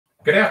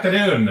Good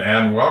afternoon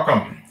and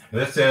welcome.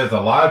 This is a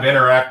live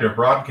interactive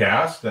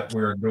broadcast that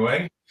we're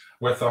doing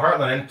with the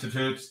Heartland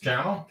Institute's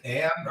channel,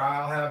 and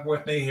I'll have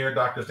with me here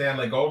Dr.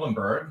 Stanley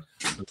Goldenberg,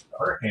 who's a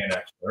hurricane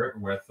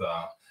expert with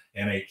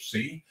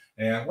NHC,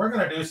 and we're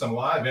going to do some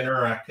live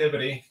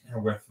interactivity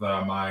with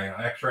my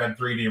X-Red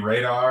 3D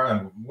radar,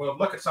 and we'll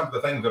look at some of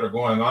the things that are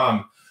going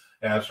on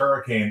as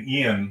Hurricane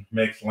Ian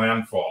makes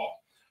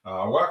landfall.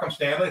 Welcome,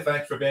 Stanley.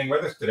 Thanks for being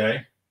with us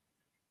today.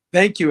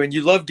 Thank you. And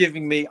you love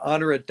giving me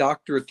honorary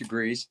doctorate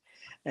degrees.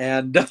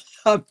 And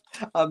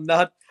I'm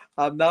not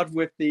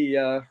with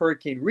the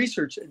Hurricane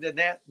Research,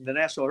 the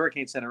National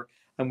Hurricane Center.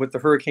 I'm with the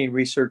Hurricane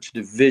Research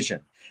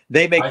Division.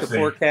 They make the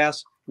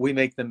forecasts. We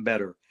make them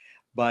better.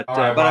 But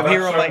well, I'm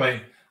here on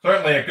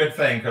certainly a good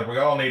thing, because we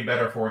all need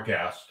better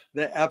forecasts.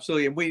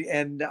 Absolutely.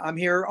 And I'm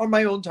here on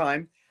my own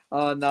time,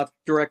 not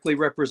directly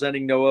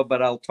representing NOAA,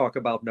 but I'll talk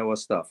about NOAA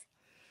stuff.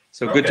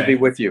 So good to be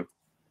with you.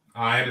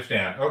 I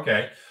understand.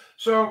 Okay.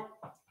 So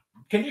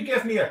can you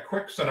give me a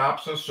quick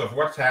synopsis of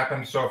what's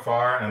happened so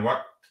far and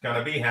what's going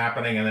to be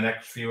happening in the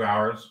next few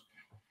hours?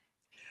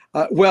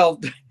 Well,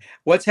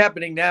 what's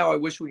happening now, I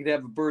wish we could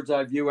have a bird's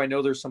eye view. I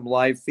know there's some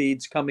live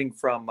feeds coming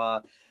from,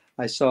 I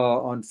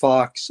saw on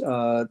Fox,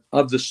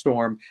 of the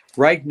storm.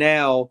 Right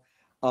now,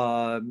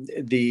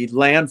 the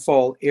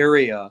landfall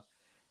area,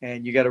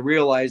 and you got to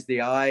realize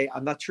the eye,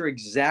 I'm not sure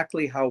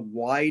exactly how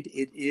wide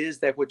it is.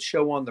 That would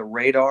show on the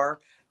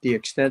radar the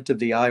extent of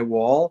the eye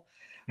wall.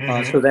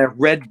 So that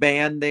red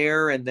band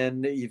there, and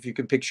then if you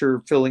can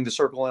picture filling the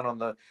circle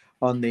in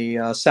on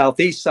the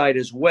southeast side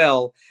as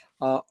well,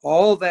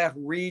 all that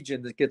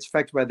region that gets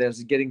affected by that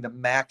is getting the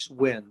max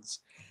winds,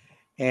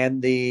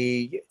 and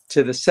to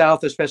the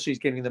south especially is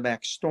getting the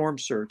max storm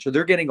surge. So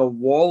they're getting a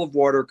wall of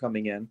water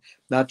coming in.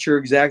 Not sure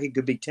exactly, it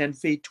could be 10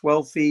 feet,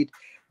 12 feet.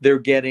 They're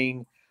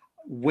getting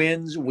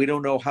winds. We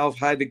don't know how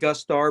high the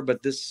gusts are,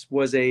 but this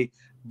was a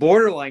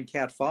borderline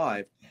Cat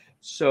 5,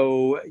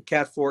 so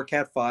Cat 4,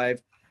 Cat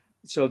 5.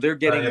 So they're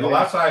getting the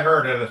last I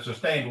heard, the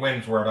sustained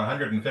winds were at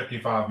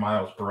 155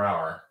 miles per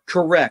hour.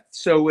 Correct.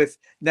 So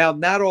now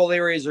not all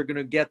areas are going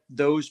to get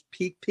those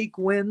peak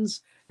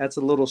winds. That's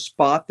a little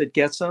spot that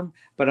gets them,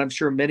 but I'm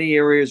sure many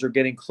areas are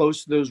getting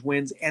close to those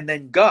winds. And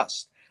then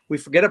gust. We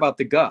forget about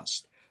the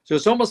gust. So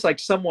it's almost like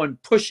someone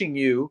pushing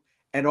you,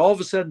 and all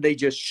of a sudden they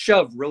just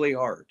shove really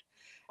hard.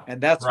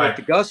 And that's what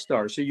the gusts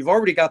are. So you've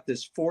already got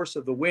this force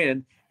of the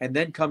wind, and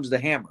then comes the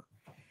hammer.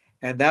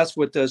 And that's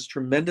what does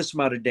tremendous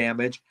amount of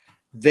damage.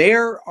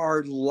 There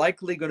are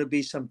likely going to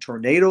be some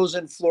tornadoes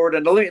in Florida.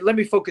 Now, let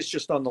me focus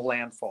just on the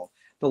landfall.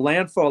 The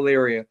landfall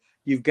area,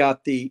 you've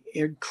got the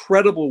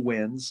incredible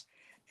winds.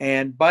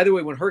 And by the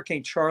way, when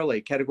Hurricane Charlie,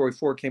 Category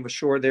 4, came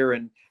ashore there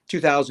in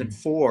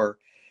 2004,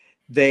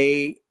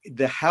 the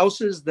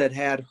houses that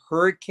had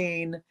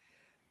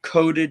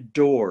hurricane-coated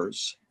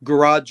doors,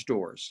 garage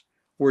doors,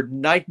 were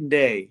night and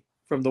day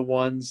from the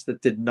ones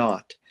that did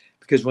not.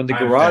 Because when the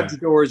garage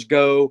doors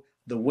go,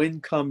 the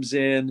wind comes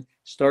in,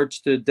 starts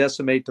to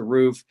decimate the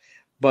roof,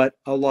 but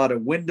a lot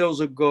of windows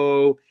will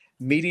go,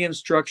 median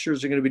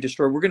structures are going to be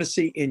destroyed. We're going to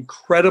see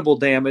incredible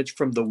damage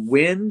from the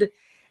wind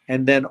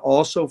and then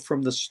also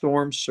from the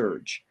storm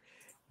surge.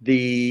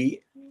 I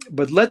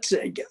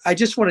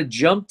just want to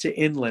jump to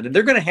inland, and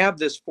they're going to have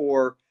this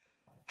for,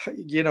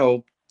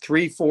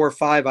 3, 4,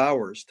 5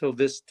 hours till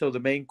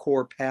the main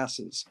core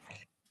passes.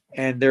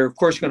 And they're, of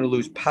course, going to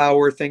lose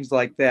power, things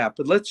like that.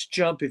 But let's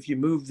jump, if you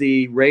move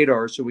the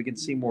radar so we can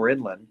see more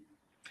inland.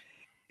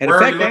 And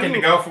where are you looking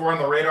to go for on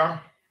the radar?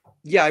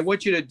 Yeah, I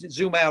want you to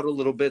zoom out a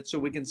little bit so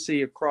we can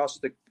see across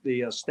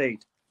the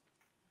state.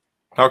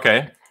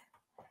 Okay.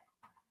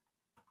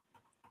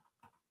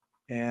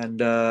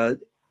 And of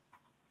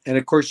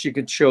course, you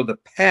can show the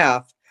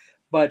path.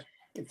 But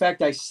in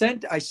fact, I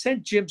sent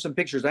Jim some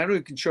pictures. I don't know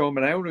if you can show them,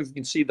 and I don't know if you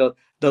can see the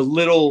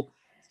little.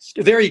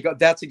 There you go.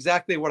 That's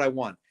exactly what I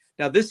want.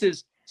 Now, this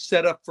is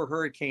set up for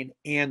Hurricane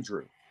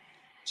Andrew.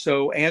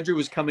 So Andrew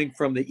was coming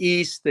from the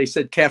east. They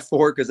said Cat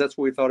 4 because that's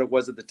what we thought it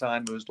was at the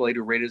time. It was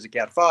later rated as a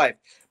Cat 5.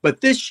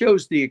 But this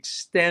shows the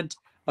extent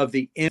of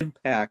the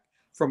impact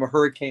from a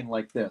hurricane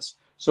like this.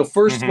 So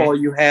first of all,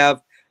 you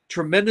have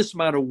tremendous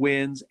amount of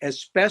winds,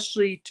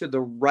 especially to the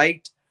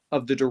right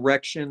of the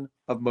direction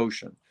of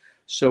motion.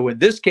 So in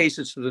this case,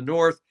 it's to the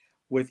north.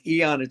 With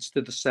Ian, it's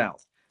to the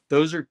south.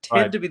 Those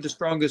tend to be the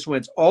strongest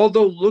winds.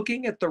 Although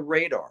looking at the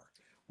radar,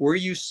 where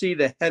you see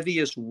the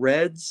heaviest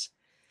reds,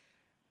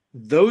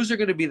 those are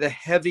going to be the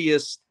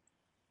heaviest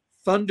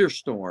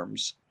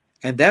thunderstorms,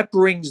 and that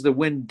brings the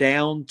wind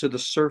down to the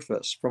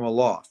surface from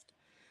aloft.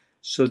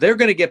 So they're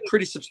going to get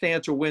pretty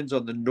substantial winds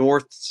on the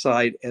north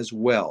side as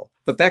well.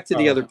 But back to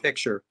the other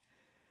picture.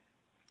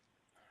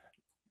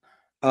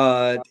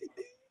 So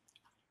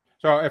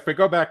if we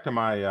go back to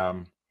my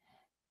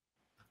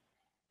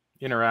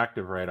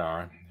interactive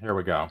radar, here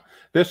we go.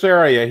 This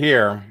area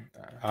here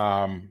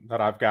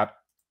that I've got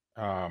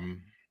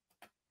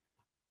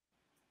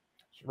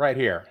right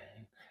here.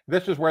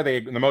 This is where the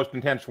most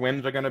intense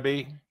winds are going to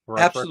be.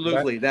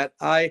 Absolutely, the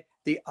eye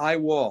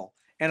wall,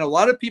 and a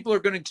lot of people are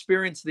going to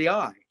experience the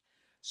eye.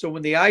 So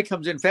when the eye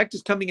comes in fact,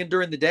 it's coming in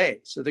during the day.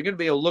 So they're going to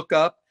be able to look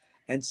up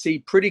and see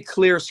pretty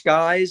clear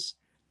skies,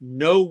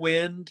 no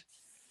wind.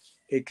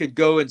 It could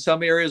go in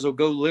some areas, will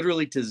go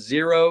literally to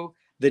zero.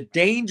 The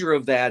danger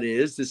of that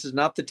is this is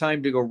not the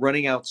time to go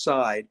running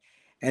outside.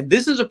 And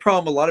this is a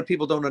problem a lot of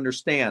people don't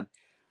understand.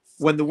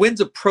 When the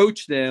winds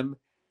approach them,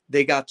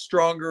 they got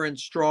stronger and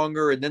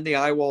stronger, and then the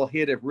eye wall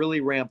hit, it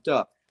really ramped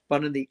up.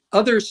 But on the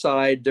other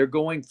side, they're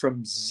going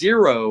from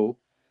zero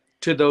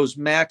to those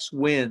max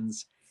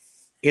winds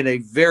in a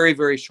very,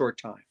 very short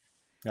time.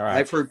 All right.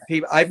 I've heard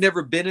people, I've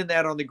never been in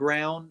that on the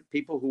ground.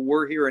 People who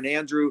were here in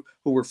Andrew,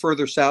 who were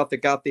further south that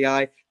got the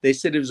eye, they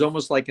said it was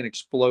almost like an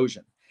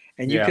explosion.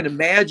 And you can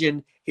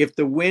imagine if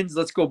the winds,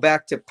 let's go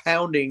back to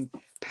pounding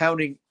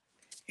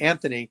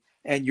Anthony,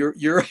 and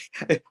you're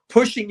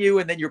pushing you,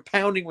 and then you're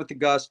pounding with the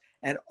gust,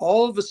 and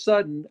all of a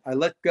sudden I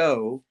let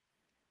go,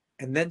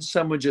 and then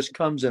someone just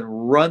comes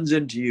and runs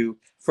into you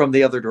from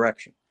the other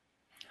direction.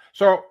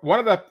 So one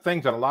of the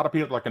things that a lot of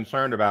people are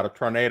concerned about are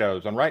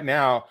tornadoes. And right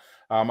now,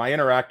 my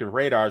interactive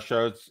radar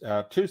shows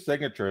two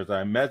signatures,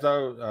 a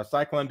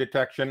mesocyclone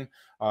detection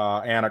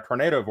and a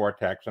tornado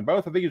vortex. And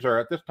both of these are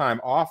at this time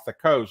off the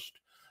coast.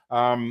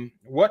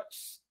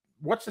 What's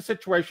the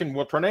situation?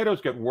 Will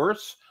tornadoes get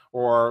worse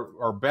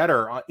or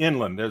better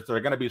inland? Is there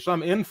going to be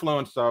some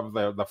influence of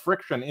the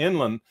friction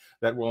inland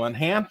that will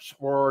enhance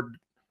or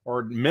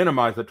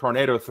minimize the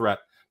tornado threat?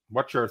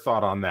 What's your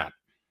thought on that?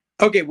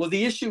 Okay, well,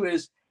 the issue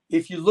is,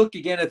 if you look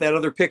again at that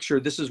other picture,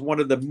 this is one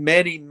of the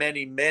many,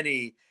 many,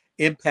 many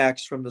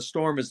impacts from the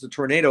storm is the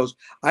tornadoes.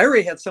 I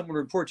already had someone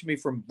report to me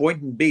from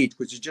Boynton Beach,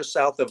 which is just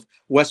south of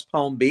West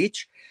Palm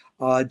Beach.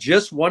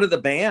 Just one of the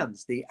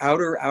bands, the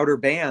outer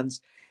bands,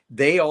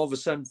 they all of a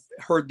sudden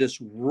heard this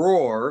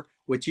roar,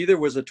 which either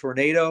was a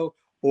tornado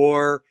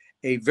or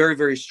a very,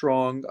 very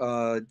strong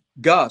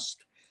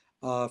gust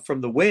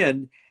from the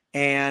wind,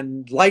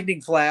 and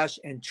lightning flash,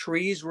 and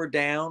trees were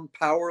down,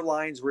 power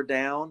lines were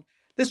down.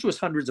 This was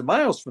hundreds of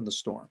miles from the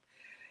storm.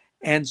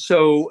 And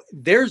so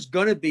there's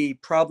going to be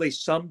probably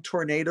some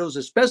tornadoes,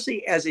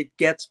 especially as it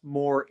gets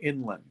more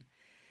inland.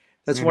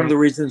 That's one of the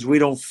reasons we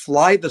don't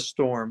fly the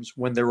storms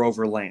when they're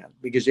over land,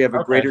 because you have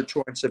a greater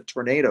chance of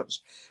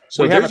tornadoes.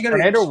 So we have there's a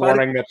tornado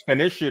warning that's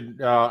been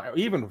issued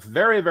even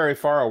very, very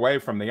far away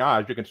from the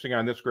eye, as you can see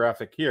on this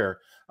graphic here.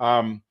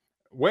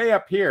 Way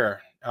up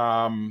here,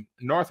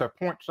 north of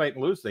Point St.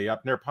 Lucie,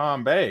 up near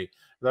Palm Bay,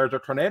 there's a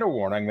tornado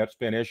warning that's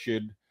been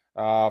issued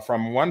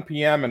from 1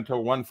 p.m.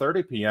 until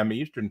 1:30 p.m.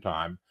 Eastern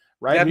time,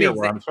 right here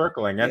where I'm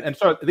circling. And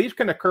so these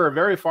can occur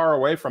very far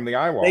away from the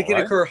eye wall. They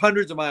can occur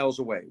hundreds of miles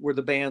away where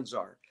the bands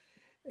are.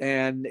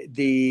 And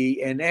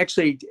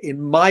actually, in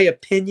my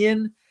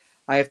opinion,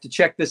 I have to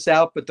check this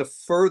out, but the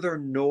further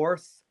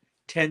north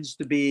tends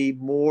to be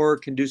more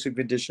conducive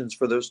conditions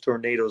for those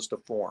tornadoes to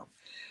form.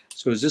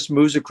 So as this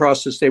moves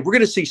across the state, we're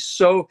going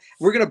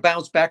to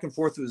bounce back and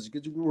forth with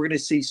this. We're going to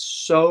see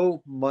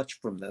so much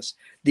from this.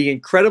 The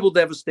incredible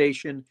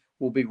devastation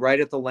will be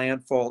right at the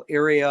landfall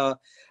area.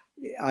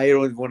 I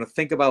don't even want to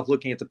think about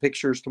looking at the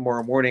pictures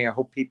tomorrow morning. I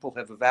hope people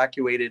have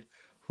evacuated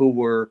who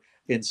were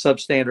in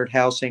substandard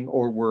housing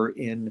or were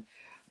in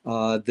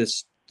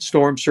this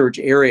storm surge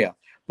area.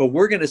 But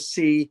we're going to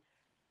see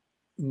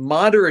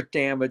moderate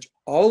damage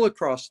all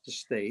across the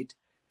state.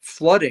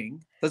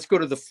 Flooding. Let's go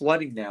to the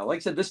flooding now. Like I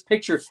said, this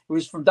picture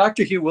was from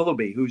Dr. Hugh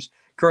Willoughby, who's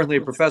currently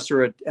a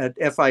professor at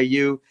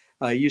FIU,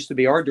 used to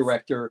be our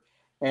director.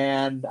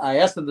 And I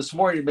asked him this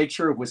morning to make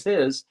sure it was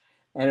his,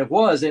 and it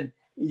was. And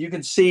you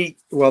can see,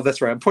 well,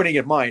 that's right, I'm pointing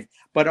at mine.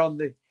 But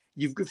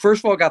you've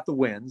first of all got the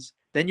winds,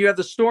 then you have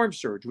the storm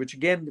surge, which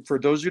again, for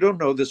those who don't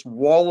know, this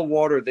wall of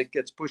water that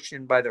gets pushed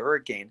in by the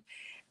hurricane.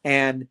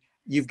 And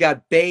you've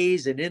got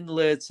bays and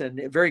inlets and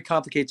a very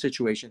complicated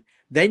situation.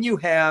 Then you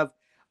have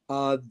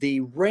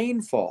the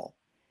rainfall,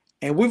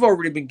 and we've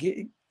already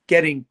been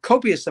getting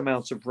copious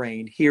amounts of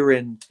rain here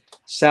in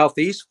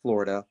southeast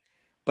Florida,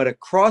 but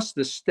across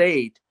the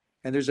state,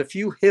 and there's a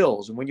few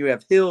hills, and when you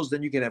have hills,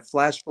 then you can have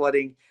flash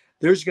flooding.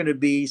 There's going to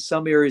be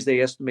some areas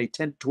they estimate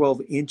 10 to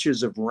 12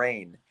 inches of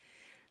rain.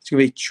 It's going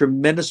to be a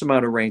tremendous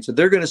amount of rain, so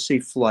they're going to see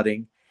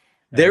flooding.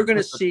 They're going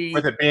to see,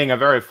 with it being a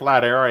very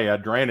flat area,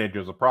 drainage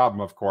is a problem,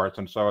 of course,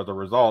 and so as a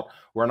result,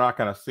 we're not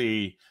going to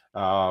see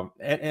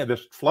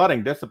this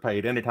flooding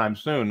dissipate anytime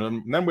soon.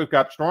 And then we've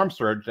got storm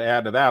surge to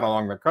add to that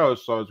along the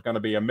coast, so it's going to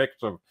be a mix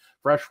of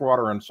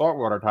freshwater and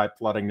saltwater type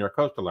flooding near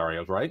coastal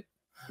areas, right?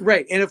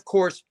 Right, and of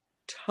course,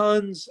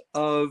 tons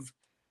of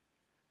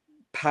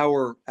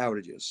power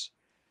outages.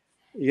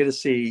 You're going to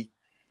see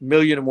a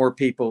million or more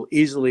people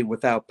easily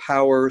without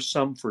power,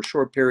 some for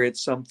short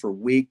periods, some for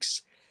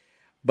weeks.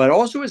 But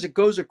also as it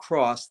goes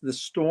across, the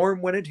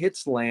storm, when it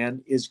hits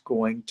land, is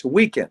going to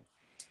weaken.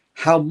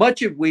 How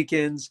much it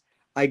weakens,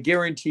 I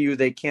guarantee you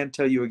they can't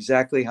tell you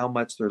exactly how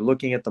much. They're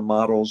looking at the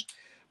models.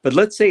 But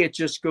let's say it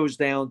just goes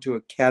down to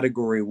a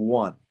category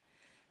 1.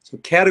 So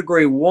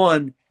category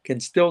 1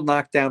 can still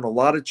knock down a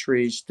lot of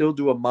trees, still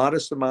do a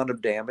modest amount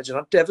of damage,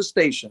 not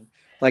devastation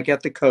like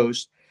at the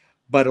coast,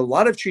 but a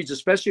lot of trees,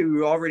 especially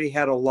we already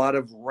had a lot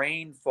of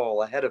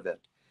rainfall ahead of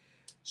it.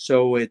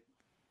 So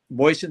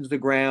moistens the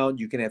ground.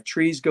 You can have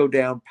trees go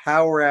down,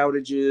 power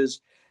outages.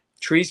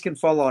 Trees can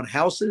fall on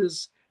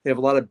houses. They have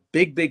a lot of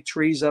big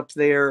trees up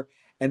there.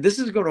 And this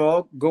is going to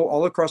all go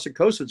all across the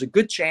coast. So it's a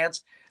good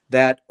chance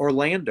that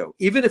Orlando,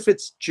 even if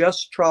it's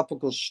just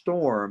tropical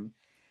storm,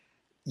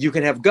 you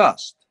can have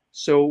gusts.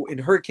 So in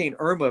Hurricane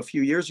Irma a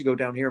few years ago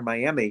down here in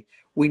Miami,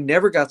 we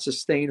never got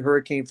sustained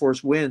hurricane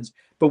force winds,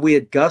 but we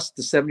had gusts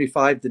to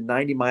 75 to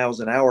 90 miles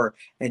an hour,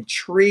 and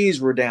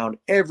trees were down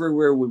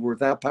everywhere. We were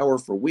without power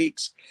for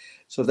weeks.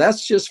 So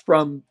that's just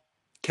from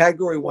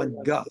Category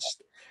 1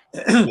 gust.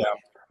 Yeah.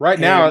 Right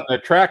now, the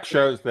track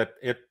shows that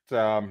it's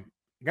going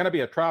to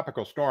be a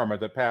tropical storm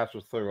as it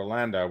passes through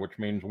Orlando, which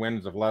means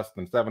winds of less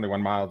than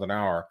 71 miles an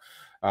hour.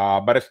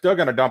 But it's still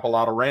going to dump a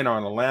lot of rain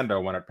on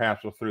Orlando when it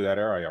passes through that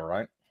area,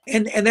 right?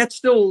 And that's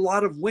still a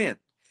lot of wind.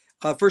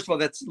 First of all,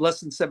 that's less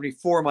than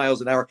 74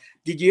 miles an hour.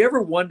 Did you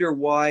ever wonder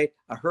why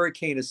a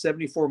hurricane is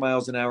 74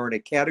 miles an hour and a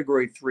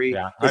Category 3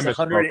 is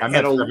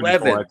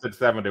 111? I said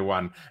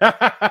 71.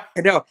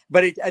 No,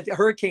 but a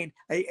hurricane,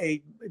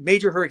 a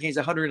major hurricane is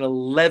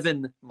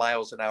 111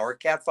 miles an hour.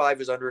 Cat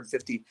 5 is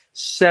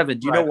 157.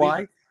 Do you know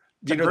why?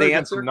 Do you know the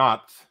answer?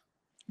 Knots.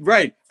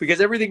 Right, because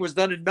everything was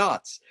done in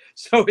knots.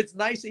 So it's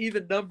nice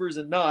even numbers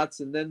in knots,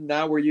 and then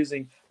now we're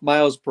using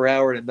miles per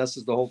hour, and it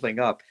messes the whole thing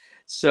up.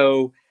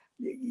 So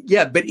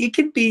yeah, but it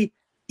can be,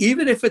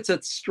 even if it's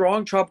a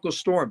strong tropical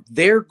storm,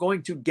 they're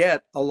going to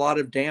get a lot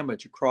of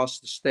damage across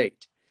the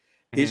state.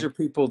 These are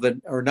people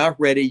that are not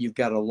ready. You've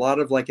got a lot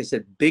of, like I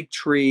said, big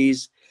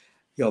trees,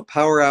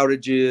 power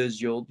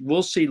outages.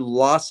 We'll see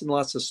lots and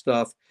lots of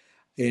stuff.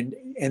 And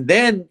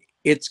then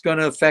it's going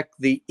to affect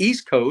the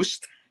East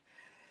Coast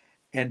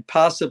and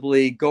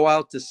possibly go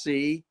out to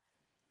sea.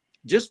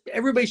 Just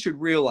everybody should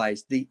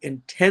realize the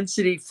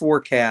intensity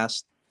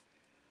forecast,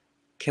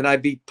 can I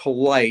be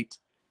polite,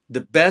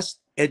 the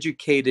best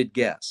educated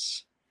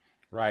guess.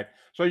 Right.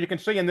 So you can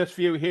see in this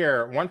view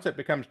here, once it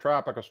becomes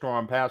tropical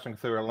storm passing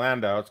through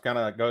Orlando, it's going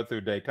to go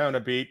through Daytona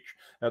Beach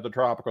as a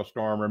tropical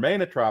storm,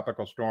 remain a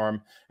tropical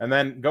storm, and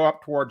then go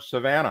up towards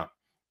Savannah,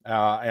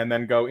 and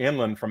then go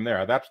inland from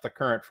there. That's the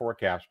current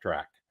forecast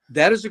track.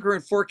 That is the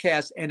current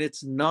forecast, and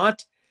it's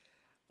not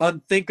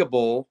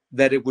unthinkable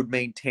that it would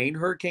maintain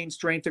hurricane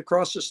strength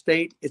across the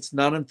state. It's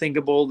not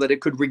unthinkable that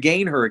it could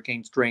regain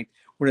hurricane strength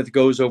when it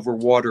goes over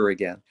water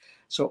again.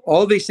 So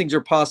all these things are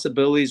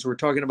possibilities. We're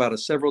talking about a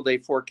several-day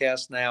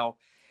forecast now.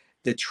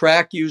 The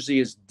track usually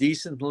is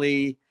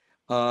decently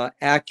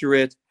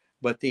accurate,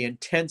 but the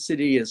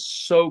intensity is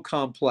so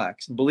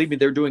complex. And believe me,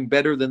 they're doing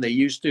better than they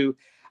used to.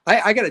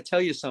 I got to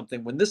tell you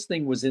something. When this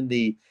thing was in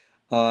the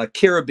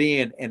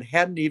Caribbean and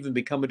hadn't even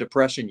become a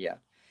depression yet,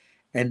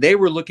 and they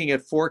were looking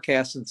at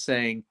forecasts and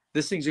saying,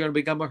 this thing's going to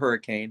become a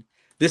hurricane,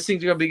 this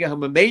thing's going to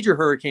become a major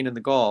hurricane in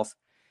the Gulf,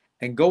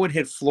 and go and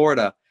hit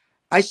Florida,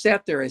 I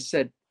sat there, I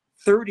said,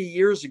 30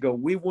 years ago,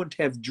 we wouldn't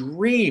have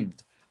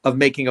dreamed of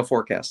making a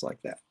forecast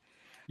like that.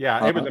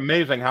 Yeah, it was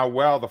amazing how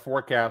well the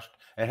forecast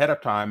ahead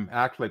of time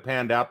actually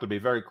panned out to be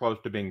very close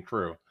to being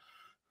true.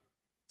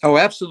 Oh,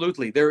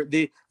 absolutely.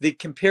 The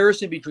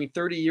comparison between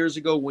 30 years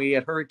ago when we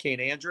had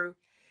Hurricane Andrew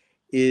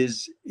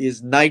is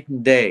night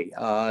and day.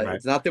 Right.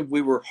 It's not that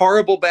we were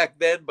horrible back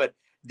then, but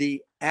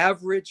the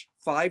average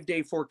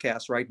 5-day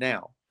forecast right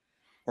now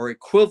are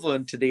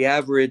equivalent to the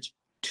average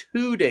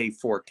 2-day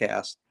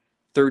forecast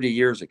 30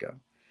 years ago.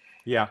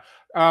 Yeah.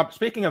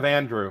 Speaking of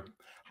Andrew,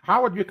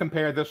 how would you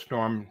compare this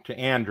storm to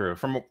Andrew?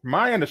 From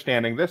my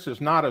understanding, this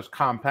is not as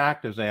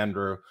compact as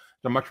Andrew.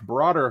 It's a much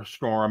broader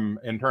storm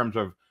in terms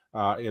of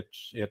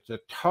its a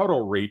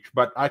total reach,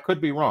 but I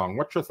could be wrong.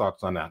 What's your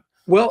thoughts on that?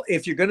 Well,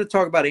 if you're going to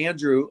talk about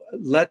Andrew,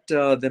 let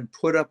them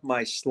put up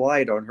my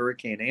slide on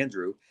Hurricane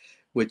Andrew,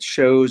 which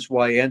shows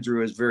why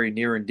Andrew is very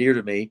near and dear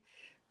to me,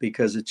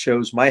 because it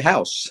shows my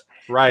house,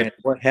 right, and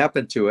what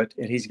happened to it.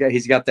 And he's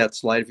got that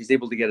slide if he's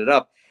able to get it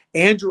up.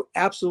 Andrew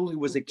absolutely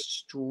was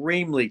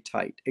extremely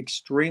tight,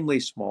 extremely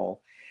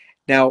small.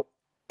 Now,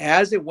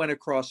 as it went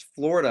across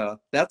Florida,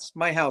 that's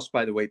my house,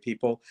 by the way,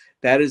 people.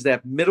 That is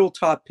that middle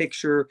top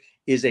picture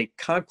is a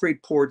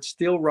concrete poured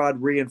steel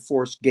rod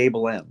reinforced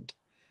gable end,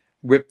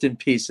 ripped in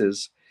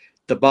pieces.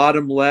 The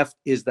bottom left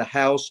is the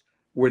house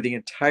where the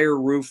entire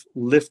roof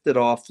lifted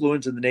off, flew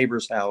into the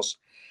neighbor's house.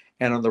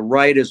 And on the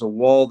right is a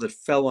wall that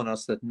fell on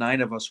us that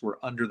 9 of us were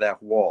under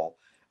that wall.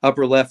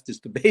 Upper left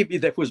is the baby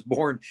that was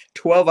born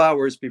 12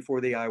 hours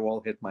before the eye wall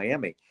hit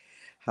Miami.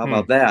 How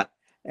about that?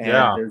 And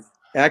there's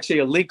actually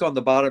a link on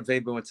the bottom if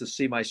anybody wants to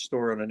see my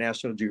story on a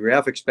National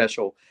Geographic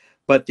special.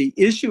 But the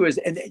issue is,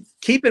 and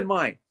keep in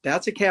mind,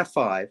 that's a Cat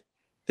 5.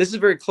 This is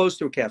very close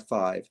to a Cat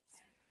 5.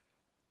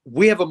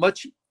 We have a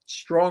much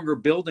stronger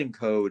building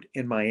code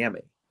in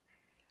Miami.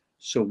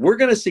 So we're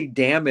going to see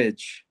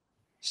damage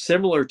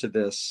similar to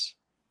this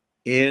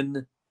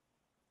in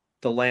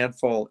the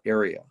landfall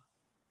area.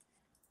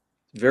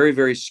 Very,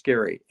 very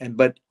scary.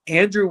 But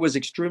Andrew was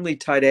extremely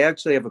tight. I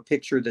actually have a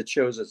picture that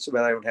shows it,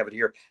 but I don't have it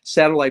here.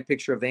 Satellite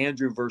picture of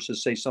Andrew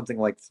versus, say, something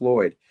like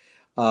Floyd.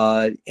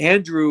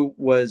 Andrew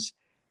was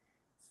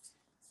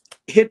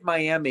hit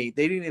Miami.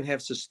 They didn't even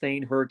have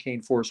sustained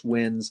hurricane force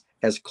winds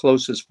as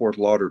close as Fort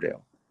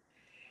Lauderdale.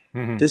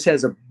 This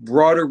has a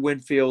broader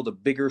wind field, a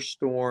bigger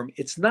storm.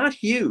 It's not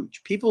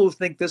huge. People who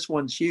think this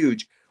one's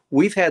huge,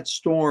 we've had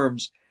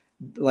storms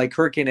like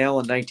Hurricane Al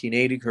in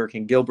 1980,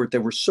 Hurricane Gilbert,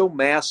 that were so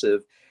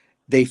massive,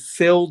 they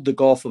filled the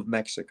Gulf of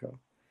Mexico.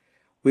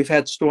 We've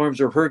had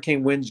storms where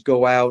hurricane winds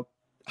go out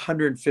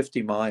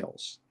 150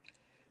 miles.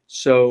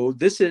 So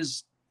this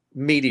is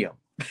medium,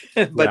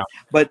 but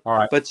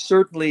but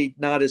certainly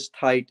not as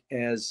tight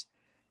as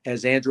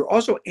Andrew.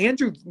 Also,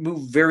 Andrew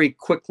moved very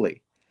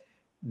quickly.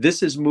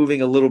 This is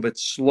moving a little bit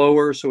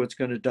slower, so it's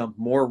going to dump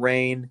more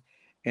rain,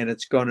 and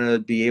it's going to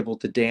be able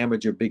to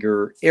damage a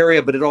bigger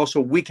area, but it also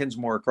weakens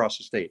more across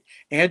the state.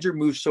 Andrew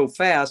moves so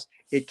fast,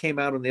 it came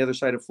out on the other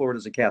side of Florida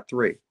as a Cat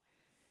 3.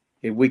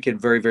 It weakened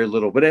very, very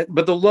little, but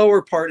the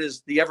lower part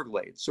is the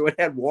Everglades, so it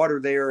had water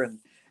there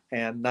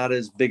and not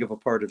as big of a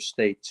part of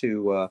state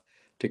to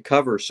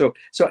cover. So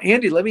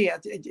Andy,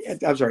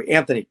 I'm sorry,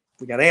 Anthony.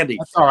 We got Andy.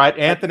 That's all right,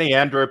 Anthony,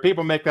 Andrew.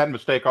 People make that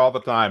mistake all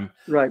the time.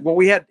 Right. Well,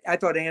 I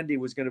thought Andy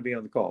was going to be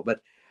on the call,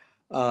 but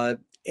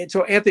and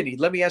so Anthony,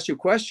 let me ask you a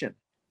question.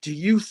 Do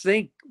you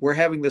think we're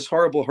having this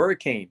horrible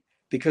hurricane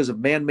because of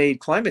man-made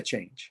climate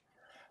change?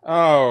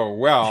 Oh,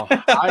 well,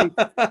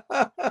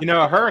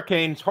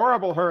 hurricanes,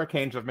 horrible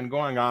hurricanes have been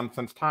going on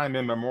since time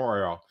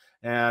immemorial.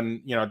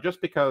 And,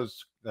 just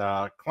because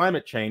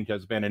climate change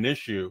has been an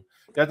issue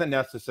doesn't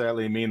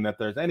necessarily mean that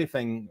there's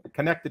anything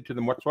connected to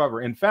them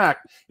whatsoever. In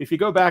fact, if you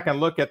go back and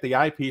look at the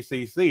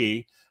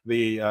IPCC,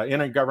 the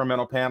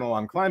Intergovernmental Panel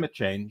on Climate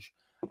Change,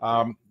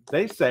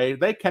 they say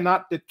they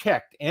cannot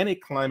detect any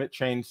climate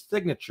change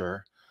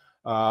signature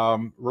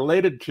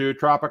related to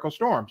tropical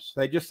storms.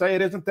 They just say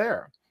it isn't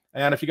there.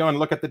 And if you go and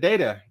look at the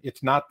data,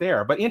 it's not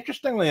there. But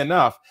interestingly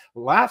enough,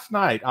 last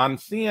night on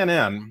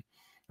CNN,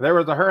 there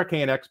was a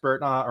hurricane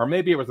expert, or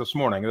maybe it was this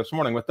morning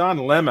with Don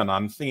Lemon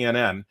on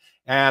CNN.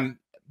 And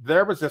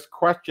there was this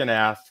question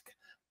asked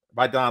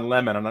by Don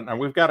Lemon, and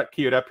we've got it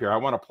queued up here. I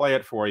want to play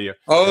it for you.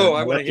 Oh,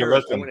 I want to hear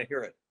it. I want to hear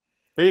it.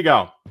 Here you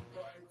go.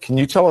 Can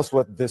you tell us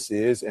what this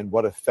is and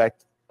what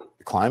effect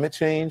climate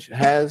change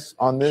has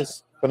on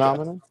this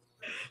phenomenon?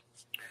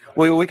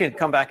 Well, we can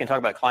come back and talk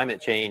about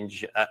climate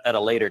change at a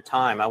later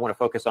time. I want to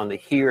focus on the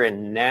here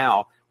and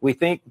now. We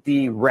think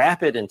the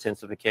rapid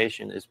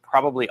intensification is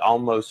probably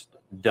almost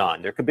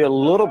done. There could be a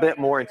little bit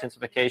more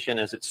intensification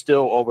as it's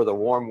still over the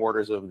warm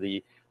waters of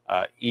the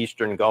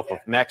eastern Gulf of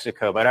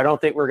Mexico, but I don't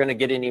think we're going to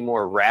get any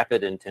more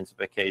rapid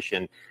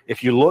intensification.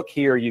 If you look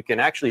here, you can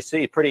actually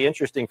see, pretty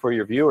interesting for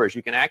your viewers,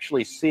 you can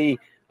actually see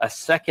a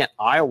second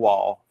eye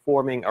wall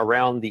forming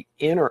around the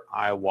inner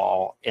eye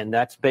wall, and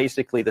that's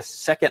basically the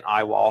second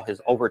eye wall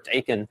has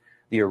overtaken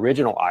the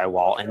original eye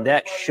wall, and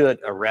that should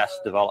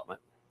arrest development.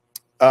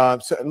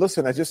 So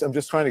listen, I'm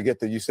just trying to get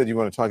that. You said you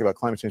want to talk about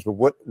climate change, but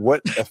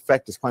what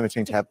effect does climate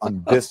change have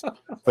on this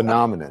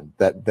phenomenon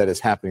that is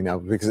happening now?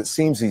 Because it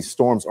seems these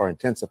storms are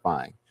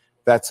intensifying.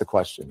 That's the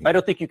question. I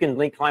don't think you can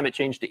link climate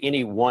change to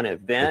any one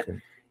event. Okay.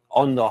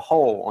 On the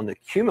whole, on the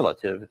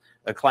cumulative,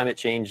 climate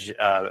change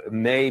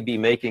may be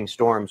making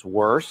storms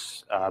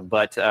worse,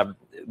 but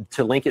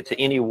to link it to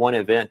any one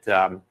event,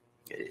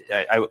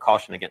 I would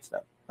caution against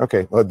that.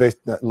 Okay, well,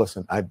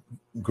 listen, I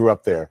grew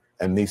up there,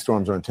 and these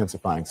storms are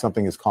intensifying.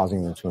 Something is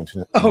causing them to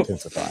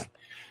intensify.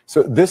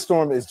 So this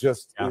storm is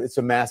just, it's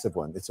a massive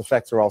one. Its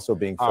effects are also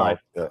being felt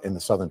in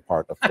the southern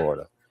part of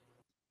Florida.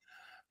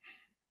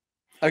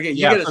 Okay,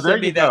 you got to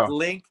send me that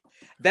link.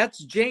 That's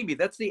Jamie.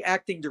 That's the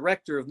acting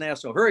director of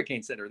National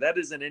Hurricane Center. That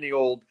isn't any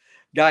old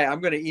guy.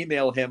 I'm going to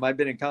email him. I've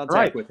been in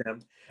contact with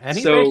him. And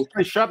he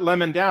basically shut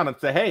Lemon down and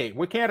say, hey,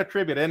 we can't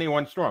attribute any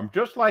one storm,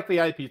 just like the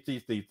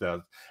IPCC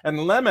says. And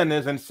Lemon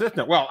is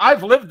insistent. Well,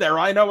 I've lived there.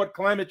 I know what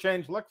climate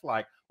change looks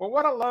like. Well,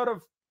 what a load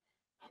of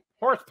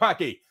horse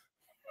pucky.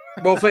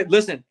 Well,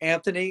 listen,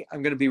 Anthony,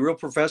 I'm going to be real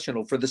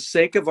professional. For the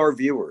sake of our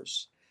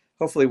viewers,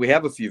 hopefully we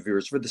have a few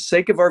viewers. For the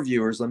sake of our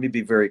viewers, let me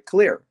be very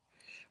clear.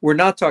 We're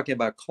not talking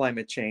about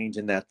climate change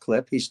in that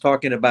clip. He's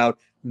talking about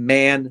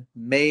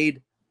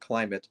man-made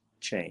climate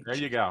change. There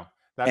you go.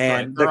 That's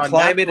and right. The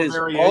climate is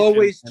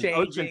always changing.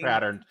 Ocean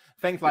patterns,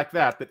 things like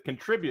that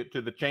contribute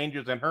to the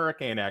changes in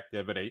hurricane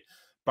activity.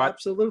 But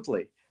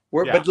absolutely.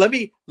 But let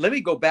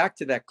me go back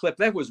to that clip.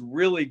 That was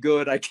really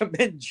good. I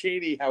commend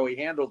Jamie how he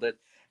handled it.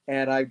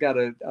 And I've got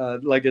to,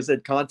 like I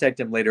said,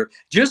 contact him later.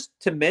 Just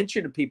to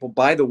mention to people,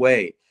 by the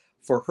way,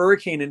 for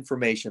hurricane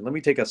information, let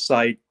me take a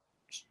site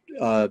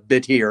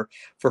bit here.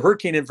 For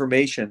hurricane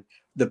information,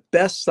 the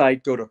best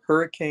site, go to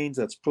hurricanes,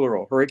 that's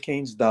plural,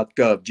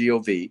 hurricanes.gov,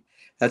 G-O-V.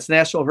 That's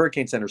National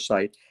Hurricane Center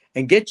site.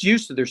 And get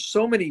used to, there's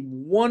so many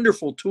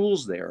wonderful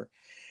tools there.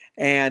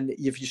 And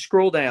if you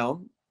scroll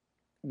down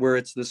where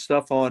it's the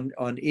stuff on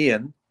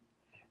Ian,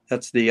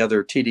 that's the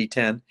other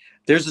TD10,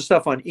 there's the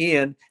stuff on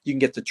Ian. You can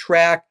get the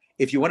track.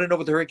 If you want to know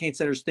what the Hurricane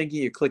Center is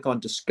thinking, you click on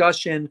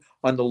discussion.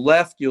 On the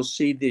left, you'll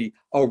see the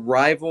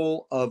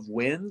arrival of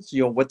winds,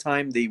 what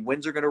time the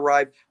winds are going to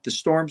arrive. The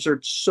storms are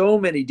so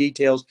many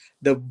details.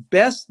 The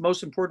best,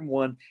 most important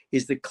one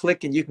is the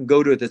click, and you can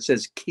go to it that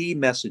says key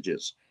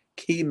messages.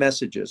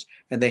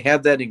 And they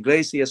have that in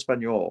Inglés y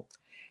Español.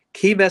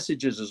 Key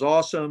messages is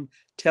awesome,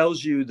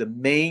 tells you the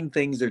main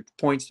things,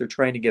 points they're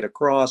trying to get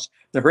across,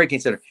 the Hurricane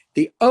Center.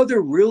 The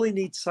other really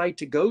neat site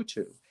to go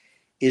to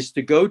is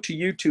to go to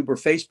YouTube or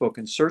Facebook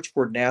and search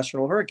for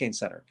National Hurricane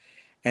Center.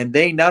 And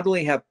they not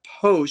only have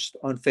posts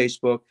on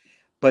Facebook,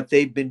 but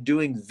they've been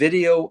doing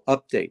video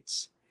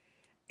updates.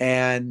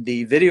 And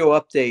the video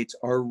updates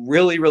are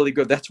really, really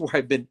good. That's where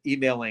I've been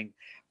emailing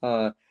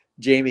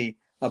Jamie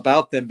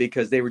about them,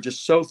 because they were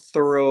just so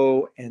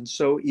thorough and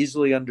so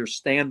easily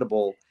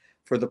understandable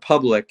for the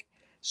public.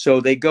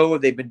 So they've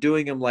been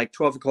doing them like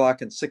 12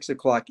 o'clock and 6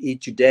 o'clock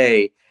each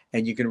day.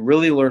 And you can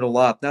really learn a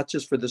lot, not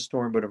just for this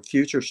storm, but in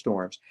future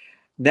storms.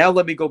 Now,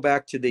 let me go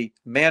back to the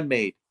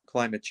man-made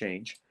climate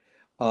change.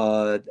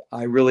 I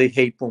really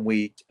hate when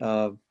we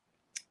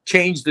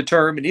change the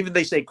term, and even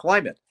they say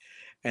climate,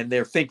 and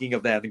they're thinking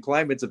of that. And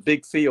climate's a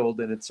big field,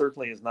 and it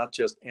certainly is not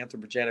just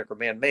anthropogenic or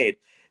man-made.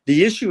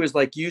 The issue is,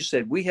 like you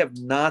said, we have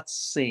not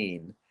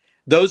seen,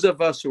 those of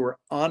us who are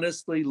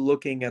honestly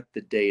looking at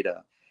the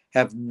data,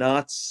 have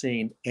not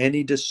seen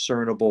any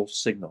discernible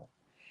signal.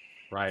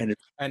 Right. And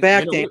And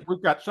fact,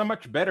 we've got so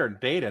much better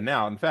data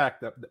now. In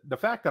fact, the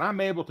fact that I'm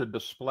able to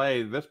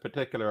display this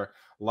particular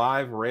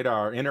live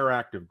radar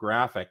interactive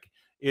graphic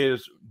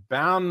is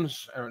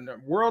bounds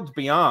worlds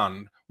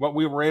beyond what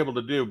we were able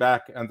to do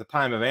back at the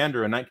time of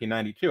Andrew in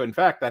 1992. In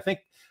fact, I think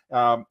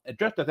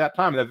just at that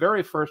time, the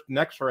very first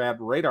NEXRAD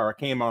radar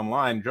came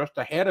online just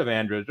ahead of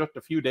Andrew, just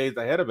a few days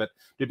ahead of it,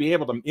 to be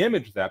able to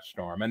image that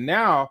storm. And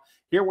now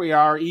here we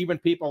are, even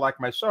people like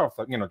myself,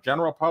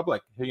 general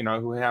public,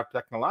 who have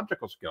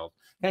technological skills,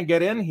 can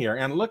get in here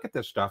and look at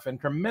this stuff in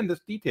tremendous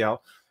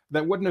detail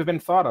that wouldn't have been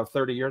thought of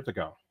 30 years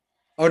ago.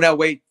 Oh, now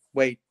wait,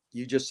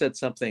 you just said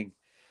something.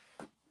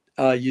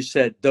 You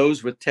said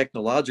those with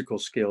technological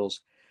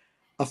skills.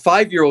 A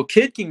 5-year-old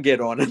kid can get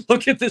on and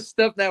look at this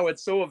stuff now.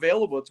 It's so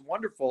available. It's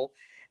wonderful.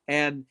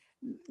 And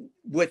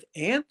with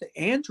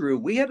Andrew,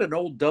 we had an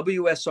old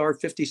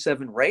WSR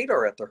 57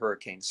 radar at the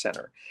Hurricane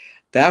Center.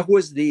 That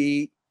was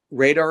the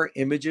radar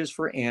images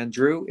for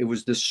Andrew. It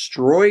was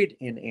destroyed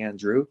in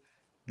Andrew.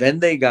 Then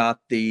they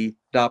got the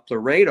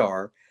Doppler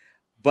radar.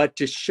 But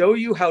to show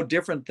you how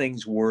different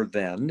things were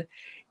then,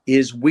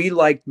 is we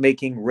liked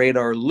making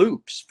radar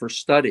loops for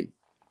study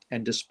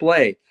and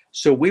display.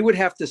 So we would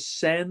have to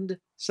send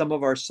some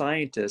of our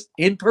scientists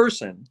in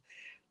person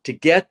to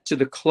get to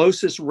the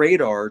closest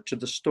radar to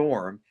the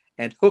storm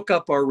and hook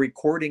up our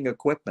recording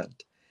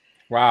equipment.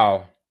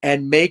 Wow.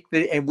 And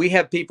we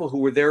have people who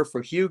were there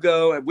for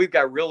Hugo, and we've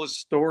got real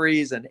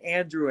stories, and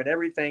Andrew and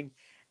everything.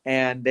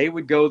 And they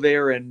would go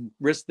there and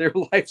risk their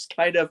lives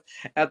kind of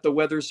at the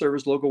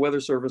local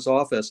weather service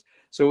office.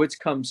 So it's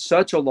come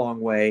such a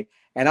long way.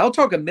 And I'll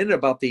talk a minute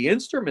about the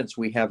instruments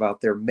we have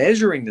out there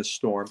measuring the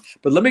storm.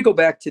 But let me go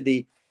back to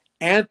the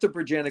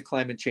anthropogenic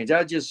climate change.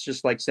 I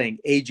just like saying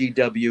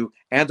AGW,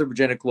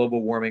 anthropogenic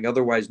global warming,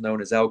 otherwise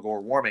known as Al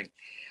Gore warming.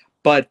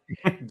 But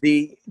I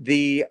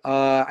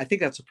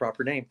think that's a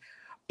proper name.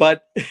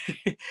 But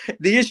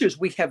the issue is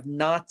we have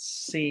not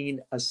seen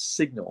a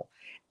signal.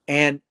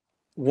 And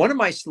one of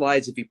my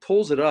slides, if he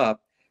pulls it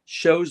up,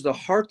 shows the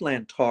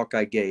Heartland talk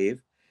I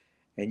gave,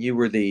 and you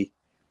were the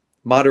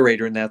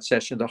moderator in that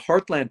session, the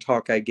Heartland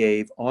talk I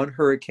gave on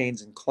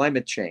hurricanes and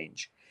climate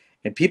change.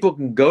 And people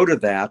can go to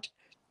that.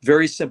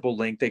 Very simple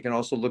link. They can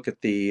also look at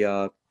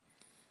the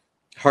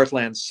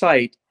Heartland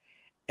site.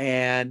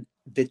 And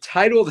the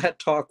title of that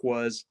talk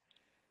was,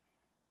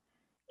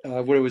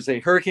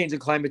 Hurricanes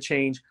and Climate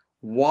Change,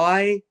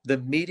 Why the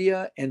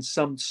Media and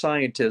Some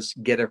Scientists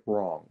Get It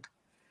Wrong.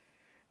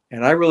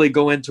 And I really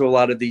go into a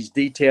lot of these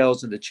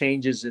details and the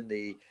changes in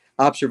the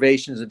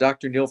observations. And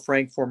Dr. Neil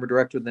Frank, former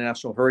director of the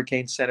National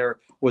Hurricane Center,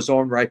 was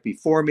on right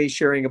before me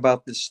sharing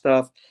about this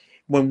stuff.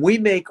 When we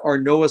make our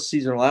NOAA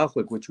seasonal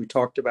outlook, which we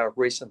talked about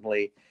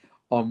recently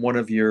on one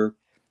of your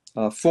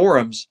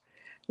forums,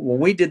 when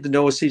we did the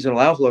NOAA seasonal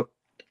outlook,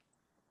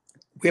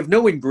 we have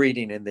no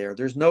ingredient in there.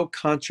 There's no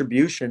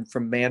contribution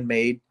from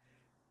man-made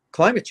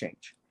climate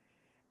change.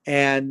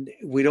 And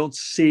we don't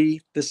see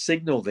the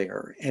signal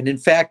there. And in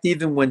fact,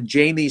 even when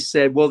Jamie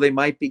said, well, they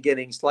might be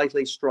getting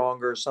slightly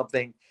stronger or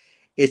something,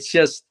 it's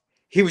just,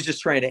 he was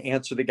just trying to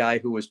answer the guy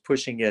who was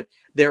pushing it.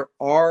 There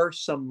are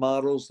some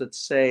models that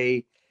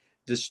say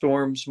the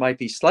storms might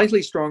be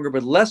slightly stronger,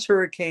 but less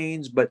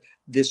hurricanes, but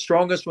the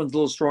strongest one's a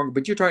little stronger.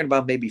 But you're talking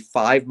about maybe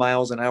 5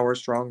 miles an hour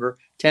stronger,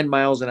 10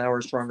 miles an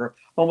hour stronger,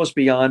 almost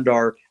beyond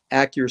our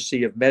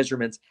accuracy of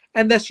measurements.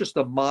 And that's just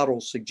a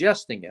model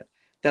suggesting it.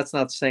 That's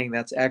not saying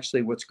that's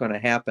actually what's going to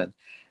happen.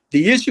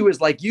 The issue is,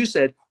 like you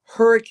said,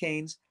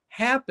 hurricanes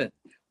happen.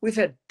 We've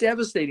had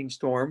devastating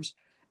storms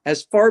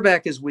as far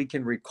back as we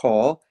can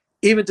recall,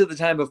 even to the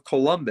time of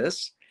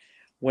Columbus,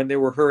 when there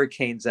were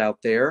hurricanes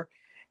out there.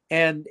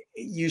 And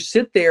you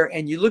sit there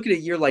and you look at a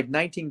year like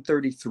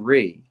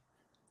 1933,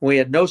 when we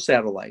had no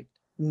satellite,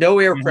 no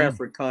aircraft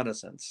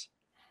reconnaissance.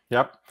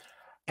 Yep.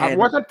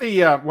 Wasn't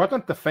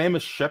the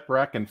famous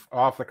shipwreck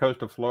off the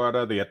coast of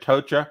Florida, the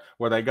Atocha,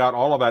 where they got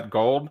all of that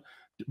gold?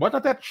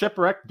 Wasn't that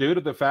shipwreck due to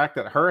the fact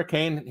that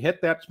hurricane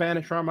hit that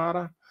Spanish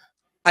Armada?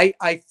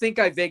 I think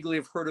I vaguely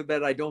have heard of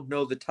it. I don't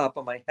know the top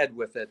of my head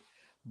with it,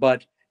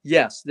 but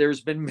yes,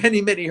 there's been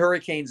many, many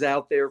hurricanes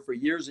out there for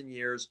years and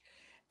years,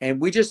 and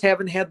we just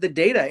haven't had the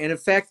data. And in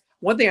fact,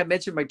 one thing I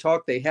mentioned in my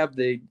talk, they have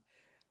the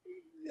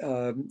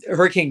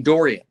Hurricane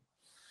Dorian,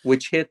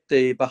 which hit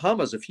the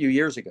Bahamas a few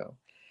years ago.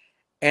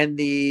 And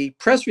the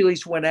press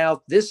release went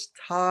out, this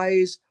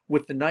ties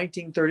with the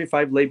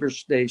 1935 Labor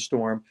Day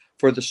storm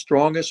for the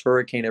strongest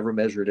hurricane ever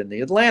measured in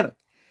the Atlantic.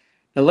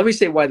 Now, let me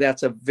say why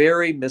that's a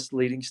very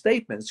misleading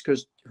statement. It's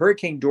because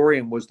Hurricane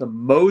Dorian was the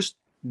most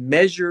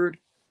measured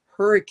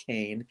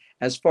hurricane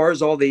as far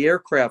as all the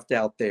aircraft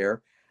out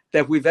there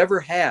that we've ever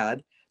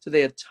had. So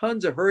they had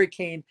tons of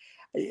hurricane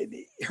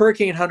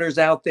hunters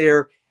out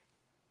there,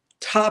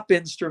 top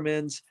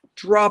instruments,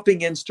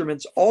 dropping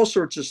instruments, all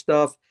sorts of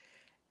stuff.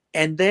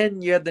 And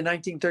then you had the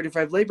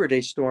 1935 Labor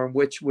Day storm,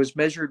 which was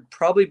measured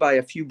probably by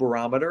a few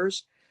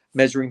barometers,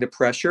 measuring the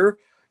pressure.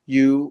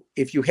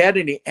 If you had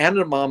any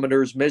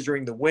anemometers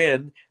measuring the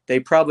wind, they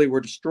probably were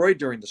destroyed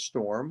during the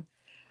storm.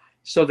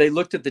 So they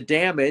looked at the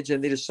damage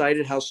and they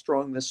decided how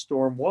strong this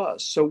storm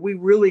was. So we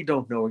really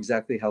don't know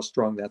exactly how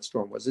strong that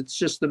storm was. It's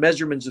just the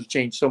measurements have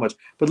changed so much.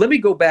 But let me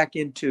go back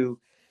into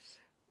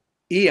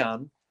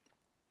Ian,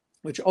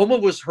 which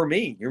almost was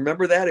Hermine. You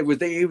remember that? It was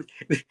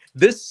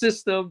this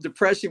system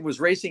depression was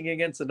racing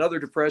against another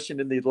depression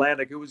in the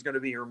Atlantic. It was going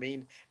to be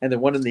Hermine, and the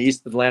one in the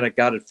East Atlantic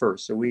got it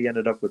first. So we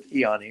ended up with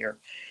Ian here.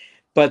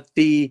 But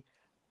the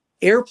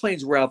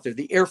airplanes were out there.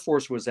 The Air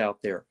Force was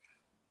out there.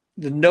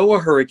 The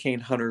NOAA hurricane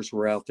hunters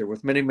were out there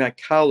with many of my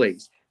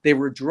colleagues. They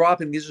were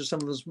dropping. These are some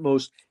of the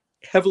most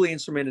heavily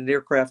instrumented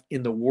aircraft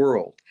in the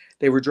world.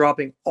 They were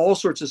dropping all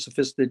sorts of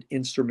sophisticated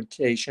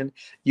instrumentation.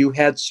 You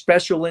had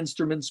special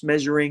instruments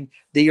measuring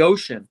the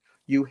ocean.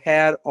 You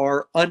had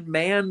our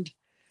unmanned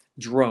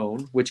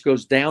drone, which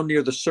goes down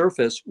near the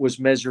surface, was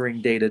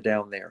measuring data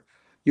down there.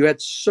 You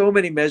had so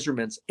many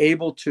measurements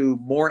able to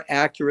more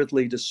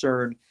accurately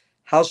discern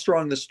how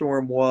strong the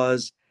storm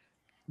was,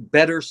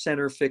 better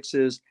center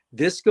fixes.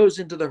 This goes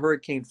into the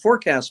hurricane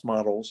forecast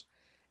models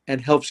and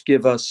helps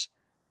give us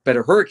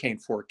better hurricane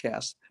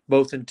forecasts,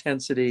 both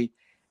intensity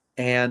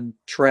and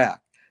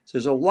track. So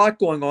there's a lot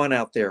going on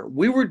out there.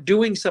 We were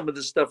doing some of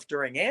this stuff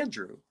during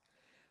Andrew,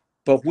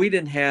 but we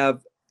didn't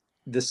have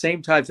the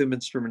same type of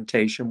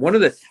instrumentation. One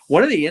of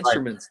the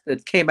instruments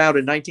that came out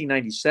in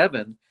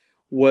 1997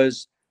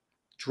 was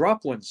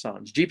drop wind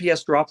sondes,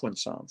 GPS drop wind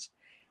sondes.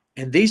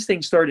 And these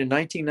things started in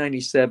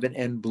 1997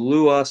 and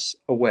blew us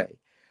away.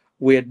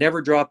 We had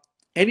never dropped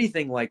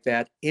anything like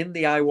that in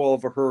the eye wall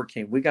of a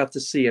hurricane. We got to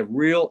see a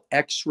real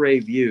X-ray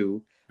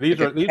view. These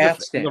are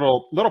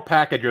little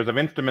packages of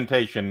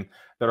instrumentation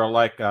that are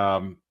like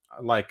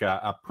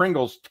a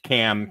Pringles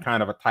can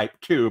kind of a type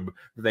tube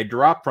that they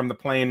drop from the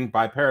plane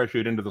by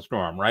parachute into the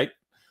storm, right?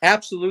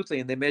 Absolutely.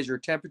 And they measure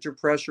temperature,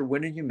 pressure,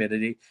 wind, and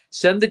humidity,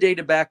 send the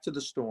data back to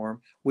the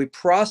storm. We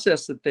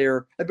process it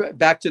there,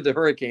 back to the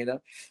hurricane,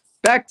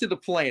 back to the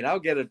plane. I'll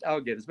get it.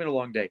 It's been a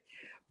long day.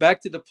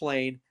 Back to the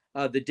plane.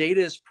 The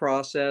data is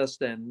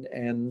processed and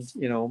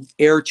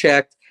air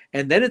checked,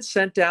 and then it's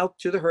sent out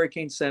to the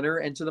Hurricane Center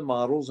and to the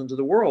models and to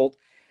the world.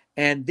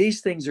 And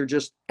these things are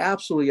just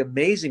absolutely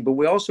amazing. But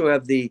we also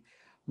have the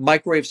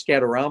microwave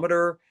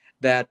scatterometer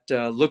that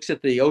looks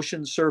at the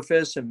ocean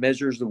surface and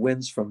measures the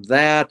winds from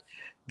that.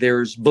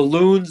 There's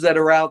balloons that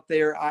are out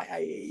there.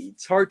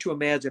 It's hard to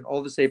imagine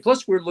all this data.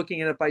 Plus, we're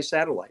looking at it by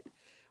satellite.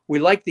 We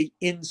like the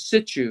in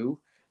situ,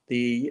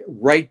 the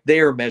right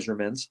there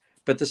measurements.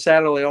 But the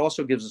satellite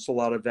also gives us a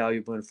lot of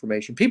valuable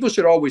information. People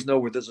should always know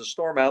where there's a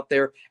storm out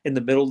there in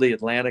the middle of the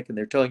Atlantic and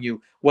they're telling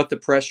you what the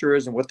pressure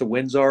is and what the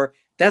winds are.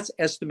 That's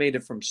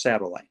estimated from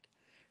satellite.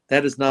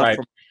 That is not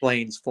from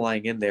planes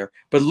flying in there.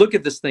 But look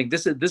at this thing.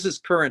 This is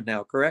current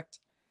now, correct?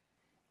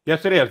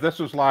 Yes, it is. This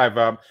is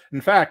live.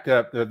 In fact,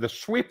 the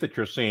sweep that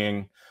you're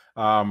seeing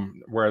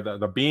where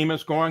the beam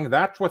is going,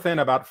 that's within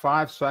about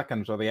 5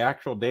 seconds of the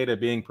actual data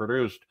being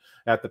produced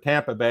at the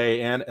Tampa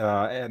Bay and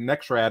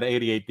NEXRAD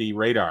 88D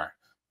radar.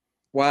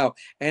 Wow.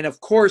 And of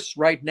course,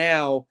 right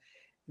now,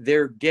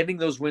 they're getting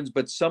those winds,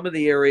 but some of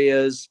the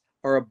areas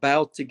are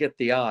about to get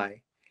the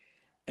eye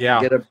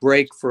and get a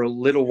break for a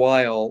little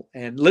while.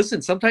 And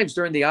listen, sometimes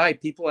during the eye,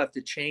 people have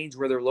to change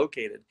where they're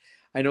located.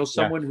 I know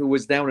someone who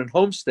was down in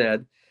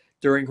Homestead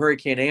during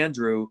Hurricane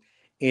Andrew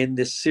in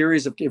this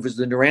series of, it was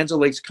the Naranjo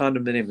Lakes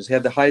condominiums,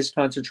 had the highest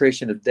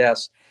concentration of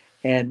deaths.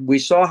 And we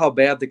saw how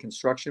bad the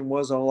construction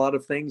was on a lot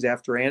of things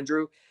after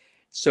Andrew.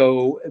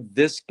 So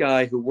this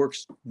guy who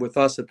works with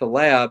us at the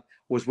lab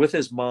was with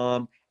his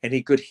mom, and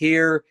he could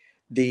hear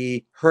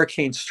the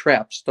hurricane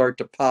straps start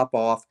to pop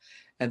off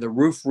and the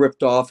roof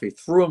ripped off. He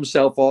threw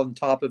himself on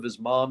top of his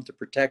mom to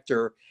protect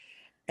her,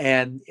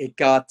 and it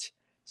got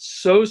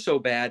so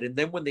bad. And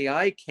then when the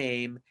eye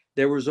came,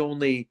 there was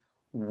only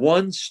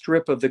one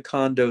strip of the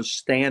condos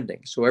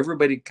standing. So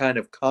everybody kind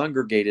of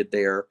congregated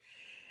there.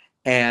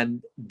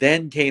 And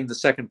then came the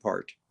second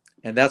part.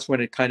 And that's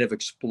when it kind of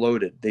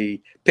exploded.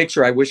 The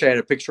picture, I wish I had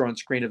a picture on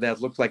screen of that,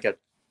 looked like a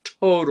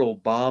total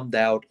bombed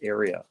out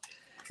area.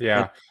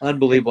 Yeah.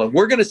 Unbelievable. And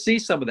we're going to see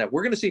some of that.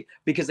 We're going to see,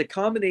 because the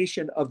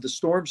combination of the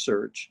storm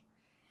surge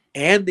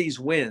and these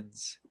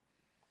winds,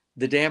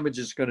 the damage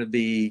is going to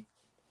be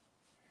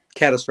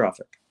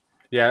catastrophic.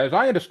 Yeah, as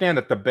I understand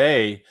it, the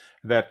bay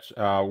that's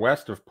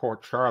west of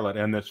Port Charlotte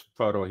in this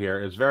photo here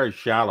is very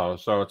shallow,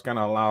 so it's going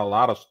to allow a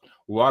lot of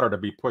water to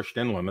be pushed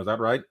inland. Is that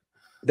right?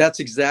 That's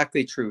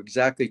exactly true.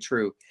 Exactly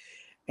true.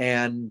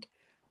 And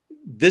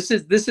this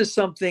is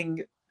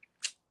something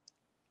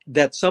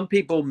that some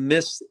people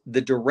miss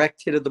the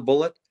direct hit of the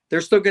bullet.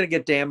 They're still going to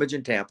get damage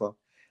in Tampa.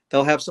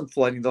 They'll have some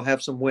flooding. They'll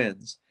have some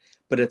winds.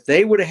 But if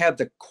they would have had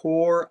the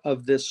core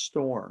of this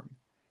storm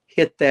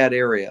hit that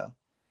area,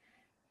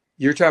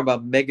 you're talking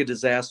about mega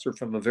disaster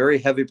from a very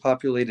heavy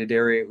populated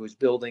area whose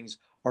buildings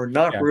are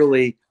not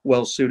really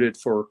well suited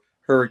for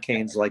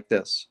hurricanes like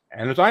this.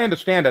 And as I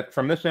understand it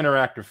from this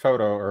interactive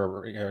photo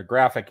or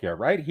graphic here,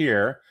 right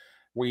here,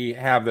 we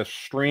have this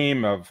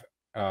stream of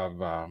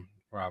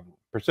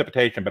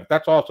precipitation, but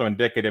that's also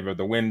indicative of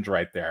the winds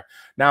right there.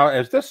 Now,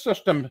 as this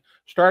system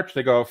starts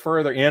to go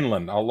further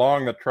inland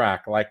along the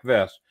track like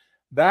this,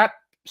 that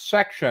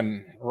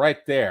section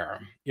right there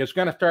is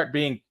going to start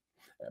being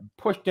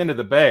pushed into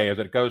the bay as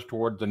it goes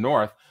towards the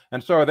north.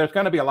 And so there's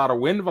going to be a lot of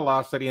wind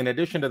velocity in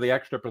addition to the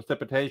extra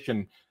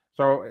precipitation.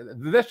 So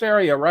this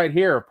area right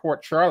here,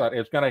 Port Charlotte,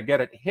 is going to get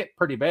it hit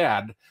pretty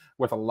bad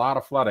with a lot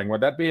of flooding.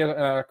 Would that be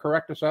a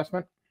correct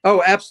assessment?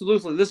 Oh,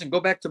 absolutely. Listen, go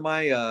back to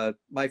my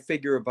my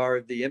figure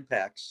of the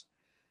impacts.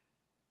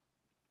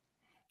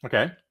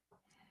 Okay.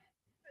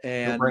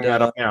 And we'll bring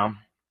that up now.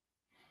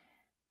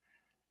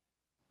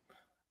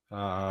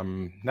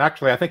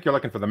 Actually, I think you're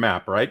looking for the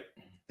map, right?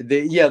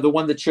 The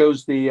one that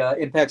shows the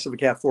impacts of a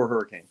Cat 4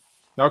 hurricane.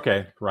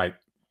 Okay, right.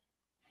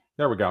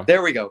 There we go.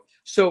 There we go.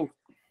 So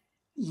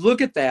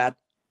look at that.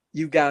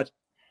 You've got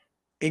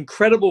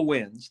incredible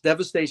winds,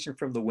 devastation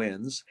from the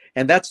winds,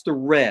 and that's the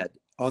red.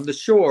 On the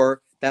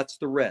shore, that's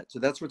the red. So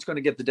that's what's going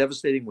to get the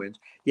devastating winds.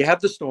 You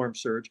have the storm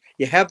surge.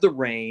 You have the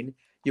rain.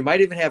 You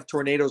might even have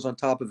tornadoes on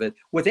top of it.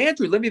 With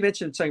Andrew, let me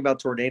mention something about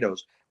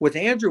tornadoes. With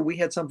Andrew, we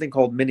had something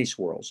called mini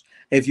swirls.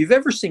 If you've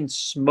ever seen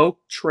smoke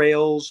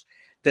trails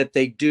that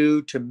they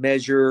do to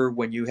measure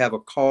when you have a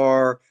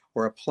car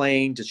or a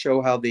plane to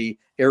show how the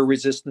air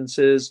resistance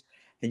is,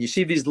 and you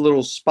see these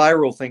little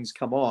spiral things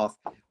come off.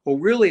 Well,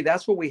 really,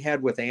 that's what we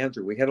had with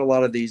Andrew. We had a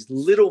lot of these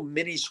little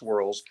mini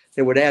swirls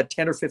that would add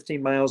 10 or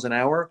 15 miles an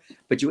hour,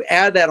 but you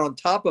add that on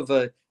top of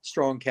a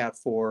strong Cat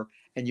 4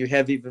 and you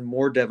have even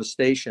more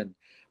devastation.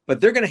 But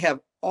they're going to have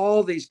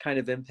all these kind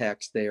of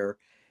impacts there.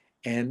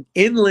 And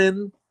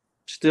inland,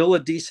 still a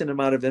decent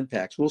amount of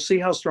impacts. We'll see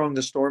how strong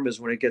the storm is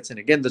when it gets in.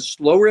 Again, the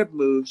slower it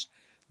moves,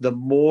 the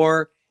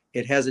more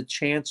it has a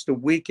chance to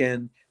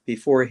weaken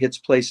before it hits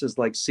places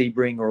like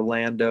Sebring,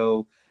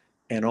 Orlando,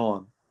 and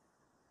on.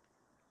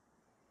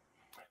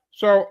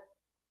 So,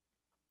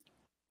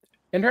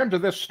 in terms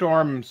of this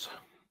storm's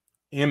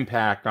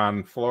impact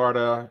on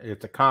Florida,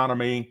 its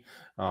economy,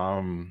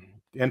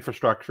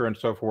 infrastructure, and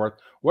so forth,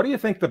 what do you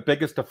think the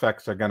biggest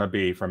effects are going to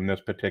be from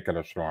this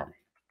particular storm?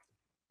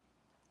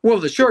 Well,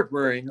 the short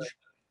range,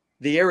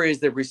 the areas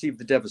that receive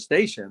the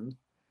devastation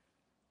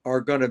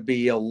are going to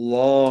be a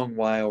long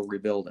while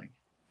rebuilding.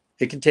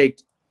 It can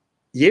take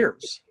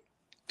years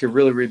to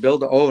really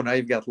rebuild. Oh, now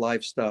you've got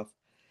live stuff.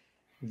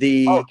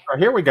 Oh,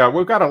 here we go.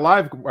 We've got a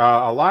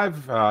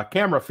live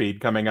camera feed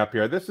coming up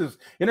here. This is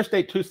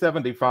Interstate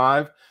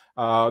 275.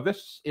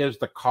 This is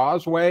the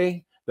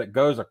causeway that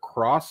goes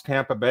across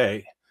Tampa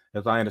Bay,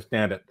 as I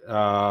understand it.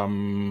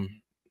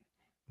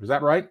 Is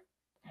that right?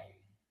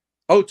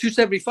 Oh,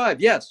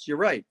 275. Yes, you're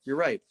right. You're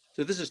right.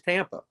 So this is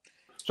Tampa.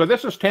 So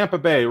this is Tampa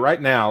Bay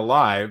right now,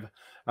 live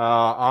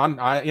on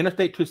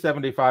Interstate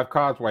 275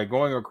 causeway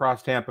going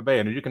across Tampa Bay.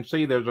 And as you can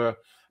see, there's a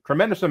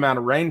tremendous amount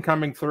of rain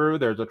coming through.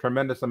 There's a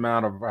tremendous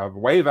amount of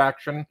wave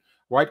action,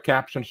 white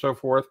caps and so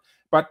forth.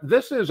 But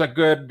this is a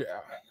good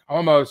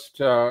almost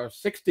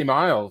 60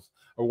 miles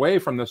away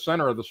from the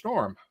center of the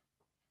storm.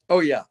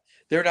 Oh, yeah.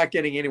 They're not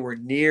getting anywhere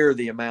near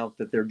the amount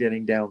that they're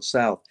getting down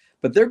south.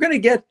 But they're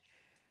going to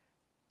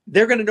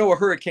know a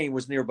hurricane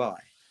was nearby.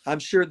 I'm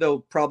sure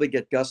they'll probably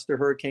get gusts to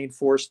hurricane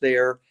force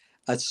there,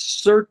 a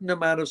certain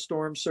amount of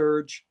storm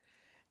surge,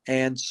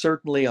 and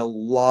certainly a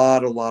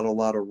lot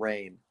of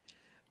rain.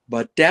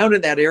 But down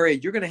in that area,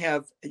 you're going to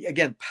have,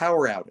 again,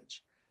 power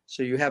outage.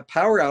 So you have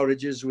power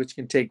outages, which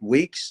can take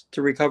weeks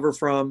to recover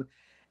from,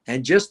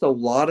 and just a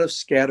lot of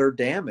scattered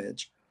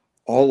damage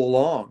all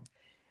along.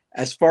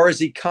 As far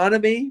as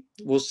economy,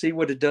 we'll see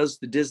what it does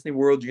to Disney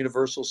World,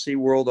 Universal,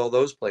 SeaWorld, all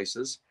those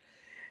places,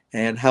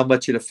 and how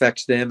much it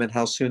affects them and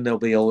how soon they'll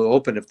be able to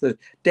open. If the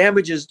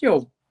damage is,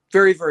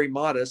 very, very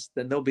modest,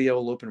 then they'll be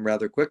able to open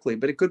rather quickly,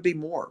 but it could be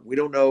more. We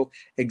don't know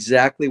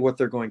exactly what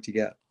they're going to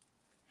get.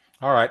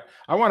 All right.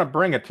 I want to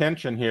bring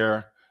attention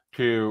here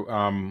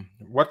to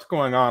what's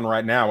going on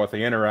right now with the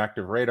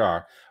interactive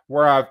radar,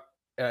 where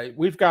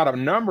we've got a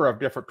number of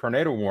different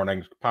tornado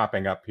warnings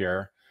popping up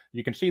here.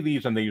 You can see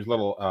these in these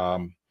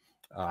little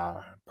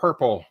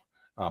purple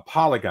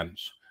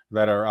polygons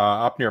that are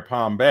up near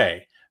Palm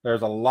Bay.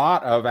 There's a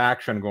lot of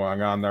action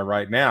going on there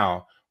right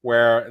now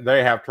where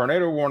they have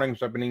tornado warnings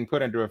that are being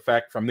put into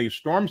effect from these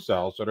storm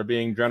cells that are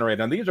being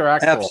generated. And these are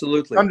actual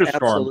Absolutely,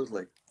 thunderstorms.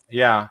 absolutely.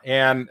 Yeah,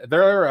 and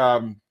there's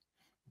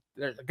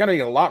going to be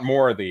a lot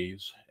more of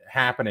these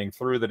happening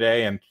through the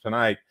day and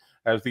tonight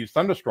as these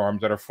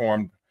thunderstorms that are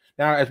formed.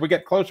 Now, as we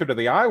get closer to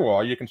the eye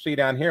wall, you can see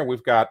down here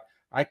we've got,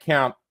 I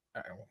count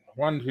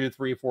 1, 2,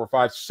 3, 4,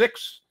 5,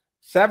 6,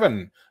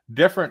 7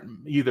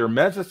 different either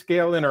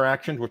mesoscale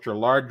interactions, which are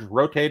large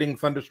rotating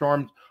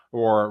thunderstorms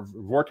or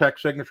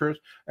vortex signatures,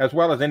 as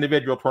well as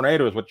individual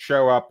tornadoes, which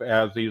show up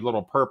as these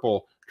little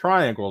purple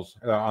triangles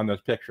on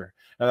this picture.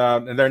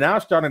 And they're now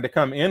starting to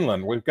come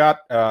inland. We've got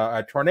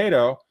a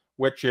tornado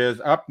which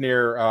is up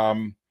near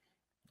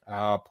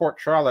Port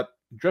Charlotte,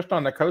 just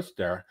on the coast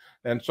there.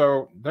 And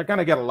so they're going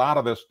to get a lot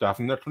of this stuff.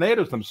 And the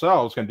tornadoes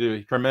themselves can do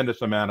a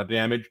tremendous amount of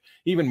damage,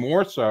 even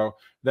more so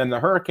than the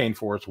hurricane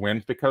force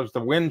winds, because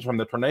the winds from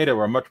the tornado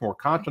are much more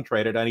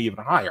concentrated and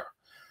even higher.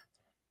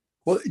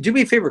 Well, do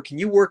me a favor. Can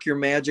you work your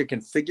magic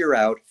and figure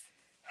out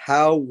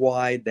how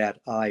wide that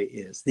eye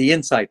is, the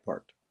inside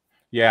part?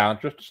 Yeah,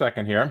 just a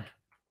second here.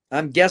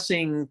 I'm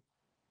guessing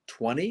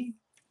 20,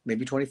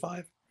 maybe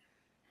 25.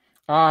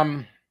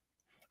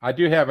 I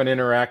do have an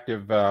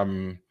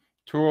interactive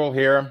tool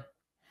here.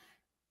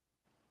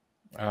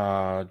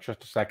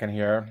 Just a second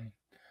here.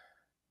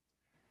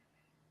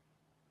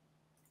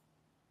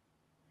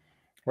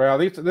 Well,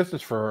 this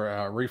is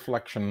for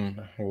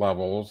reflection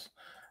levels.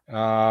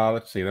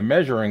 Let's see, the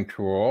measuring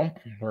tool.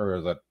 Where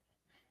is it?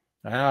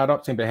 I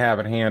don't seem to have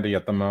it handy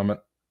at the moment,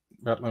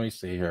 but let me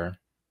see here.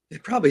 They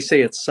probably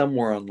say it's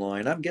somewhere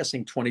online. I'm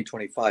guessing 20,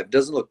 25.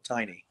 Doesn't look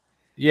tiny.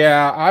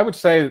 Yeah, I would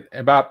say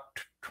about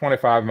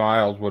 25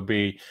 miles would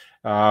be,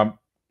 and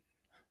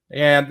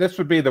this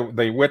would be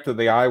the width of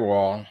the eye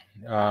wall.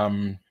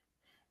 The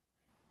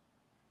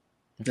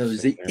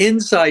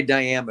inside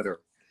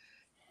diameter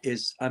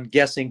is, I'm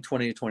guessing,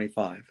 20 to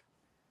 25.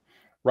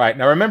 Right.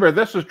 Now, remember,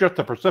 this is just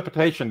the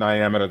precipitation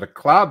diameter. The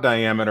cloud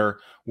diameter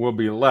will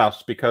be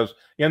less because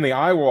in the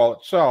eye wall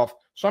itself,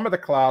 some of the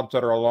clouds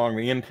that are along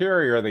the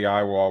interior of the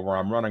eye wall where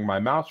I'm running my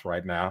mouse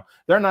right now,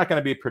 they're not going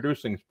to be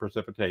producing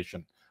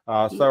precipitation.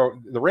 So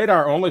the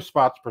radar only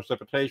spots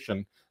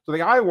precipitation. So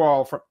the eye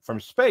wall from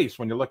space,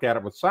 when you look at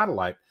it with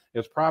satellite,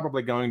 is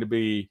probably going to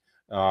be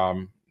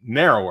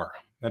narrower.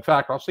 In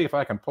fact, I'll see if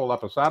I can pull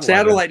up a satellite.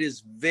 Satellite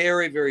is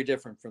very, very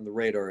different from the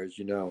radar, as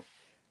you know.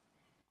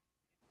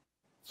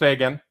 Say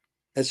again.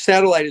 A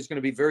satellite is going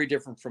to be very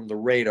different from the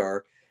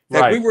radar. In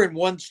fact, Right. we were in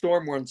one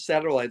storm where on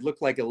satellite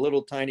looked like a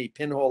little tiny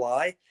pinhole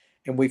eye,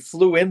 and we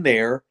flew in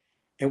there.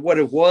 And what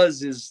it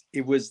was is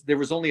there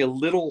was only a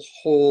little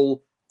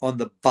hole on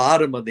the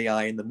bottom of the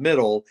eye in the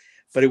middle,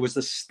 but it was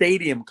a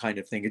stadium kind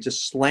of thing. It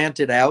just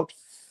slanted out.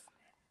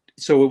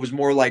 So it was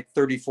more like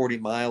 30, 40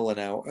 mile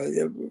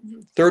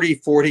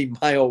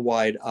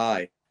wide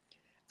eye.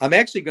 I'm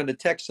actually going to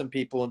text some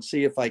people and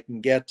see if I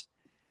can get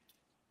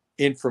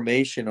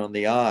information on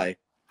the eye.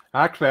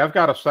 Actually, I've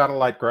got a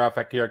satellite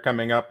graphic here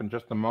coming up in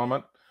just a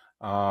moment.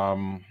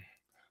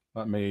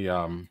 Let me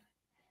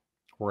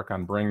work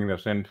on bringing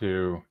this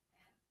into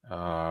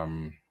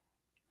the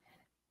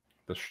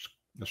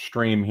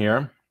stream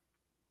here.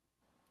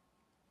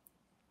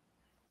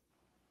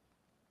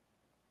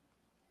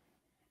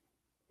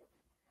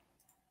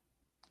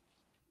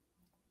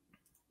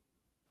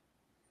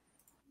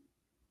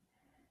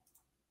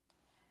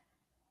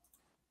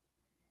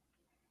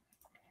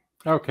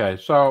 Okay,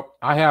 so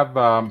I have,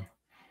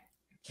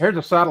 here's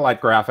a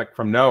satellite graphic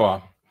from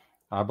NOAA.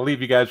 I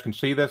believe you guys can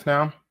see this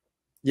now.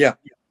 Yeah.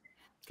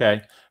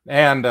 Okay,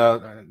 and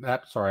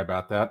sorry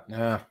about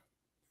that.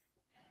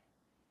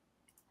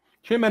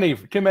 Too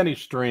many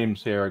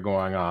streams here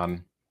going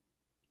on.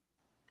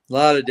 A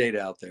lot of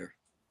data out there.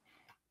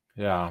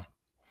 Yeah.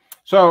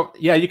 So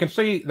yeah, you can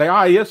see the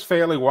eye is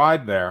fairly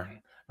wide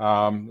there.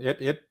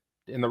 It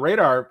in the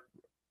radar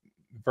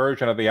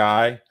version of the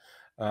eye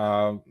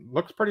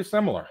looks pretty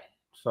similar.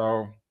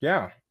 So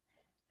yeah.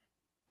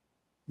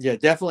 Yeah,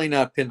 definitely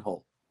not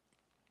pinhole.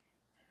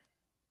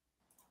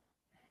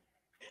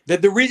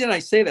 The reason I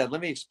say that,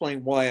 let me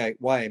explain why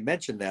I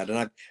mentioned that.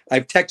 And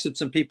I've texted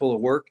some people at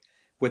work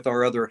with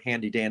our other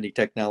handy dandy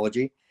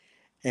technology,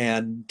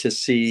 and to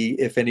see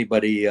if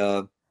anybody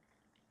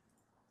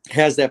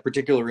has that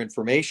particular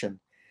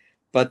information.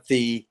 But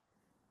I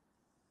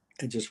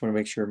just want to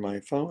make sure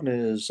my phone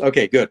is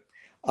okay. Good.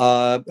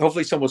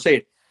 Hopefully someone will say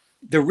it.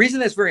 The reason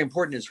that's very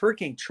important is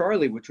Hurricane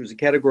Charlie, which was a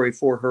Category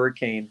 4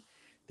 hurricane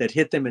that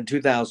hit them in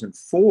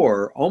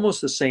 2004, almost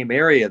the same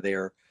area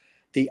there.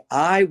 The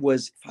eye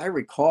was, if I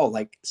recall,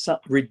 like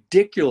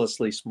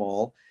ridiculously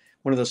small,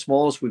 one of the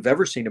smallest we've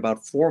ever seen,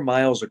 about 4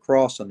 miles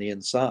across on the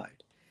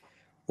inside.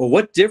 Well,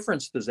 what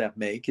difference does that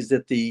make is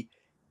that the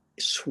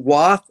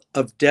swath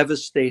of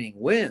devastating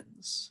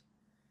winds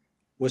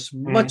was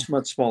much,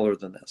 much smaller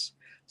than this.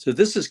 So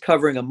this is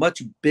covering a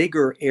much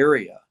bigger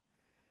area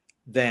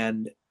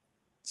than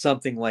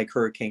something like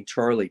Hurricane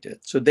Charlie did.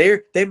 So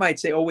they might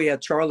say, oh, we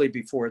had Charlie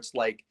before. It's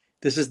like,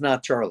 this is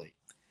not Charlie.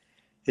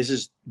 This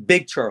is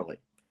big Charlie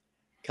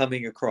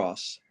coming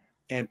across.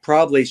 and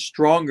probably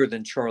stronger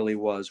than Charlie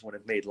was when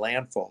it made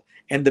landfall.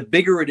 And the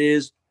bigger it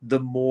is, the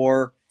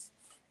more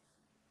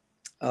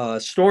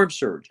storm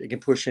surge it can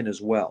push in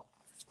as well.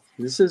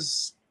 This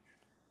is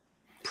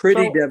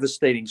pretty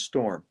devastating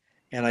storm.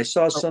 And I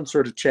saw some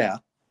sort of chat.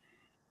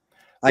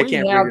 I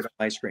can't read it on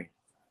my screen.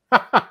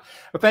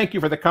 Well, thank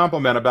you for the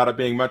compliment about it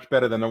being much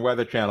better than the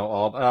Weather Channel,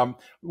 Alt.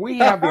 We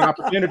have the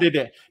opportunity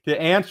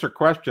to answer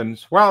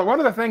questions. Well, one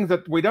of the things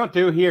that we don't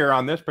do here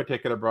on this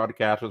particular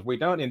broadcast is we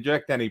don't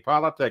inject any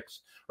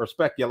politics or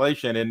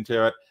speculation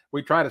into it.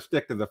 We try to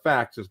stick to the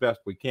facts as best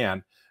we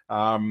can.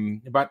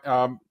 But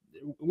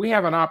we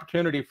have an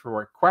opportunity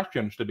for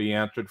questions to be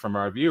answered from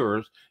our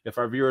viewers. If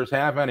our viewers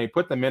have any,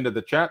 put them into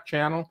the chat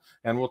channel,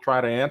 and we'll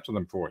try to answer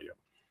them for you.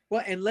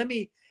 Well, and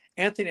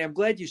Anthony, I'm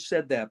glad you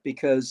said that,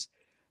 because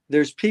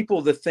there's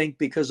people that think,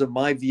 because of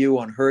my view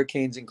on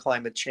hurricanes and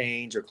climate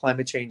change, or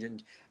climate change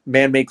and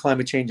man-made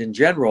climate change in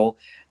general,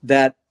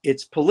 that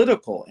it's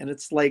political. And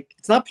it's like,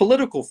 it's not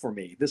political for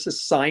me. This is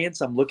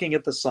science. I'm looking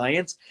at the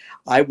science.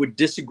 I would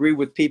disagree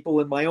with people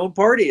in my own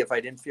party if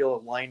I didn't feel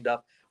it lined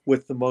up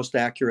with the most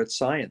accurate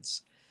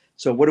science.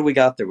 So what do we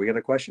got there? We got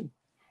a question?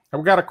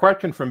 We got a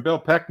question from Bill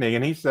Peckney,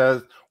 and he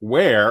says,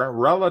 where,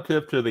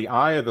 relative to the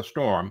eye of the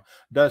storm,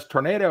 does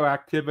tornado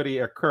activity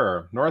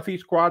occur?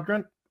 Northeast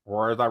quadrant,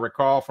 or as I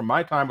recall from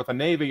my time with the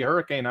Navy,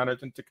 hurricane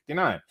hunters in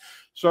 '69.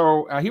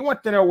 So he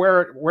wants to know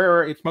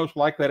where it's most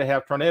likely to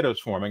have tornadoes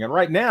forming. And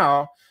right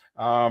now,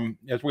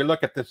 as we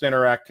look at this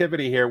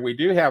interactivity here, we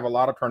do have a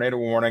lot of tornado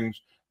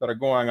warnings that are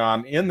going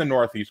on in the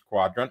Northeast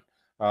quadrant,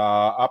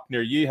 up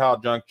near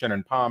Yeehaw Junction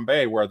and Palm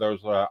Bay, where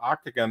those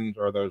octagons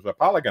or those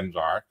polygons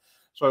are.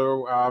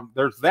 So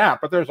there's that,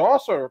 but there's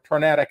also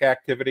tornadic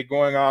activity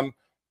going on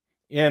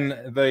in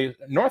the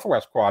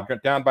Northwest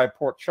quadrant down by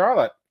Port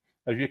Charlotte,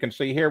 as you can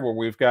see here, where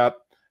we've got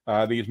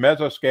these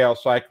mesoscale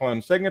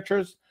cyclone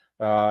signatures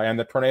and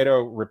the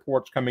tornado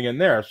reports coming in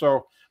there.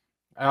 So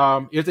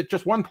is it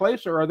just one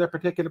place, or are there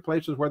particular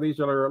places where these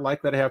are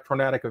likely to have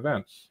tornadic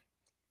events?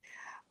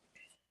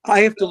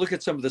 I have to look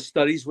at some of the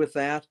studies with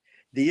that.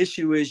 The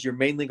issue is you're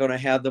mainly going to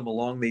have them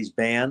along these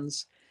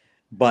bands,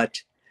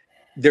 but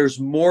there's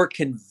more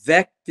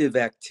convective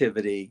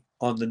activity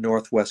on the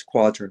Northwest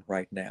quadrant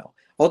right now.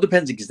 All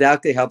depends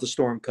exactly how the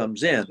storm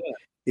comes in.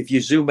 If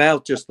you zoom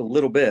out just a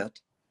little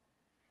bit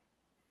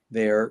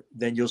there,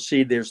 then you'll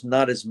see there's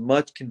not as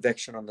much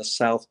convection on the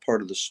south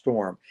part of the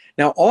storm.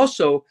 Now,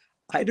 also,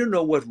 I don't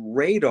know what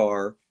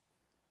radar.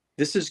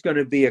 This is going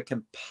to be a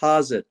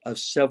composite of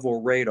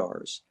several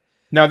radars.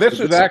 Now, this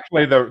is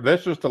actually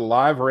the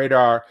live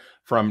radar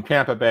from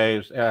Tampa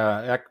Bay's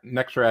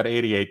NEXRAD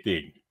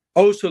 88D.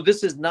 Oh, so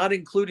this is not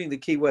including the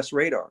Key West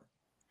radar?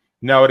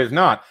 No, it is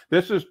not.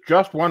 This is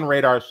just one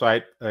radar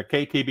site,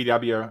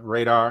 KTBW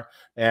radar,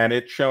 and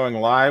it's showing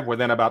live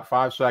within about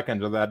 5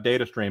 seconds of that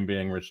data stream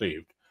being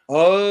received.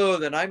 Oh,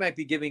 then I might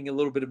be giving a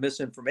little bit of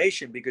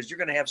misinformation, because you're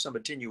going to have some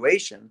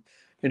attenuation.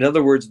 In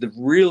other words, the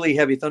really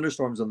heavy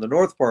thunderstorms on the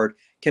north part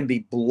can be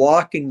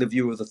blocking the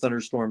view of the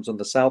thunderstorms on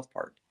the south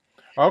part.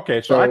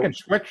 Okay, so I can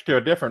switch to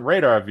a different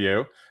radar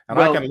view, and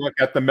I can look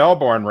at the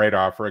Melbourne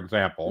radar, for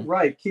example.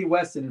 Right, Key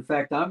West. And in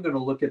fact, I'm going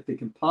to look at the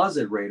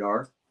composite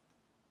radar.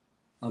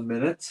 A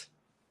minute.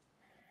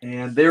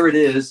 And there it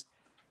is.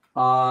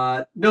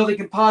 No, the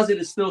composite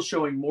is still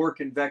showing more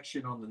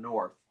convection on the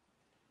north.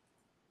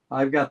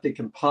 I've got the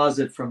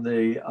composite from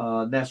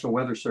the National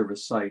Weather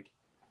Service site.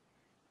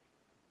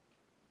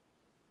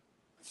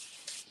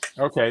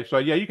 Okay, so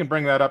yeah, you can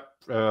bring that up,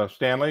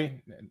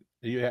 Stanley.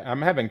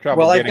 I'm having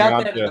trouble. Well, I've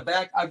got that in the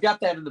back. I've got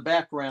that in the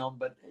background,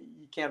 but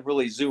you can't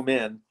really zoom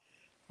in.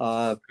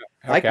 Okay,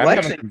 I'm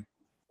having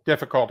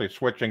difficulty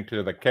switching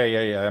to the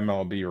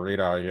AOML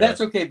radar here.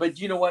 That's okay, but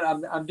you know what?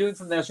 I'm doing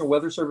from the National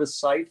Weather Service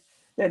site,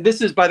 and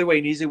this is, by the way,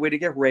 an easy way to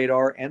get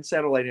radar and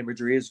satellite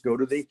imagery is go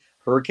to the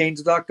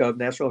hurricanes.gov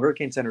National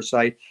Hurricane Center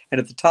site, and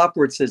at the top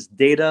where it says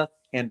Data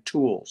and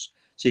Tools,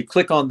 so you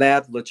click on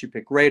that, lets you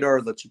pick radar,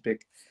 lets you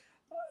pick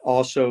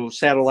also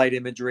satellite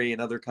imagery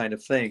and other kind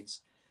of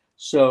things.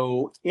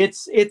 So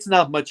it's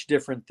not much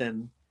different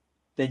than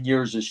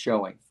yours is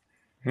showing.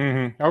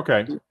 Mm-hmm.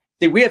 Okay.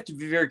 See, we have to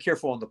be very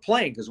careful on the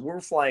plane, because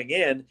we're flying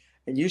in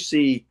and you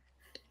see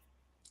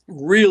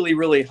really,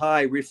 really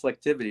high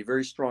reflectivity,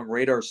 very strong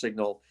radar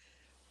signal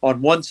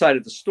on one side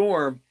of the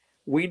storm.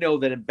 We know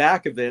that in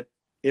back of it,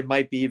 it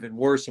might be even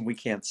worse, and we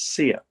can't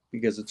see it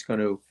because it's going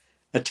to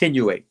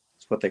attenuate.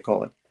 That's what they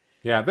call it.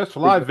 Yeah, this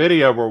live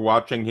video we're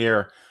watching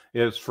here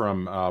is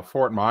from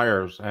Fort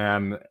Myers,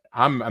 and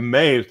I'm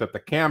amazed at the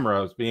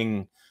cameras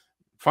being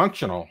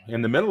functional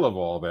in the middle of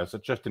all this.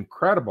 It's just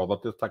incredible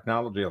that this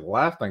technology is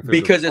lasting through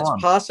because it's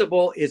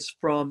possible. It's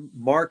from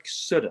Mark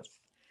Sudduth.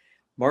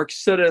 Mark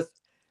Sudduth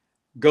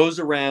goes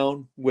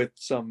around with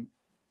some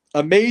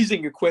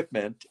amazing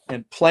equipment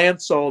and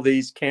plants all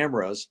these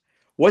cameras.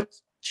 What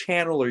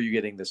channel are you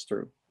getting this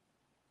through?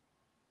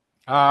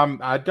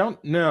 I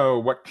don't know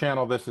what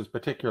channel this is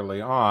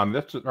particularly on.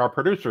 This is our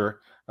producer,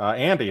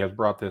 Andy, has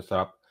brought this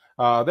up.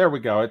 There we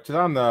go. It's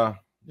on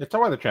it's a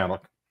Weather Channel.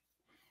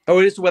 Oh,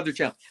 it is the Weather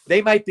Channel.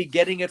 They might be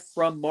getting it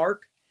from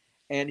Mark,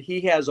 and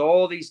he has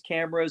all these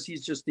cameras.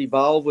 He's just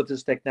evolved with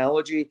this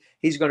technology.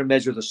 He's going to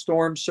measure the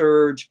storm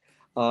surge.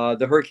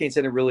 The Hurricane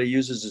Center really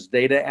uses his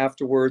data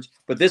afterwards,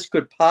 but this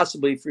could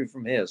possibly be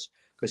from his,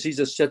 because he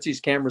just sets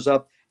these cameras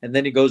up and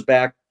then he goes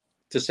back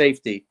to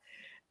safety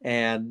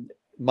and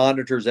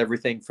monitors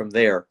everything from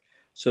there.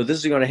 So this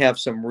is going to have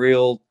some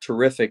real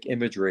terrific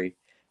imagery.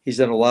 He's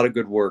done a lot of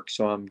good work,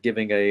 so I'm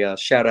giving a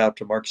shout out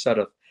to Mark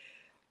Sudduth.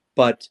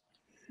 But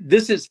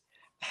this is,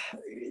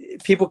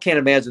 people can't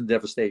imagine the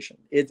devastation.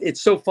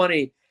 It's so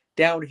funny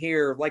down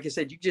here. Like I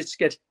said, you just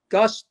get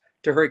gusts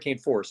to hurricane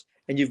force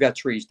and you've got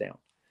trees down.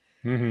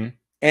 Mm-hmm.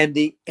 And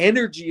the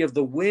energy of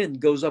the wind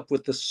goes up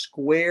with the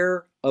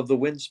square of the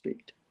wind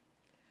speed.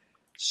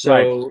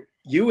 So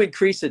you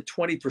increase it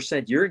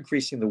 20%, you're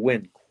increasing the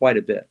wind quite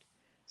a bit.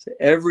 So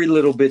every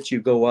little bit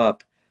you go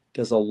up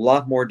does a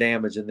lot more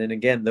damage. And then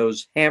again,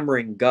 those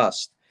hammering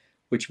gusts,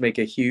 which make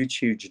a huge,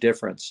 huge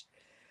difference.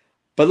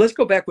 But let's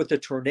go back with the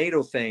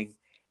tornado thing.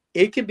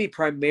 It can be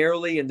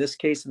primarily, in this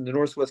case, in the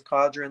northwest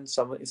quadrant,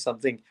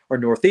 something, or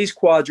northeast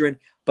quadrant,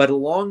 but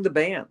along the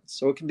bands.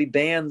 So it can be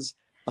bands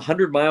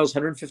 100 miles,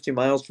 150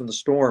 miles from the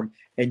storm,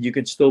 and you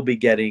can still be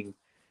getting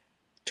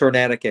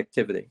tornadic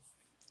activity.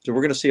 So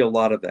we're going to see a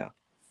lot of that.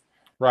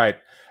 Right.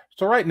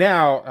 So right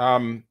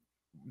now,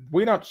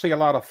 we don't see a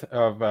lot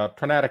of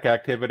tornadic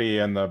activity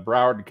in the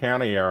Broward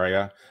County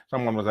area.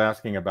 Someone was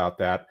asking about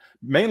that,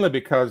 mainly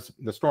because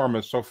the storm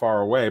is so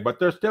far away, but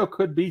there still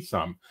could be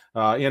some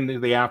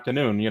in the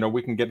afternoon. You know,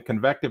 we can get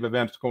convective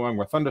events going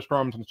with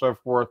thunderstorms and so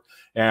forth,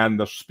 and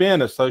the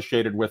spin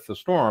associated with the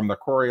storm, the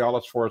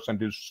Coriolis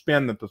force-induced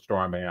spin that the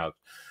storm has,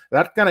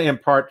 that's going to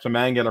impart some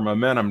angular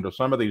momentum to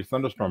some of these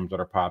thunderstorms that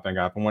are popping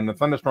up. And when the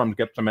thunderstorms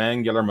get some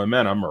angular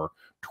momentum or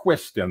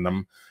twist in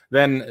them,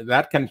 then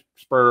that can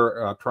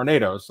spur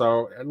tornadoes.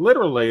 So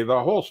literally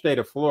the whole state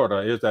of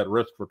Florida is at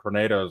risk for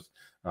tornadoes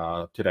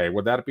today.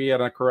 Would that be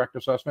a correct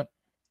assessment?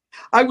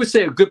 I would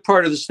say a good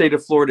part of the state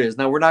of Florida is.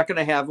 Now, we're not going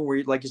to have them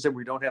where, like you said,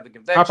 we don't have the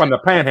convection. Up on the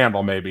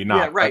panhandle, maybe not.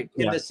 Yeah, right.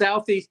 But, in the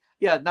southeast,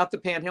 not the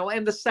panhandle.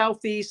 And the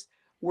southeast,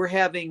 we're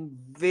having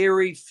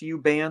very few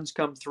bands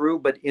come through,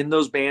 but in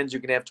those bands, you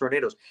can have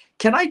tornadoes.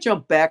 Can I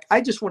jump back? I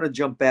just want to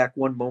jump back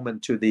one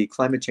moment to the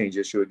climate change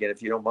issue again,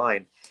 if you don't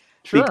mind.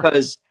 Sure.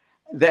 Because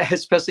that,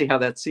 especially how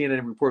that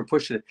CNN report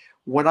pushed it.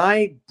 When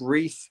I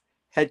brief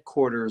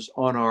headquarters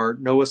on our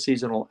NOAA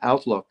seasonal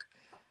outlook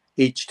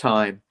each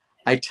time,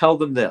 I tell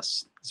them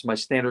this. It's my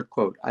standard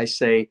quote. I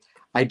say,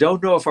 I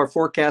don't know if our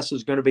forecast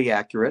is going to be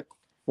accurate.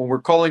 When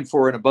we're calling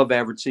for an above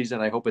average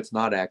season, I hope it's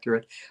not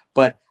accurate,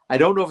 but I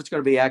don't know if it's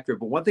going to be accurate.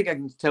 But one thing I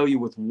can tell you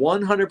with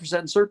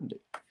 100% certainty,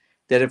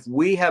 that if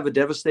we have a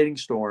devastating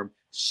storm,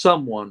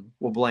 someone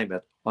will blame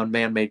it on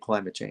man-made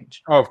climate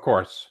change. Oh, of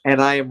course.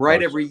 And I am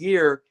right every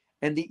year.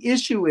 And the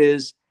issue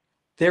is,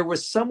 there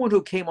was someone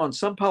who came on,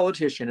 some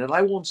politician, and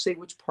I won't say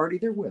which party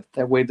they're with.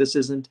 That way this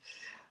isn't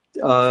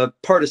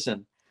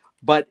partisan.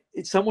 But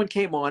someone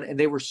came on and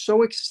they were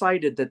so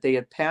excited that they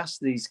had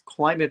passed these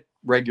climate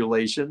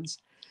regulations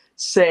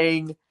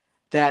saying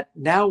that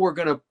now we're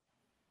going to,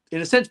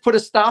 in a sense, put a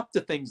stop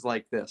to things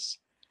like this.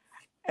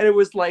 And it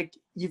was like,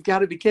 you've got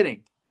to be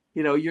kidding.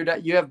 You know, you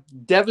have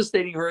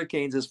devastating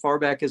hurricanes as far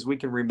back as we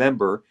can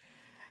remember.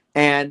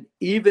 And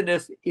even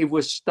if it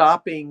was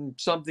stopping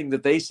something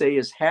that they say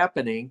is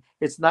happening,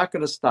 it's not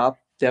going to stop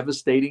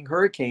devastating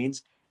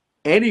hurricanes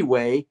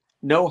anyway.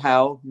 No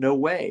how, no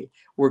way.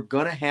 We're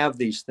going to have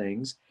these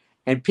things.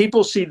 And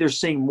people see they're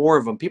seeing more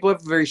of them. People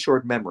have a very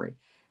short memory.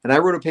 And I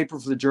wrote a paper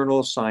for the Journal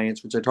of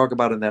Science, which I talk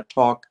about in that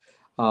talk,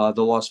 the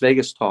Las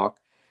Vegas talk,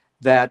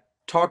 that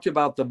talked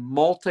about the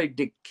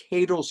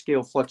multi-decadal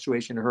scale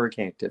fluctuation in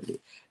hurricane activity.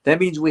 That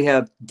means we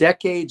have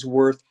decades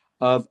worth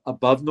of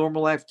above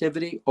normal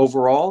activity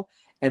overall,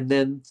 and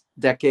then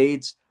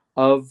decades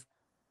of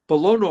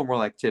below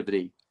normal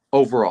activity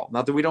overall.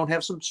 Not that we don't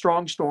have some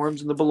strong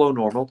storms in the below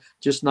normal,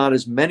 just not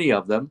as many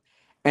of them.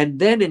 And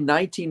then in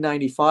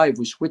 1995,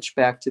 we switched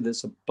back to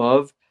this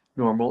above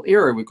normal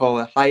era. We call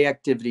it high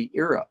activity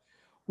era.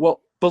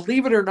 Well,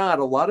 believe it or not,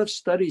 a lot of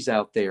studies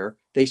out there,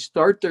 they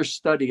start their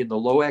study in the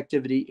low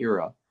activity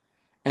era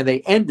and they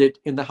end it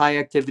in the high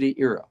activity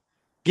era,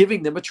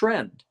 giving them a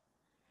trend.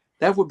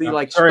 That would be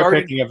like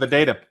starting picking of the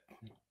data.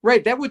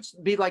 Right. That would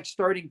be like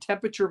starting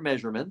temperature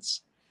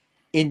measurements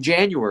in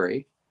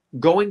January,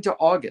 going to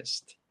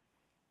August,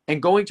 and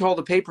going to all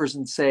the papers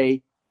and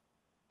say,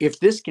 if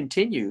this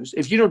continues,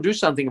 if you don't do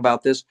something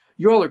about this,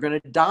 you all are going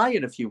to die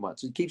in a few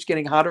months. It keeps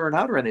getting hotter and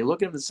hotter. And they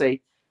look at them and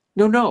say,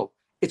 no,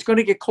 it's going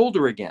to get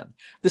colder again.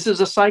 This is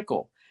a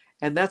cycle.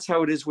 And that's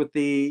how it is with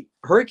the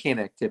hurricane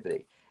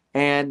activity.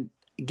 And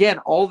again,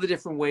 all the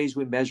different ways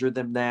we measure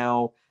them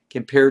now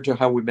compared to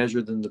how we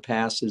measured them in the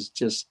past is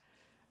just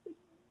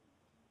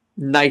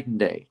night and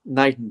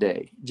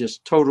day,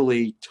 just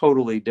totally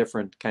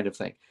different kind of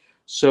thing.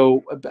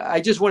 So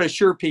I just want to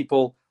assure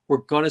people, we're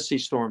going to see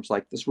storms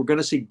like this. We're going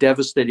to see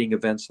devastating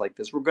events like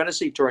this. We're going to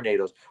see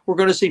tornadoes. We're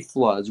going to see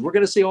floods. We're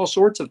going to see all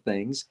sorts of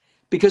things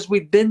because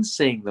we've been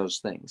seeing those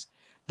things.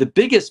 The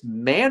biggest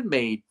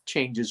man-made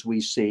changes we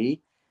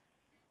see,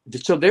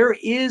 so there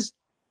is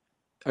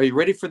Are you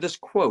ready for this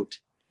quote?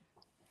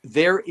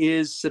 There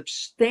is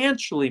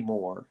substantially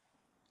more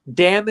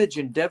damage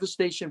and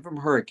devastation from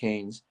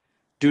hurricanes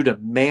due to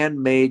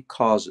man-made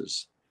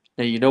causes.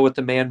 Now, you know what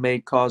the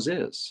man-made cause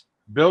is.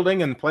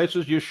 Building in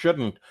places you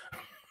shouldn't.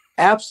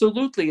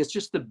 Absolutely. It's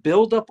just the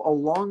buildup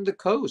along the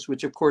coast,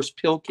 which, of course,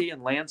 Pilkey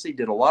and Lancey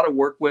did a lot of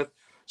work with.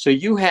 So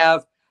you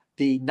have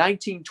the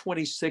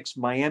 1926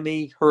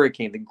 Miami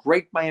hurricane, the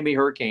Great Miami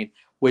Hurricane,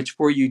 which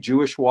for you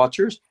Jewish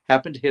watchers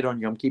happened to hit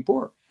on Yom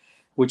Kippur,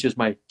 which is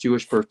my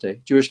Jewish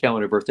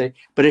calendar birthday.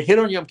 But it hit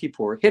on Yom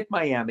Kippur, hit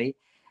Miami,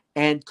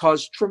 and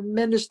caused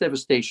tremendous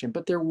devastation.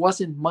 But there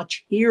wasn't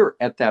much here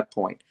at that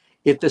point.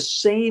 If the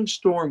same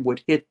storm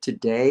would hit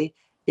today,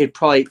 it'd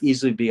probably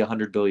easily be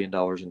 $100 billion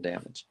in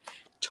damage.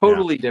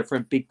 Totally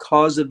different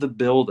because of the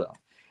buildup.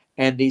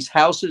 And these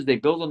houses, they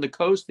build on the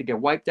coast, they get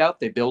wiped out,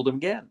 they build them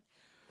again.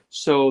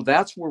 So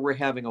that's where we're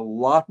having a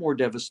lot more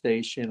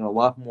devastation, a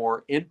lot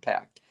more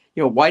impact.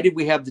 You know, why did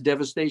we have the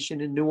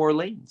devastation in New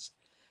Orleans?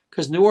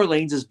 Because New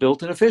Orleans is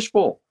built in a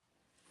fishbowl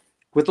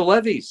with the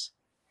levees.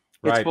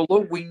 It's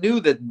below. We knew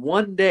that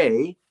one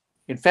day,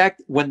 in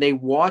fact, when they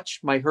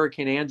watched my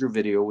Hurricane Andrew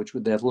video, which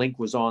that link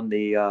was on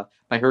the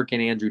my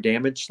Hurricane Andrew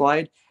damage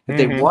slide, if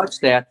they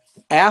watched that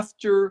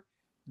after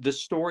the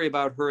story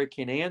about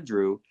Hurricane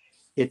Andrew,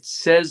 it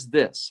says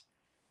this,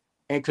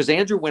 and because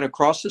Andrew went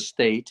across the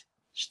state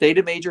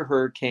a major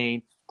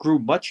hurricane, grew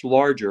much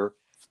larger,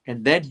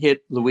 and then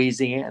hit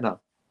Louisiana,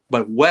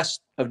 but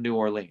west of New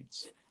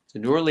Orleans. So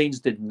New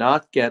Orleans did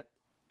not get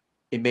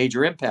a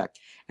major impact.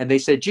 And they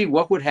said, gee,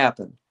 what would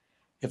happen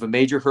if a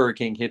major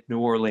hurricane hit New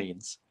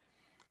Orleans?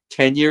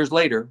 10 years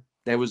later,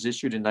 that was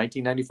issued in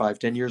 1995,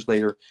 10 years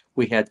later,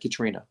 we had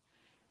Katrina.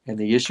 And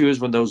the issue is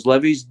when those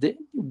levees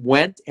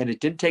went and it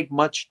didn't take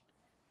much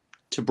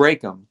to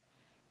break them,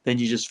 then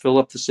you just fill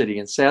up the city.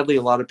 And sadly,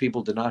 a lot of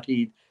people did not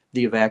heed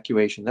the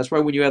evacuation. That's why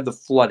when you have the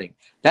flooding,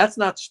 that's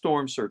not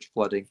storm surge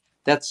flooding,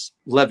 that's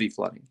levee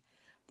flooding.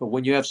 But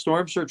when you have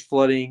storm surge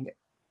flooding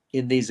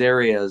in these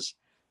areas,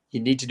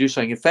 you need to do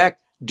something. In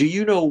fact, do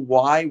you know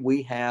why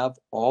we have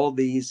all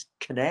these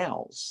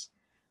canals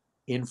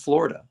in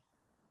Florida,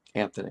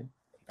 Anthony?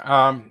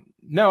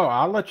 No,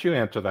 I'll let you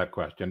answer that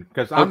question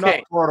because I'm not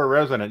a Florida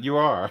resident. You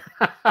are.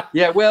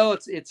 Yeah, well,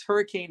 it's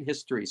hurricane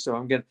history. So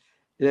I'm going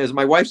to, as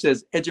my wife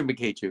says,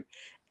 educate you.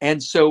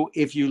 And so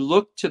if you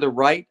look to the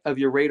right of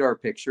your radar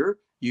picture,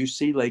 you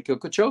see Lake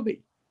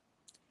Okeechobee.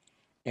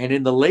 And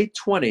in the late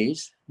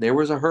 20s, there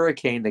was a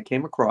hurricane that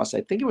came across,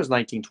 I think it was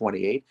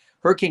 1928,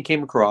 hurricane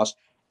came across,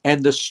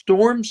 and the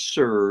storm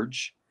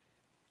surge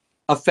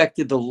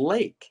affected the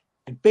lake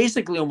and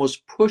basically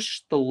almost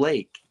pushed the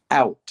lake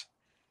out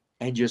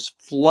and just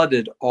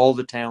flooded all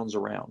the towns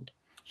around.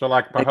 So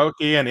like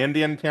Pahokee and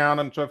Indiantown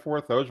and so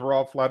forth, those were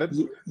all flooded?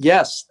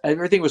 Yes,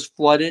 everything was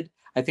flooded.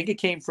 I think it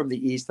came from the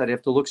east. I'd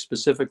have to look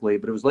specifically,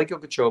 but it was Lake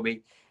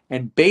Okeechobee.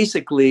 And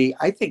basically,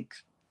 I think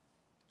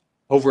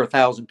over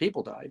 1,000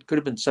 people died. Could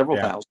have been several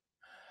thousand.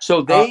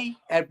 So they,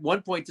 at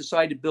one point,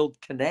 decided to build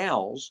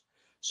canals.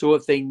 So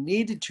if they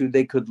needed to,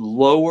 they could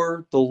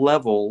lower the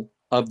level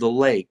of the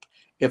lake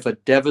if a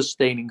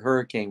devastating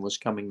hurricane was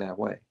coming that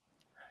way.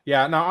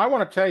 Yeah, now I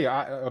want to tell you,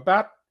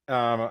 about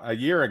a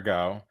year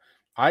ago,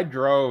 I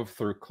drove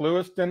through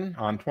Clewiston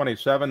on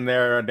 27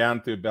 there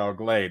down through Belle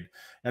Glade.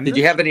 And did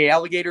you have any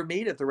alligator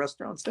meat at the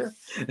restaurants there?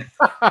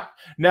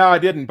 No, I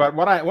didn't. But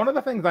one of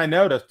the things I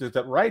noticed is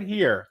that right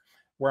here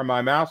where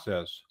my mouse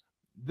is,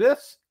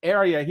 this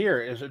area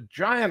here is a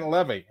giant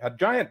levee, a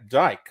giant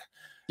dike.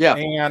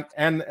 Yeah.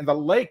 And the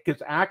lake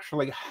is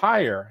actually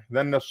higher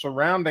than the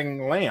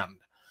surrounding land.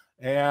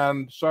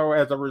 And so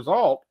as a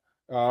result,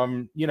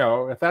 you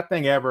know, if that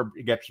thing ever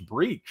gets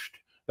breached,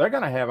 they're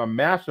going to have a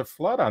massive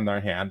flood on their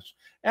hands.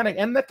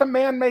 And that's a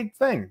man-made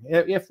thing.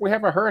 If we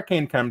have a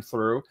hurricane come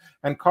through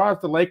and cause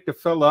the lake to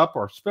fill up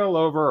or spill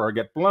over or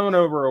get blown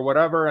over or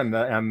whatever, and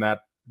that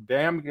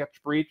dam gets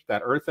breached,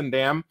 that earthen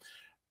dam,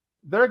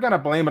 they're going to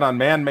blame it on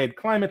man-made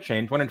climate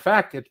change, when in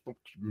fact it's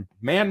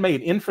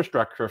man-made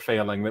infrastructure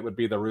failing that would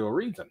be the real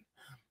reason.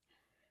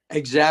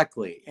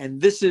 Exactly. And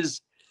this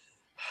is,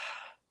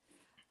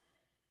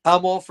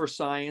 I'm all for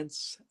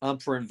science. I'm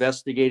for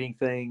investigating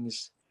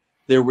things.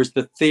 There was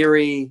the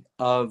theory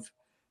of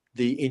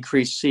the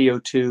increased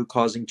CO2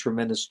 causing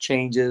tremendous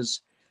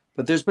changes,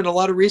 but there's been a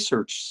lot of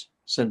research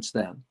since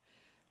then.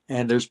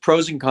 And there's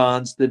pros and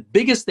cons. The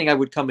biggest thing I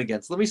would come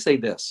against, let me say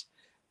this,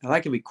 and I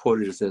can be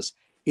quoted as this,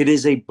 it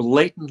is a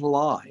blatant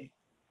lie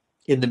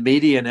in the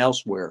media and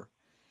elsewhere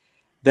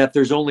that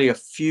there's only a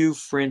few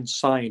fringe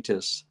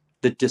scientists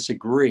that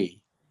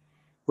disagree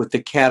with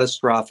the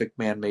catastrophic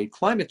man-made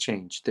climate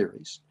change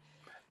theories.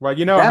 Well,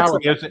 you know how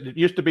it is. It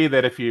used to be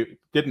that if you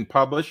didn't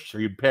publish,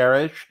 you'd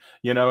perish,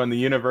 you know, in the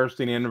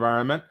university and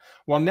environment.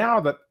 Well, now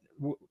that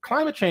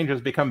climate change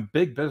has become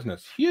big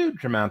business,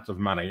 huge amounts of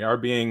money are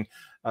being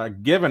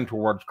given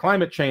towards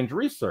climate change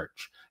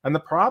research. And the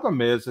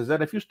problem is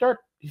that if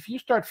you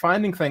start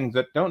finding things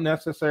that don't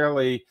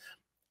necessarily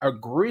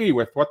agree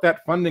with what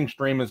that funding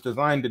stream is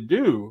designed to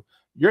do,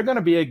 you're going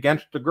to be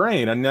against the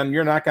grain, and then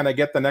you're not going to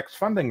get the next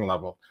funding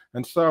level.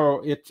 And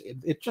so it's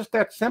just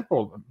that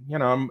simple, you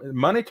know,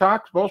 money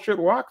talks, bullshit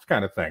walks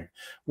kind of thing.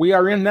 We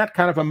are in that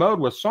kind of a mode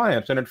with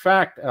science. And in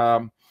fact,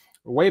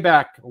 way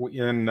back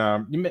in,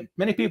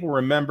 many people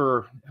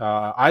remember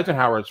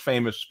Eisenhower's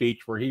famous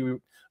speech where he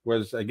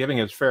was giving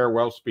his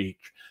farewell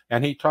speech,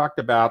 and he talked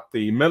about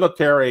the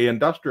military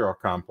industrial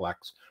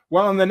complex.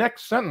 Well, in the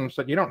next sentence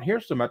that you don't hear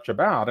so much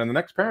about, in the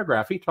next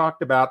paragraph, he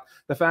talked about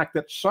the fact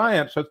that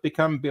science has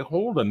become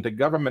beholden to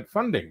government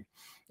funding.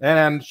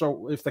 And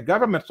so if the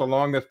government's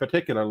along this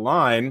particular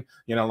line,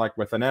 you know, like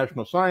with the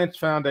National Science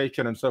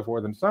Foundation and so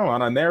forth and so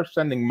on, and they're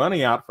sending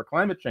money out for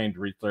climate change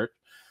research,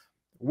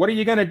 what are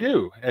you going to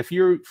do? If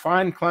you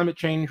find climate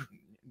change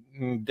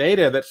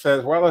data that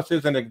says, well, this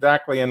isn't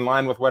exactly in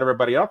line with what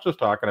everybody else is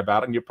talking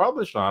about, and you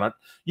publish on it,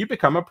 you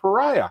become a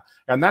pariah.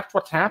 And that's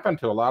what's happened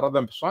to a lot of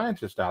the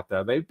scientists out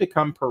there. They've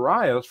become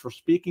pariahs for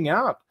speaking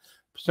out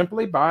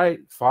simply by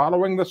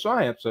following the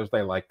science, as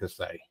they like to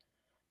say.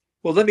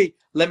 Well,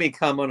 let me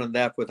comment on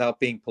that without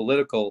being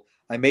political.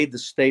 I made the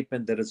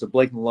statement that it's a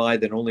blatant lie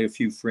that only a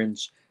few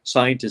fringe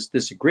scientists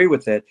disagree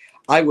with it.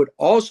 I would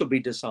also be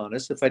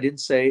dishonest if I didn't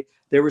say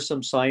there were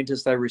some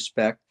scientists I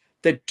respect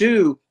that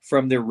do,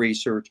 from their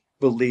research,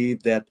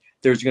 believe that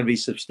there's going to be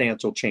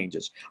substantial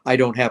changes. I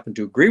don't happen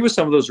to agree with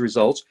some of those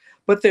results,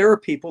 but there are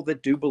people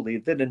that do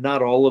believe that, and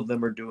not all of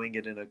them are doing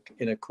it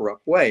in a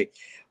corrupt way.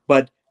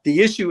 But the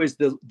issue is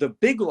the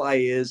big lie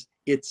is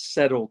it's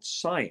settled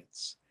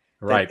science.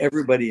 Right.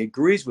 Everybody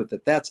agrees with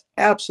it. That's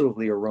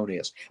absolutely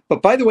erroneous.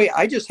 But by the way,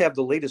 I just have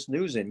the latest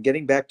news in,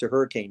 getting back to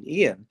Hurricane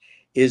Ian,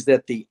 is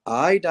that the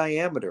eye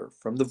diameter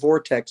from the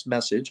vortex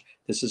message,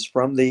 this is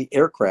from the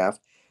aircraft,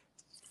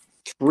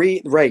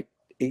 three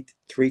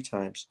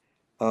times.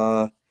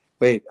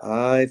 Wait,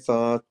 I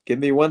thought, give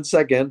me 1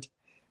 second.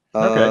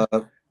 Okay.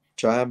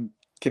 I'm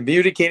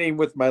communicating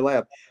with my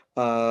lab.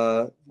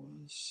 Here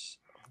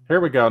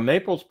we go.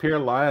 Naples Pier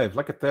Live.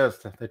 Look at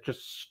this. It's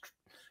just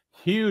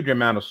huge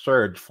amount of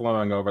surge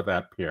flowing over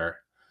that pier.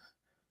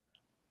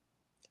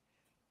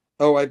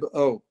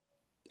 Oh,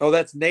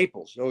 that's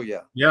Naples. Oh,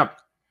 yeah. Yep.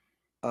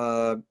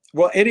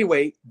 Well,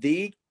 anyway,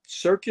 the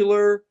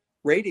circular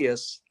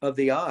radius of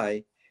the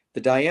eye,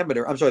 the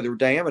diameter,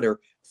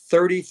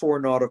 34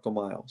 nautical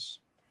miles.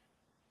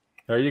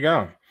 There you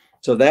go.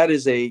 So that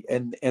is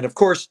and of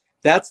course,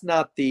 that's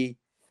not the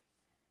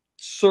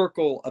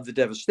circle of the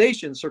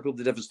devastation. Circle of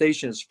the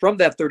devastation is from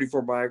that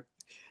 34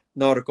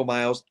 nautical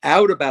miles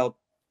out about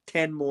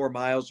 10 more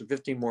miles or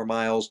 15 more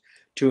miles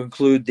to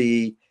include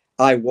the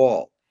eye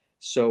wall.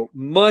 So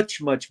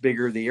much, much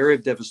bigger. The area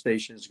of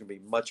devastation is going to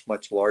be much,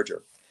 much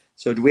larger.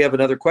 So do we have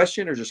another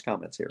question or just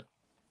comments here?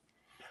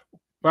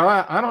 Well,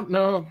 I don't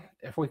know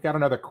if we've got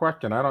another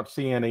question. I don't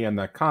see any in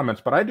the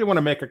comments, but I do want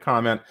to make a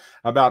comment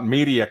about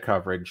media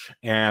coverage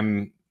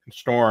and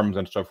storms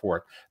and so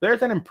forth.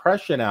 There's an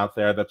impression out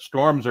there that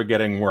storms are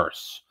getting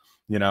worse.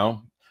 You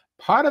know,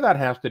 part of that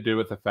has to do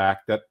with the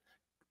fact that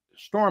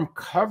storm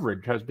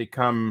coverage has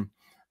become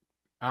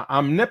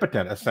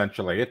omnipotent,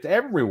 essentially. It's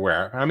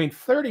everywhere. I mean,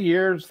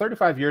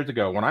 35 years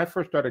ago, when I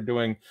first started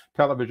doing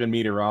television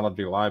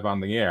meteorology live on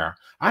the air,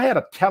 I had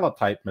a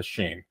teletype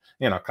machine,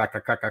 you know, clack,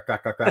 clack, clack, clack,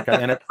 clack, clack,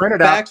 clack, and it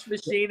printed out. Fax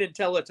machine and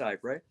teletype,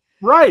 right?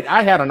 Right.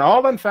 I had an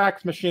all-in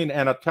fax machine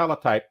and a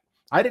teletype.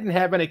 I didn't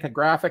have any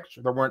graphics.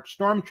 There weren't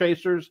storm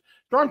chasers.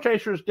 Storm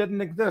chasers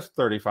didn't exist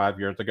 35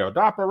 years ago.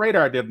 Doppler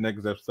radar didn't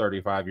exist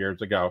 35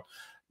 years ago.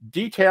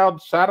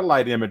 Detailed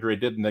satellite imagery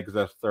didn't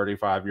exist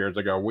 35 years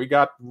ago. We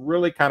got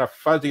really kind of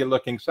fuzzy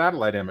looking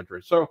satellite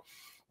imagery. So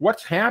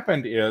what's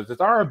happened is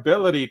our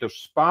ability to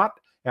spot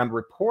and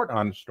report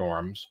on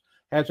storms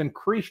has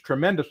increased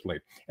tremendously.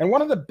 And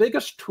one of the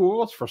biggest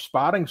tools for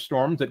spotting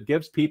storms that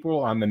gives people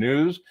on the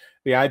news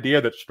the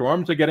idea that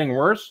storms are getting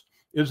worse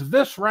is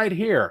this right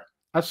here,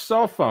 a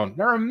cell phone.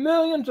 There are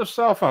millions of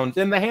cell phones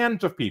in the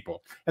hands of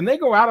people, and they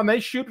go out and they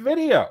shoot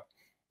video.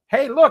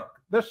 Hey, look,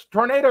 this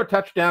tornado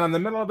touched down in the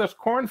middle of this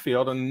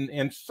cornfield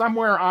in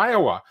somewhere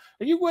Iowa.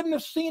 You wouldn't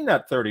have seen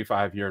that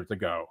 35 years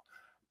ago,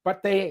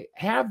 but they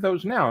have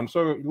those now. And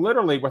so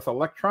literally with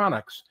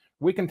electronics,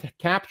 we can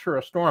capture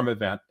a storm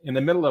event in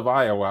the middle of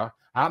Iowa,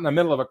 out in the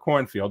middle of a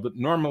cornfield that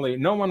normally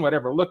no one would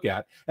ever look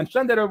at, and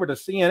send it over to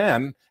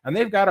CNN, and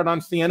they've got it on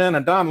CNN,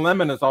 and Don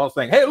Lemon is all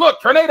saying, hey, look,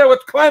 tornado,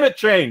 it's climate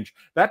change.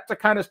 That's the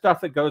kind of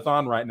stuff that goes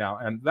on right now.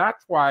 And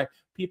that's why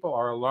people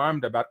are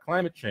alarmed about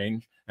climate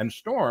change and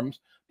storms,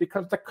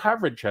 because the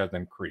coverage has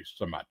increased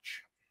so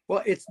much.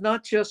 Well, it's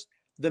not just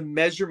the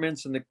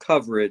measurements and the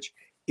coverage,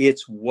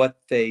 it's what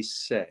they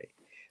say.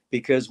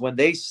 Because when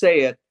they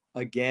say it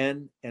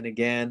again and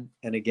again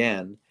and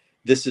again,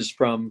 this is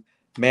from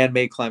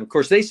man-made climate. Of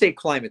course, they say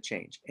climate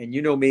change. And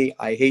you know me,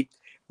 I hate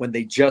when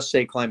they just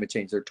say climate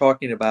change. They're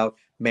talking about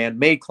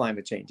man-made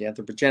climate change,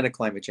 anthropogenic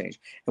climate change.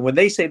 And when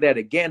they say that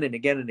again and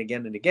again and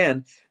again and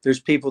again,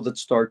 there's people that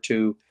start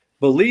to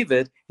believe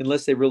it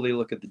unless they really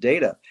look at the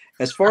data.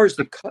 As far as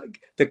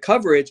the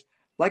coverage,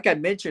 like I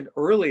mentioned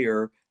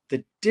earlier,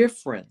 the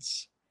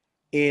difference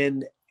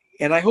in,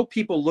 and I hope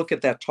people look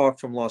at that talk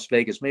from Las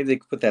Vegas, maybe they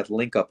could put that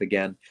link up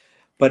again,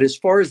 But as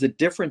far as the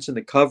difference in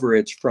the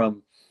coverage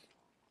from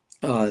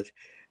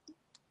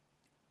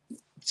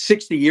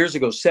 60 years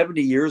ago,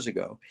 70 years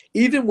ago,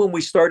 even when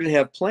we started to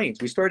have planes,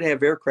 we started to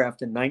have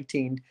aircraft in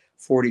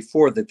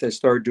 1944 that they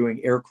started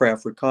doing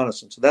aircraft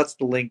reconnaissance. So that's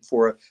the link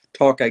for a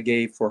talk I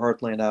gave for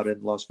Heartland out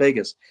in Las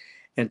Vegas,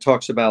 and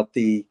talks about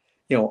the,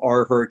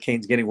 are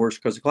hurricanes getting worse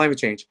because of climate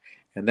change?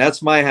 And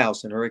that's my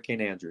house in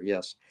Hurricane Andrew,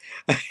 yes.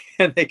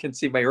 And they can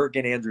see my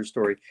Hurricane Andrew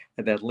story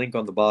at that link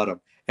on the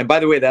bottom. And by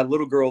the way, that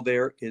little girl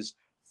there is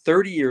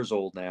 30 years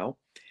old now.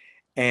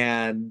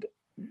 And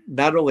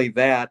not only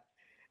that,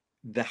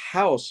 the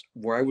house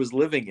where I was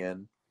living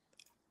in,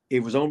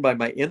 it was owned by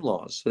my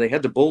in-laws. So they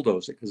had to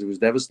bulldoze it because it was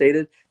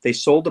devastated. They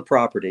sold the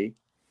property.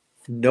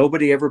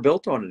 Nobody ever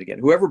built on it again.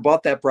 Whoever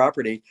bought that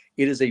property,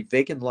 it is a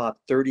vacant lot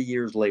 30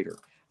 years later.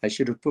 I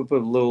should have put a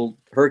little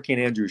Hurricane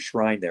Andrew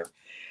shrine there.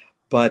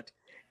 But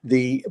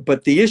the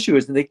issue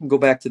is, and they can go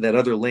back to that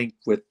other link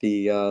with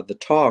the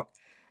talk.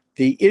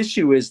 The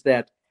issue is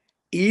that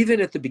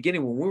even at the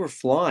beginning when we were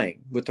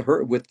flying with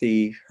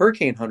the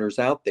hurricane hunters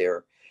out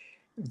there,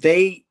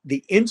 the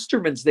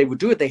instruments they would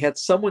do it, they had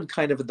someone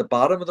kind of at the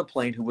bottom of the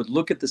plane who would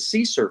look at the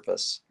sea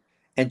surface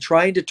and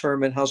try and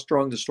determine how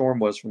strong the storm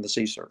was from the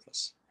sea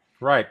surface.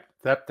 Right.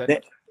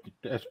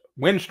 That's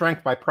wind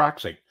strength by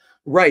proxy.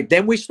 Right.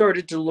 Then we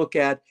started to look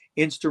at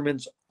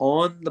instruments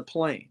on the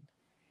plane.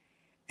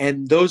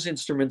 And those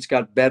instruments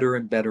got better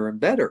and better and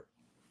better.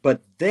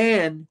 But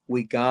then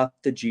we got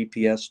the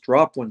GPS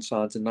drop wind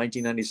sondes in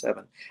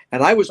 1997.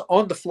 And I was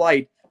on the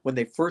flight when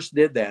they first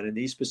did that in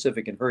the East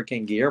Pacific and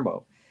Hurricane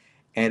Guillermo.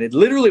 And it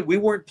literally, we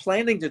weren't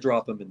planning to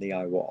drop them in the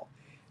eye wall.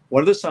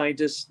 One of the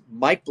scientists,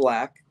 Mike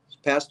Black,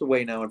 passed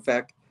away now. In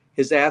fact,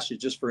 his ashes,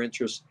 just for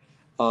interest,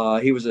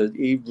 he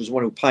was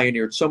one who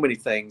pioneered so many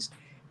things.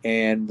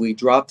 And we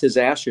dropped his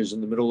ashes in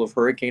the middle of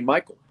Hurricane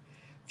Michael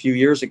a few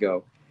years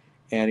ago.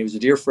 And he was a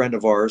dear friend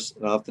of ours.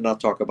 And I'll have to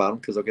not talk about him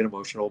because I'll get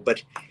emotional.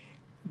 But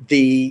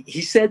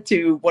he said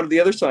to one of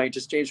the other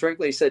scientists, James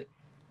Franklin, he said,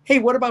 hey,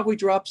 what about we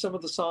drop some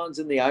of the sondes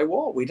in the eye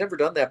wall? We'd never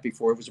done that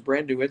before. It was a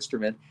brand new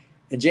instrument.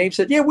 And James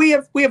said, yeah, we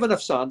have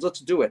enough sondes. Let's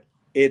do it.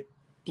 It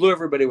blew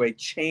everybody away,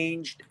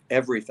 changed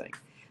everything.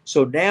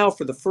 So now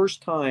for the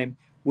first time,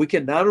 we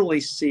can not only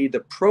see the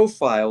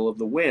profile of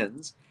the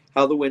winds,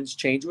 how the winds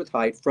change with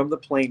height from the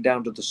plane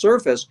down to the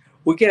surface,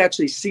 we can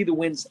actually see the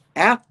winds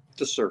at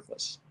the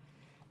surface,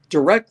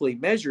 directly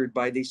measured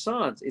by these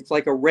sondes. It's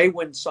like a ray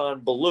wind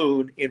sonde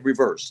balloon in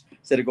reverse.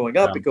 Instead of going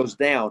up, it goes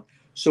down.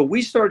 So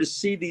we started to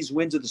see these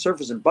winds at the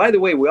surface. And by the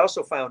way, we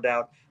also found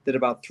out that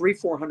about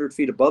 300-400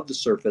 feet above the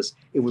surface,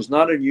 it was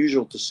not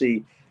unusual to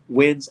see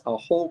winds a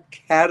whole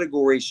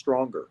category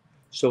stronger.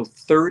 So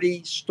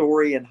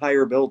 30-story and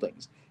higher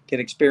buildings can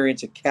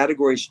experience a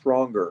category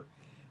stronger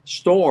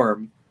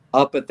storm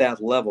up at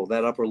that level,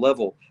 that upper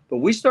level. But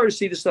we started to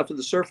see this stuff at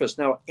the surface.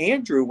 Now,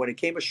 Andrew, when it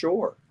came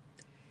ashore,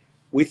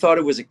 we thought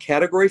it was a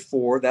category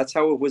 4. That's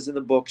how it was in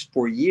the books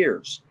for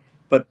years.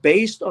 But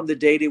based on the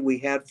data we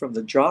had from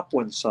the drop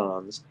wind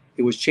sondes,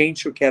 it was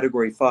changed to a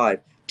category 5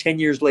 10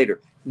 years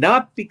later.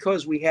 Not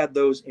because we had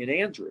those in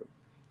Andrew.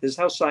 This is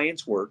how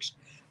science works.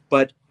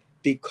 But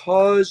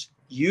because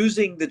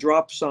using the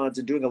drop sondes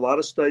and doing a lot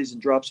of studies in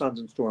drop sondes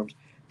and storms,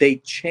 they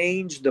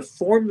changed the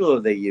formula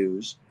they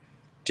use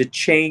to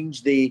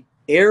change the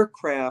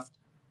aircraft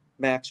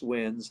max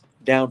winds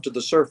down to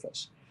the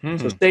surface.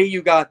 So say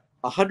you got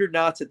 100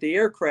 knots at the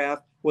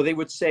aircraft, well, they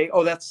would say,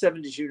 oh, that's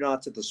 72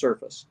 knots at the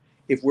surface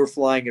if we're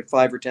flying at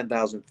 5,000 or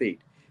 10,000 feet.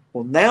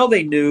 Well, now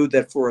they knew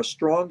that for a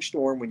strong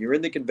storm, when you're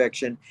in the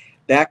convection,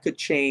 that could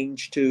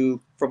change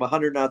from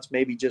 100 knots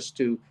maybe just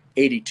to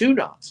 82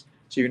 knots.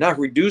 So you're not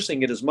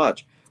reducing it as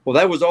much. Well,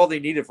 that was all they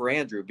needed for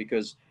Andrew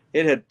because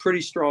it had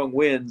pretty strong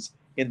winds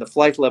in the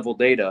flight level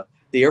data.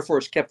 The Air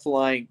Force kept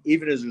flying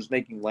even as it was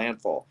making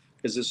landfall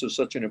because this was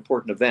such an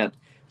important event.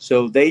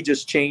 So they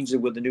just changed it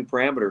with the new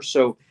parameters.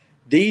 So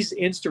these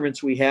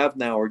instruments we have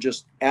now are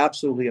just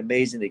absolutely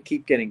amazing. They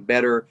keep getting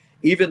better.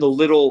 Even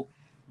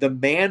the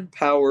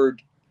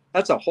man-powered,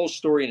 that's a whole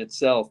story in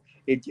itself.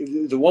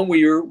 The one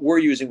we were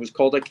using was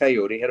called a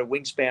Coyote. It had a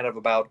wingspan of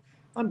about,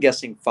 I'm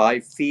guessing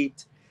 5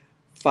 feet,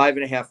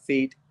 5.5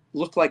 feet.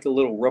 Looked like a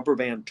little rubber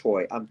band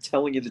toy. I'm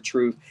telling you the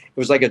truth. It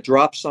was like a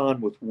drop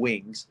sonde with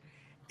wings.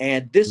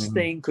 And this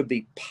thing could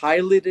be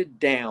piloted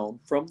down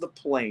from the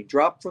plane,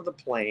 dropped from the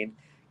plane,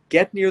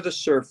 get near the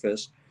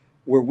surface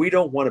where we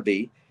don't want to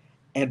be,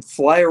 and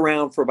fly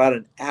around for about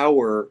an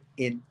hour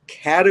in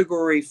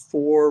category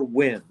 4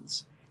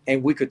 winds,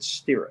 and we could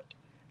steer it.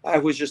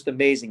 It was just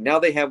amazing. Now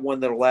they have one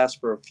that'll last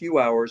for a few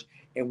hours,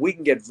 and we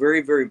can get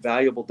very, very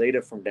valuable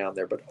data from down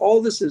there. But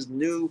all this is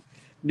new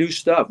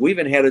stuff. We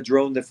even had a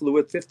drone that flew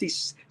at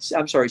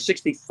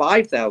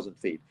 65,000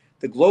 feet.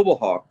 The Global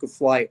Hawk could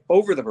fly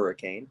over the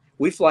hurricane.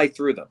 We fly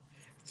through them,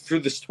 through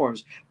the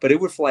storms, but it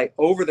would fly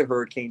over the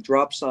hurricane,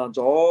 drop sondes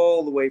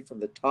all the way from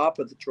the top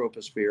of the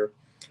troposphere,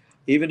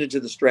 even into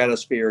the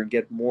stratosphere, and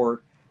get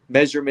more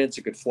measurements.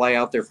 It could fly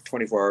out there for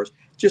 24 hours.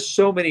 Just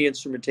so many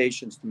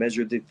instrumentations to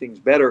measure the things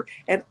better.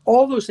 And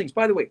all those things,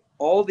 by the way,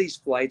 all these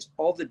flights,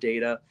 all the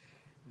data,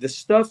 the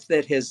stuff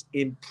that has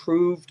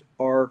improved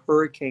our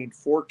hurricane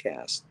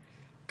forecast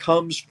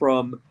comes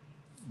from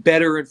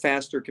better and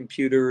faster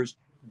computers,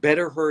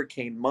 better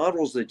hurricane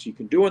models that you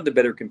can do on the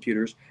better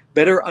computers,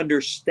 better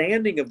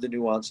understanding of the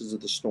nuances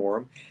of the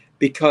storm,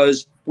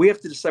 because we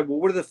have to decide, well,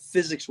 what are the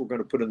physics we're going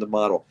to put in the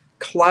model?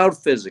 Cloud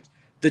physics,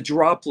 the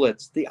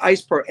droplets, the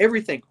ice part,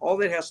 everything, all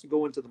that has to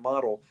go into the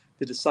model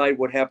to decide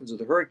what happens with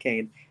the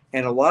hurricane.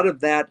 And a lot of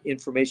that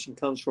information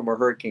comes from our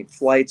hurricane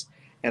flights.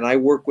 And I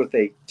work with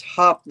a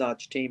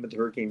top-notch team at the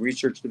Hurricane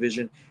Research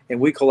Division, and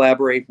we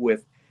collaborate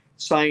with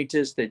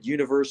scientists at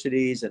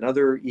universities and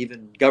other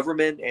even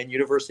government and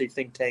university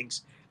think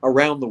tanks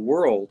around the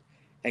world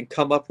and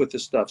come up with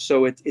this stuff.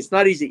 So it's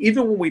not easy.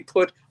 Even when we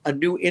put a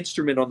new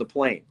instrument on the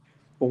plane,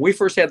 when we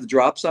first had the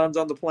drop zones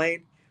on the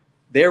plane,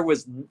 there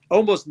was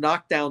almost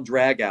knockdown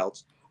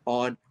dragouts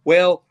on,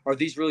 well, are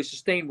these really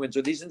sustained winds?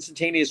 Are these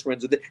instantaneous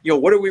winds?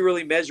 What are we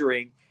really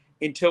measuring,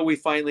 until we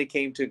finally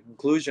came to a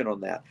conclusion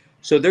on that.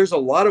 So there's a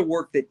lot of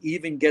work that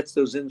even gets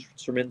those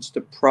instruments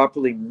to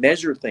properly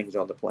measure things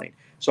on the plane.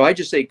 So I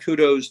just say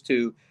kudos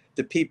to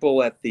the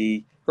people at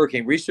the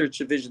Hurricane Research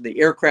Division, the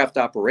Aircraft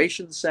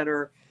Operations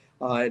Center.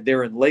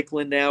 They're in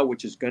Lakeland now,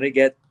 which is going to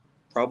get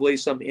probably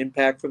some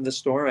impact from the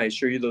storm. I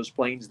assure you those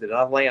planes did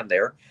not land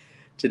there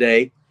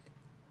today.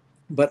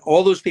 But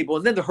all those people,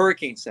 and then the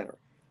Hurricane Center.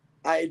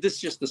 This is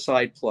just the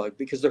side plug,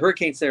 because the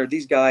Hurricane Center,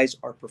 these guys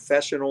are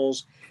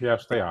professionals.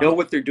 Yes, they are. Know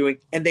what they're doing,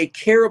 and they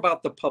care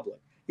about the public.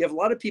 You have a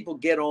lot of people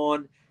get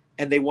on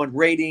and they want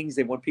ratings.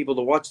 They want people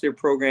to watch their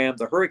program.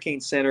 The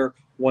Hurricane Center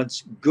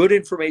wants good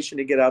information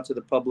to get out to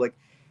the public,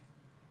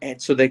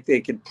 and so that they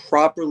can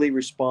properly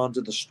respond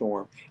to the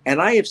storm. And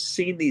I have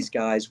seen these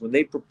guys, when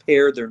they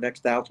prepare their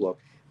next outlook,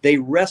 they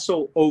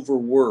wrestle over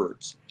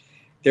words.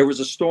 There was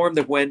a storm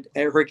that went,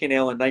 Hurricane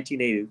Al in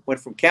 1980,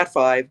 went from Cat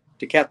 5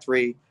 to Cat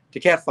 3 to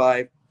Cat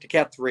 5 to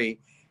Cat 3.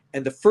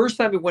 And the first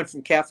time it went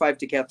from Cat 5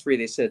 to Cat 3,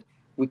 they said,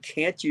 we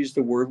can't use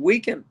the word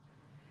weaken.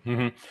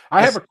 Mm-hmm.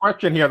 I have a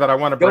question here that I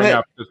want to bring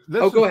up.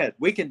 Go ahead.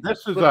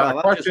 This is a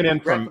question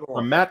in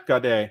from Matt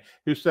Godet,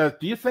 who says,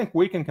 do you think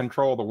we can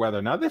control the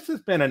weather? Now, this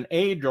has been an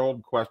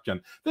age-old question.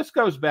 This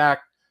goes back,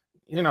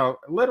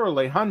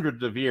 literally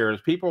hundreds of years.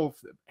 People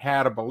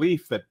had a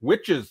belief that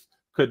witches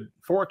could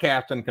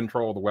forecast and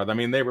control the weather. I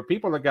mean, they were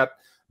people that got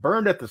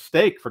burned at the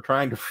stake for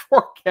trying to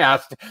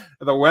forecast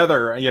the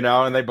weather,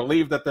 and they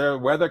believed that their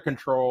weather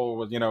control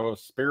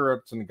was,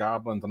 spirits and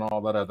goblins and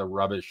all that other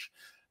rubbish.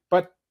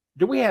 But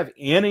do we have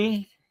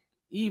even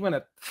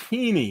a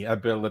teeny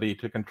ability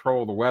to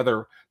control the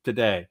weather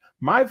today?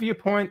 My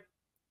viewpoint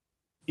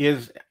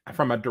is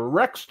from a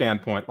direct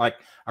standpoint, like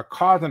a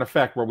cause and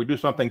effect, where we do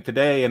something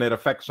today and it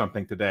affects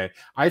something today.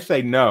 I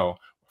say no.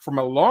 From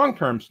a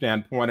long-term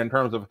standpoint, in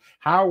terms of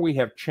how we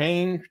have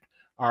changed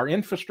our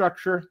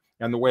infrastructure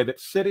and the way that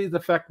cities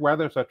affect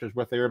weather, such as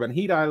with the urban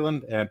heat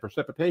island and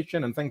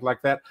precipitation and things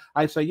like that,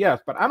 I say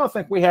yes. But I don't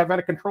think we have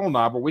any control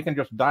knob where we can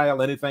just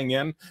dial anything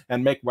in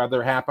and make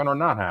weather happen or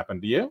not happen.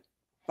 Do you?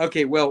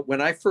 Okay, well,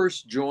 when I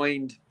first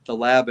joined the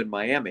lab in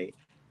Miami,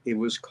 it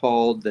was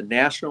called the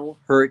National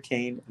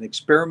Hurricane and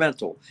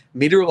Experimental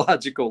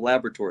Meteorological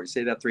Laboratory.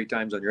 Say that 3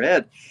 times on your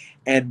head.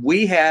 And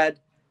we had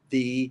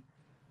the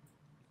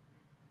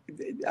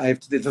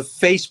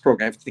FACE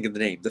program. I have to think of the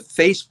name. The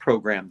FACE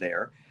program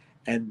there.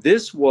 And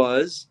this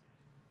was,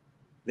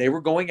 they were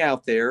going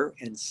out there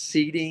and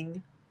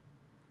seeding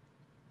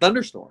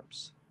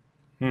thunderstorms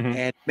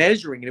and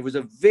measuring. And it was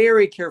a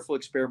very careful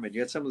experiment. You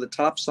had some of the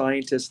top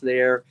scientists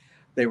there.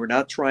 They were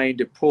not trying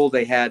to pull.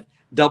 They had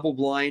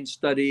double-blind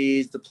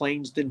studies. The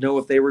planes didn't know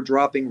if they were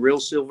dropping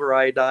real silver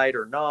iodide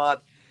or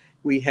not.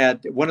 We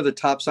had one of the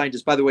top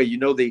scientists. By the way,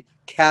 the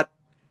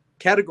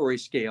category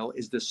scale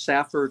is the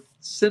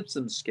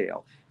Safford-Simpson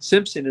scale.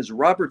 Simpson is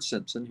Robert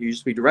Simpson, who used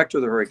to be director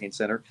of the Hurricane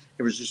Center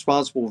and was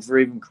responsible for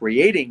even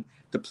creating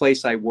the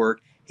place I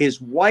work.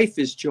 His wife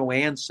is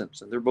Joanne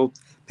Simpson. They're both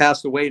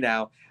passed away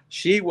now.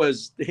 She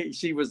was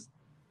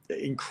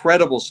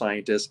incredible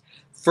scientist,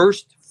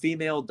 first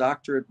female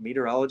doctorate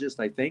meteorologist,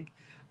 I think,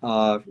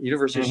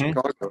 University of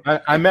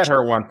Chicago. I met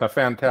her once, a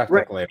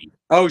fantastic lady.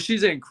 Oh,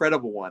 she's an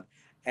incredible one.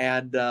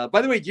 And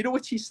by the way, do you know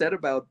what she said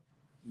about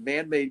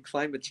man-made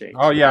climate change?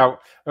 Oh yeah,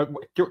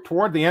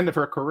 toward the end of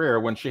her career,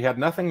 when she had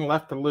nothing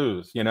left to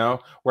lose,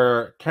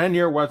 where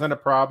tenure wasn't a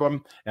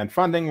problem and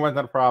funding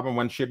wasn't a problem,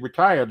 when she'd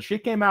retired, she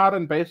came out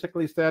and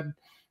basically said,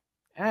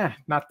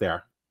 not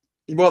there.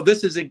 Well,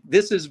 this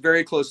is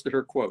very close to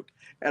her quote,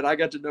 and I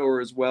got to know her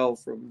as well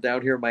from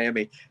down here in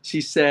Miami. She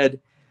said,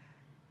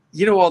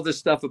 all this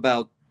stuff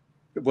about,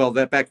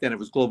 that back then it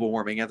was global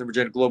warming,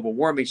 anthropogenic global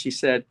warming. She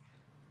said,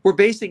 we're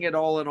basing it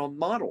all on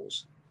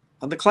models,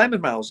 on the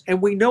climate models, and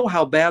we know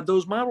how bad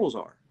those models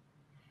are.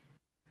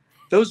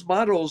 Those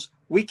models,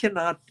 we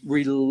cannot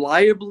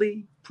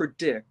reliably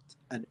predict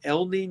an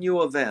El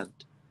Nino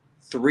event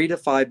 3 to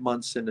 5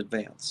 months in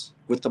advance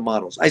with the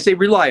models. I say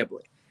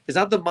reliably. It's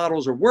not that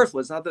models are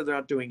worthless, not that they're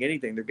not doing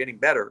anything, they're getting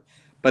better,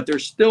 but they're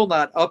still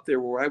not up there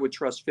where I would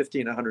trust 50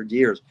 and 100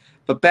 years.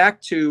 But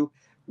back to,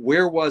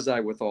 where was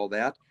I with all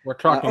that? We're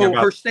talking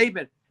about her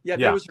statement. Yeah,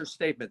 Yeah. that was her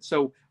statement.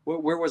 So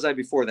where was I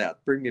before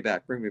that? Bring me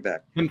back. Bring me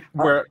back. And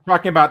we're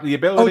talking about the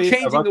ability of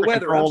Changing us the to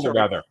weather. I'm control the sorry.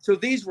 weather. So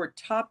these were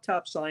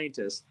top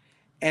scientists,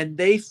 and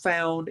they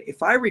found,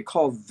 if I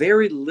recall,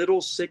 very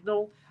little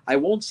signal. I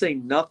won't say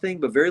nothing,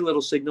 but very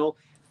little signal.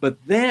 But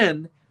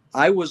then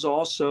I was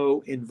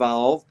also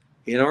involved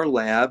in our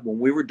lab when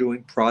we were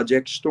doing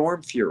Project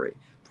Storm Fury.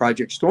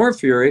 Project Storm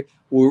Fury,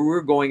 where we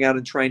were going out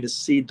and trying to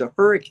seed the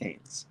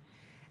hurricanes.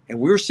 And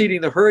we were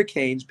seeding the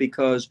hurricanes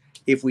because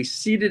if we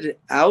seeded it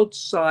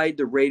outside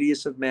the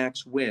radius of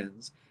max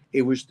winds,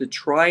 it was to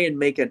try and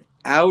make an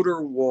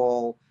outer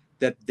wall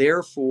that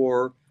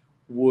therefore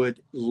would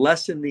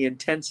lessen the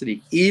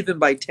intensity even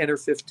by 10 or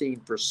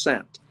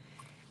 15%.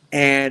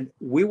 And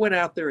we went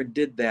out there and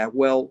did that.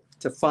 Well,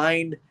 to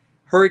find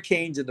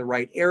hurricanes in the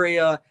right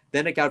area,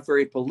 then it got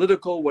very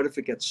political. What if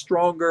it gets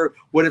stronger?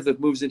 What if it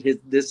moves in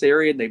this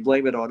area and they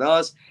blame it on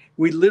us?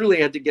 We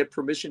literally had to get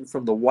permission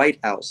from the White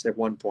House at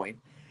one point.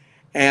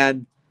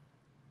 And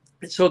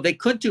so they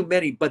couldn't do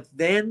many, but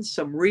then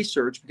some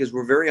research, because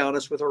we're very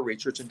honest with our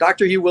research. And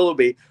Dr. Hugh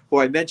Willoughby, who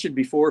I mentioned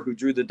before, who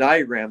drew the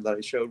diagram that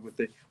I showed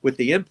with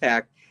the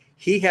impact,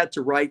 he had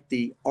to write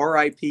the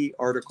RIP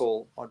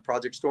article on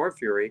Project Storm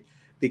Fury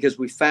because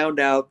we found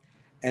out,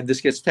 and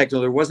this gets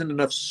technical, there wasn't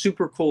enough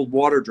super cold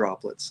water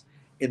droplets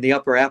in the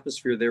upper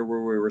atmosphere there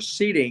where we were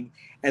seeding,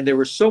 and there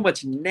was so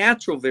much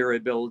natural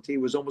variability,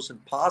 it was almost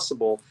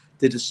impossible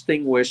to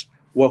distinguish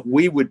what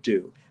we would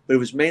do. But it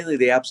was mainly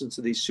the absence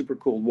of these super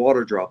cold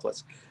water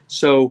droplets.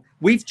 So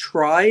we've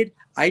tried.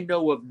 I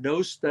know of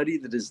no study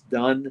that has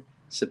done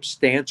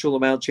substantial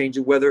amount change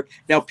in weather.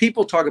 Now,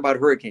 people talk about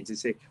hurricanes. They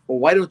say, well,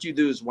 why don't you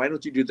do this? Why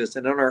don't you do this?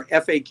 And on our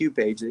FAQ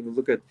page, they can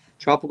look at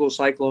Tropical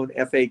Cyclone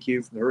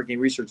FAQ from the Hurricane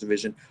Research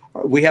Division.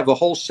 We have a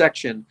whole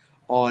section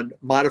on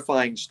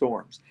modifying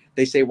storms.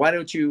 They say, why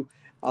don't you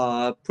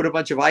put a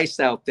bunch of ice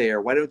out there?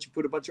 Why don't you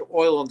put a bunch of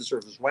oil on the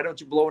surface? Why don't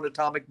you blow an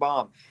atomic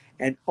bomb?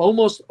 And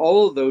almost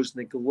all of those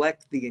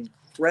neglect the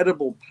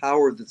incredible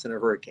power that's in a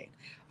hurricane.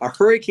 A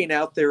hurricane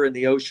out there in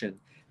the ocean,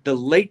 the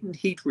latent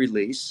heat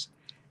release,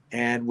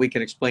 and we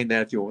can explain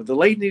that if you want, the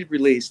latent heat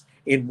release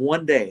in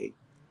one day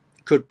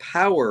could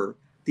power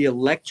the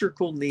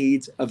electrical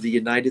needs of the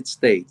United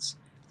States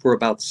for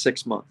about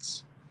 6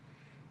 months.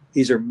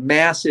 These are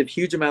massive,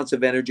 huge amounts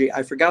of energy.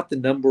 I forgot the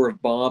number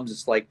of bombs.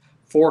 It's like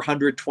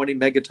 420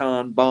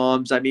 megaton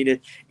bombs. I mean,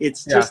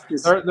 it's just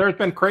this. There's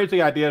been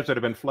crazy ideas that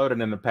have been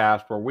floated in the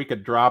past where we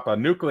could drop a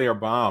nuclear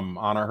bomb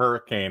on a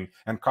hurricane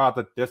and cause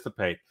it to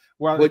dissipate.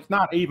 Well, it's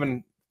not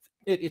even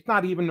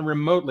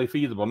remotely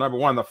feasible. Number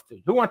one,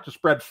 who wants to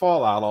spread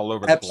fallout all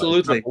over the place?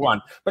 Absolutely. Number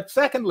one. But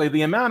secondly,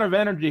 the amount of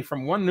energy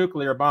from one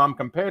nuclear bomb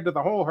compared to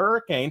the whole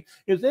hurricane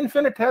is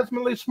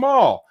infinitesimally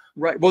small.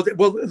 Right. Well,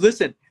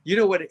 listen, you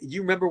know what,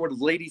 you remember what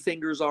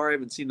ladyfingers are? I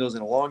haven't seen those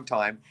in a long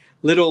time.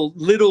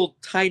 Little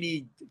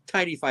tiny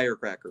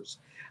firecrackers.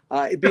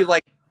 It'd be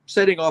like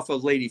setting off a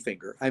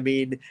ladyfinger. I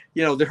mean,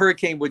 you know, the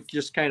hurricane would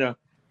just kind of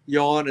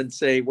yawn and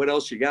say, what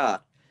else you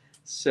got?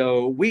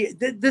 So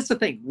this is the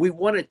thing. We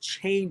want to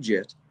change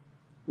it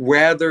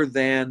rather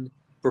than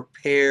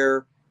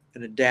prepare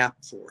and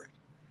adapt for it.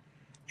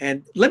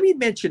 And let me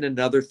mention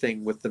another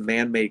thing with the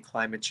man-made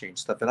climate change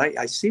stuff. And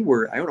I see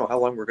I don't know how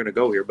long we're going to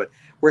go here, but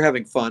we're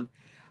having fun.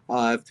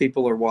 If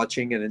people are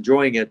watching and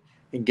enjoying it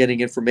and getting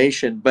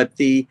information, but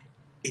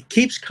it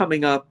keeps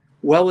coming up.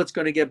 Well, it's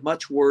going to get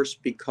much worse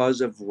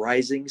because of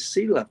rising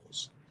sea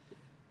levels.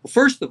 Well,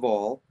 first of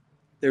all,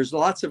 there's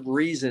lots of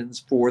reasons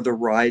for the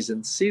rise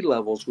in sea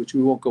levels, which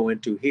we won't go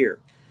into here.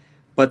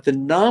 But the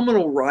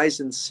nominal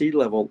rise in sea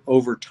level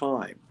over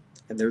time,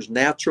 and there's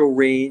natural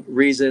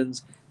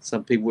reasons,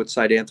 some people would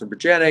cite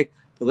anthropogenic,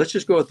 but let's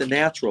just go with the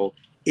natural,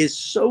 is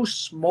so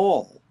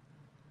small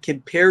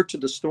compared to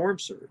the storm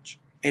surge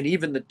and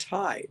even the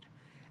tide.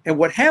 And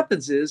what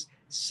happens is,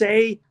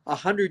 say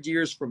 100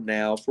 years from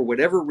now, for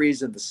whatever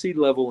reason, the sea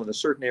level in a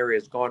certain area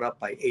has gone up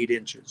by 8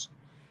 inches.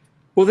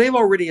 Well, they've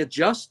already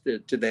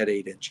adjusted to that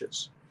 8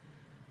 inches.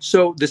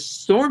 So the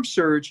storm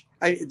surge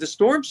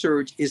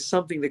is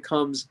something that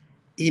comes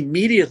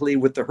immediately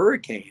with the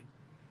hurricane.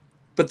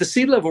 But the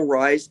sea level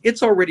rise,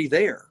 it's already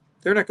there.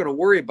 They're not going to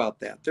worry about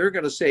that. They're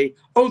going to say,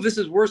 oh, this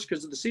is worse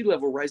because of the sea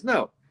level rise.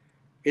 No,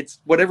 it's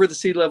whatever the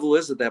sea level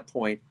is at that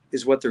point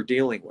is what they're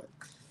dealing with.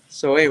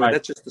 So anyway,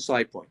 That's just the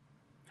side point.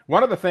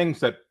 One of the things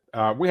that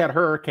we had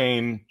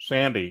Hurricane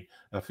Sandy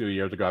a few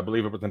years ago, I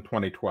believe it was in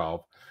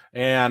 2012.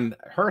 And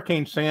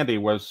Hurricane Sandy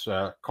was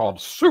called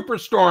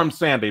Superstorm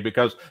Sandy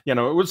because, you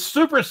know, it was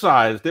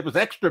supersized. It was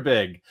extra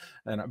big.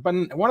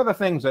 But one of the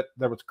things that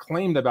was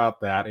claimed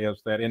about that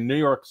is that in New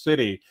York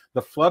City,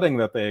 the flooding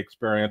that they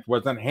experienced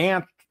was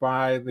enhanced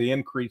by the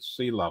increased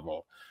sea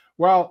level.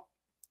 Well,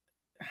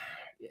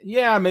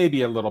 yeah,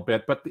 maybe a little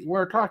bit, but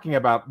we're talking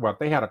about what?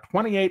 They had a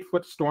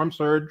 28-foot storm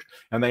surge,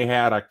 and they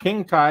had a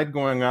king tide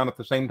going on at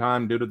the same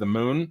time due to the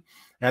moon.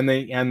 And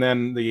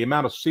then the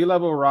amount of sea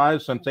level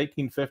rise since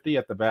 1850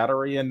 at the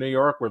Battery in New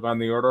York was on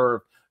the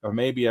order of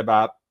maybe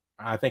about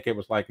I think it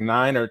was like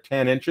 9 or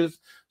 10 inches.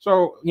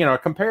 So, you know,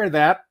 compare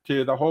that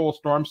to the whole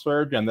storm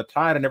surge and the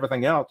tide and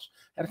everything else.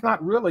 And it's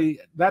not really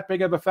that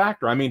big of a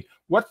factor. I mean,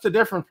 what's the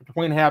difference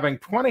between having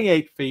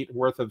 28 feet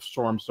worth of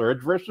storm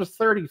surge versus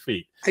 30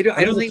 feet? I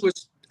don't think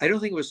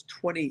it was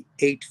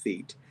 28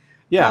 feet.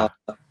 Yeah.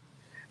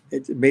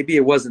 Maybe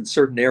it was in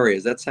certain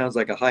areas. That sounds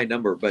like a high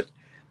number, but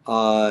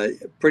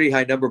pretty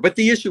high number. But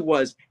the issue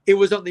was it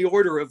was on the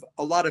order of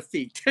a lot of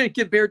feet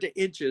compared to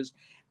inches.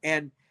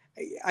 And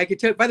I could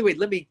tell, by the way,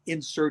 let me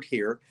insert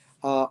here.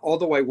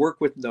 Although I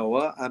work with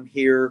NOAA, I'm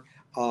here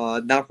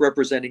not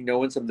representing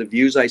NOAA. Some of the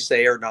views I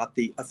say are not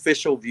the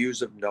official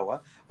views of NOAA,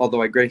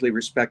 although I greatly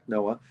respect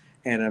NOAA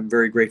and I'm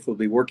very grateful to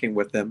be working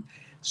with them.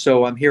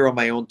 So I'm here on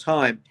my own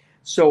time.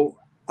 So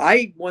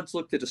I once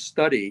looked at a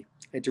study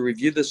and to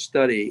review the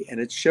study, and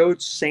it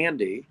showed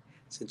Sandy,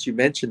 since you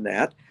mentioned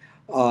that,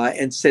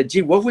 and said,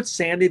 gee, what would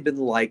Sandy have been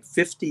like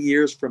 50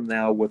 years from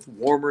now with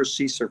warmer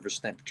sea surface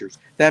temperatures?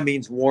 That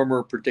means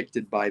warmer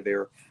predicted by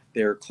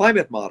their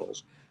climate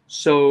models.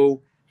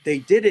 So they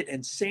did it,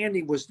 and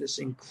Sandy was this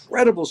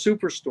incredible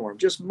superstorm,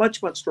 just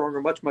much, much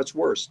stronger, much, much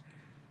worse.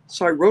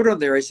 So I wrote on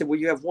there, I said, well,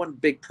 you have one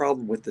big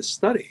problem with this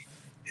study,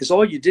 is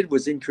all you did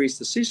was increase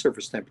the sea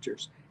surface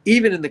temperatures.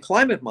 Even in the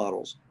climate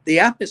models, the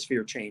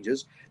atmosphere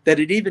changes, that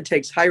it even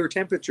takes higher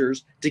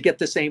temperatures to get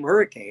the same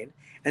hurricane.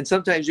 And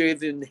sometimes you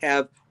even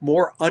have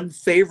more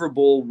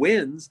unfavorable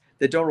winds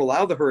that don't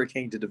allow the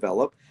hurricane to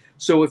develop.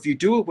 So if you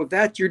do it with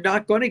that, you're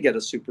not going to get a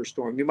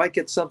superstorm. You might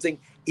get something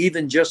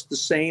even just the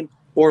same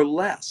or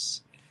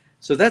less.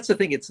 So that's the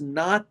thing. It's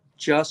not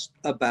just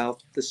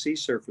about the sea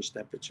surface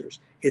temperatures.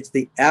 It's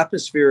the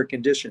atmospheric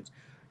conditions.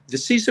 The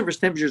sea surface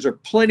temperatures are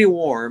plenty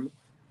warm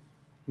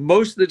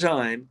most of the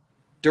time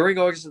during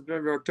August,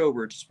 September,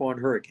 October to spawn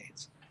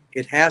hurricanes.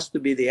 It has to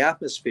be the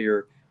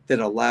atmosphere that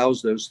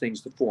allows those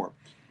things to form.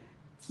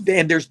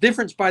 And there's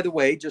difference, by the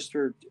way, just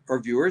for our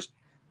viewers,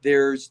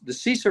 there's the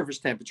sea surface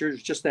temperature,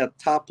 it's just that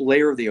top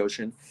layer of the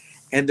ocean,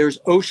 and there's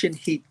ocean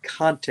heat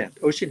content.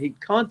 Ocean heat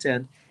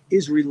content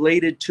is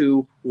related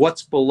to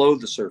what's below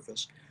the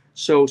surface.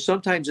 So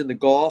sometimes in the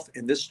Gulf,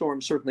 and this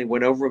storm certainly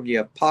went over them, you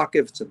have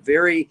pockets of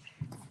very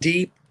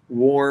deep,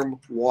 warm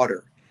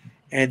water.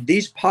 And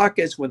these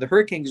pockets, when the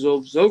hurricane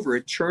goes over,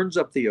 it churns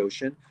up the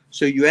ocean.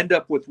 So you end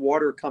up with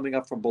water coming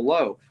up from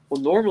below.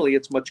 Well, normally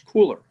it's much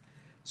cooler.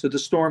 So the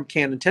storm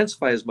can't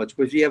intensify as much.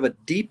 But if you have a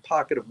deep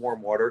pocket of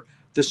warm water,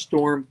 the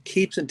storm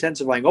keeps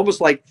intensifying.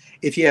 Almost like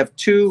if you have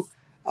two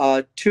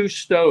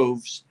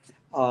stoves,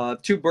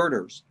 two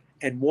burners,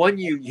 and one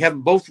you have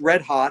them both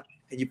red hot,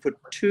 and you put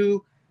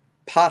 2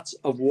 pots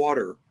of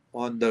water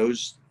on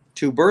those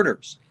 2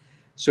 burners.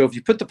 So if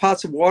you put the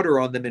pots of water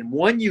on them, and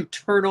one you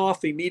turn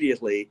off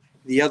immediately,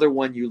 the other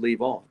one you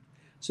leave on.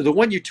 So the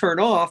one you turn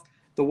off,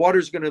 the water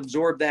is going to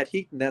absorb that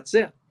heat, and that's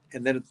it.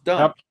 And then it's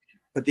done. Yep.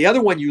 But the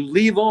other one you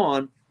leave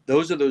on,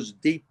 those are those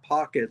deep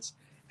pockets.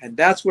 And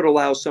that's what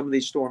allows some of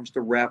these storms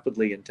to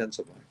rapidly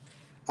intensify.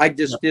 I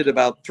just did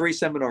about 3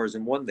 seminars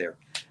in one there.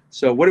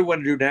 So what do we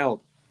want to do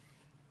now?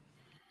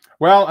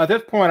 Well, at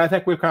this point, I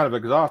think we've kind of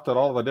exhausted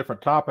all the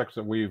different topics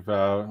that we've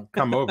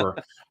come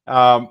over.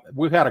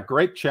 We've had a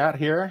great chat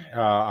here.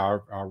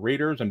 Our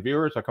readers and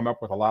viewers have come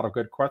up with a lot of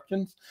good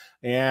questions.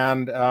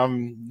 And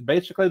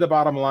basically, the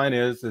bottom line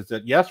is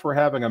that, yes, we're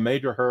having a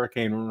major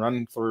hurricane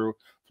run through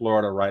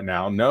Florida right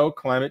now. No,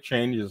 climate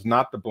change is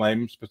not to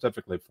blame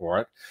specifically for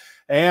it.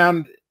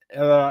 And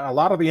a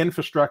lot of the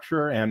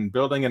infrastructure and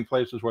building in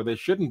places where they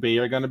shouldn't be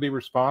are going to be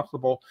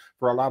responsible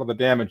for a lot of the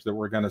damage that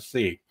we're going to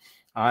see.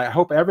 I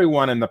hope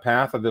everyone in the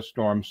path of this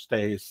storm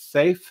stays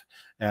safe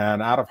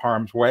and out of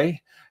harm's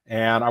way.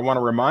 And I want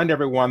to remind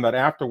everyone that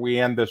after we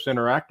end this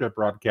interactive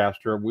broadcast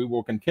here, we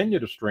will continue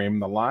to stream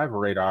the live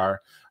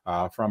radar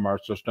from our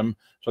system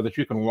so that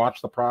you can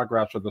watch the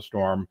progress of the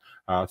storm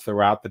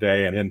throughout the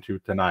day and into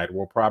tonight.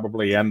 We'll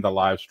probably end the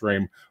live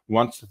stream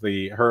once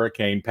the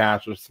hurricane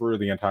passes through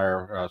the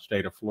entire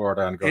state of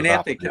Florida and goes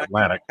out to the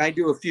Atlantic. Can I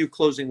do a few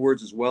closing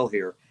words as well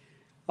here?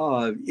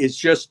 It's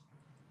just,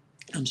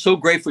 I'm so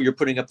grateful you're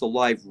putting up the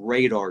live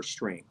radar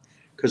stream,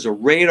 because a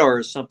radar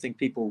is something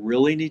people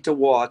really need to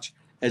watch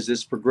as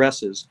this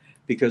progresses,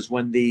 because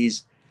when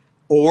these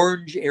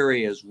orange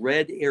areas,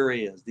 red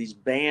areas, these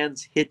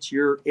bands hit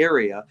your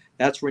area,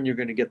 that's when you're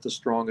going to get the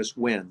strongest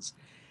winds.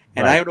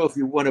 And right. I don't know if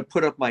you want to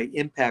put up my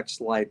impact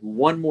slide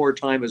one more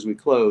time as we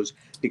close,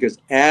 because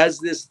as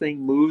this thing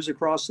moves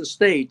across the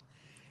state,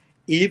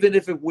 even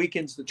if it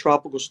weakens the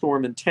tropical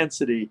storm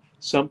intensity,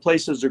 some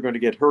places are going to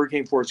get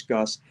hurricane force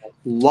gusts,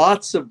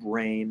 lots of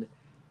rain,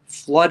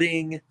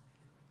 flooding,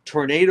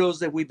 tornadoes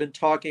that we've been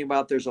talking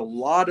about. There's a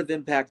lot of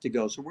impact to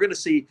go. So we're going to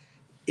see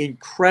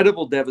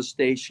incredible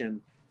devastation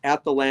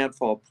at the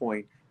landfall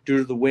point due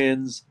to the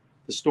winds,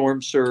 the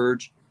storm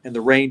surge, and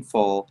the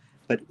rainfall.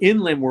 But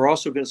inland, we're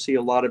also going to see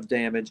a lot of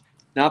damage.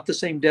 Not the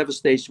same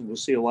devastation. We'll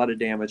see a lot of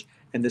damage.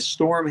 And the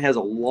storm has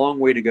a long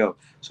way to go.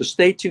 So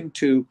stay tuned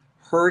to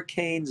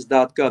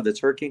hurricanes.gov. That's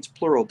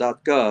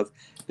hurricanes.plural.gov,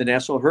 the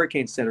National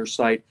Hurricane Center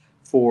site,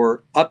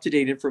 for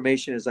up-to-date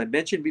information. As I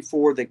mentioned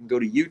before, they can go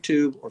to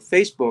YouTube or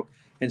Facebook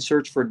and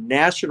search for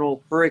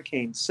National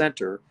Hurricane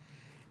Center,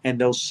 and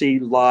they'll see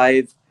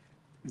live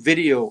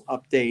video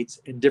updates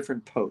and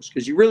different posts,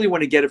 because you really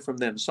want to get it from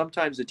them.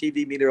 Sometimes the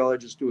TV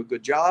meteorologists do a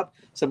good job,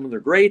 some of them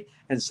are great,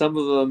 and some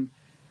of them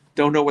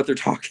don't know what they're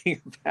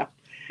talking about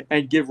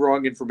and give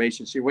wrong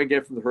information. So you want to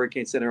get it from the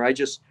Hurricane Center. I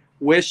just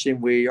wish,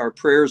 and our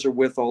prayers are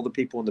with all the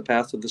people in the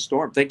path of the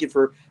storm. Thank you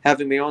for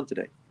having me on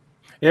today.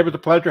 It was a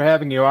pleasure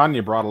having you on.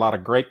 You brought a lot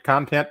of great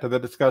content to the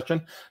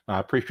discussion. I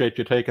appreciate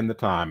you taking the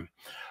time.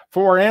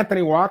 For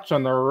Anthony Watts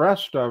and the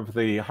rest of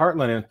the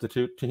Heartland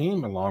Institute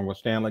team, along with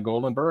Stanley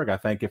Goldenberg, I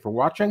thank you for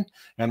watching.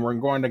 And we're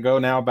going to go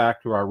now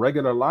back to our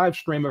regular live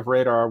stream of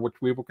radar,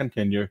 which we will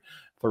continue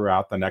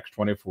throughout the next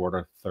 24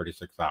 to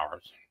 36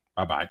 hours.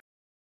 Bye-bye.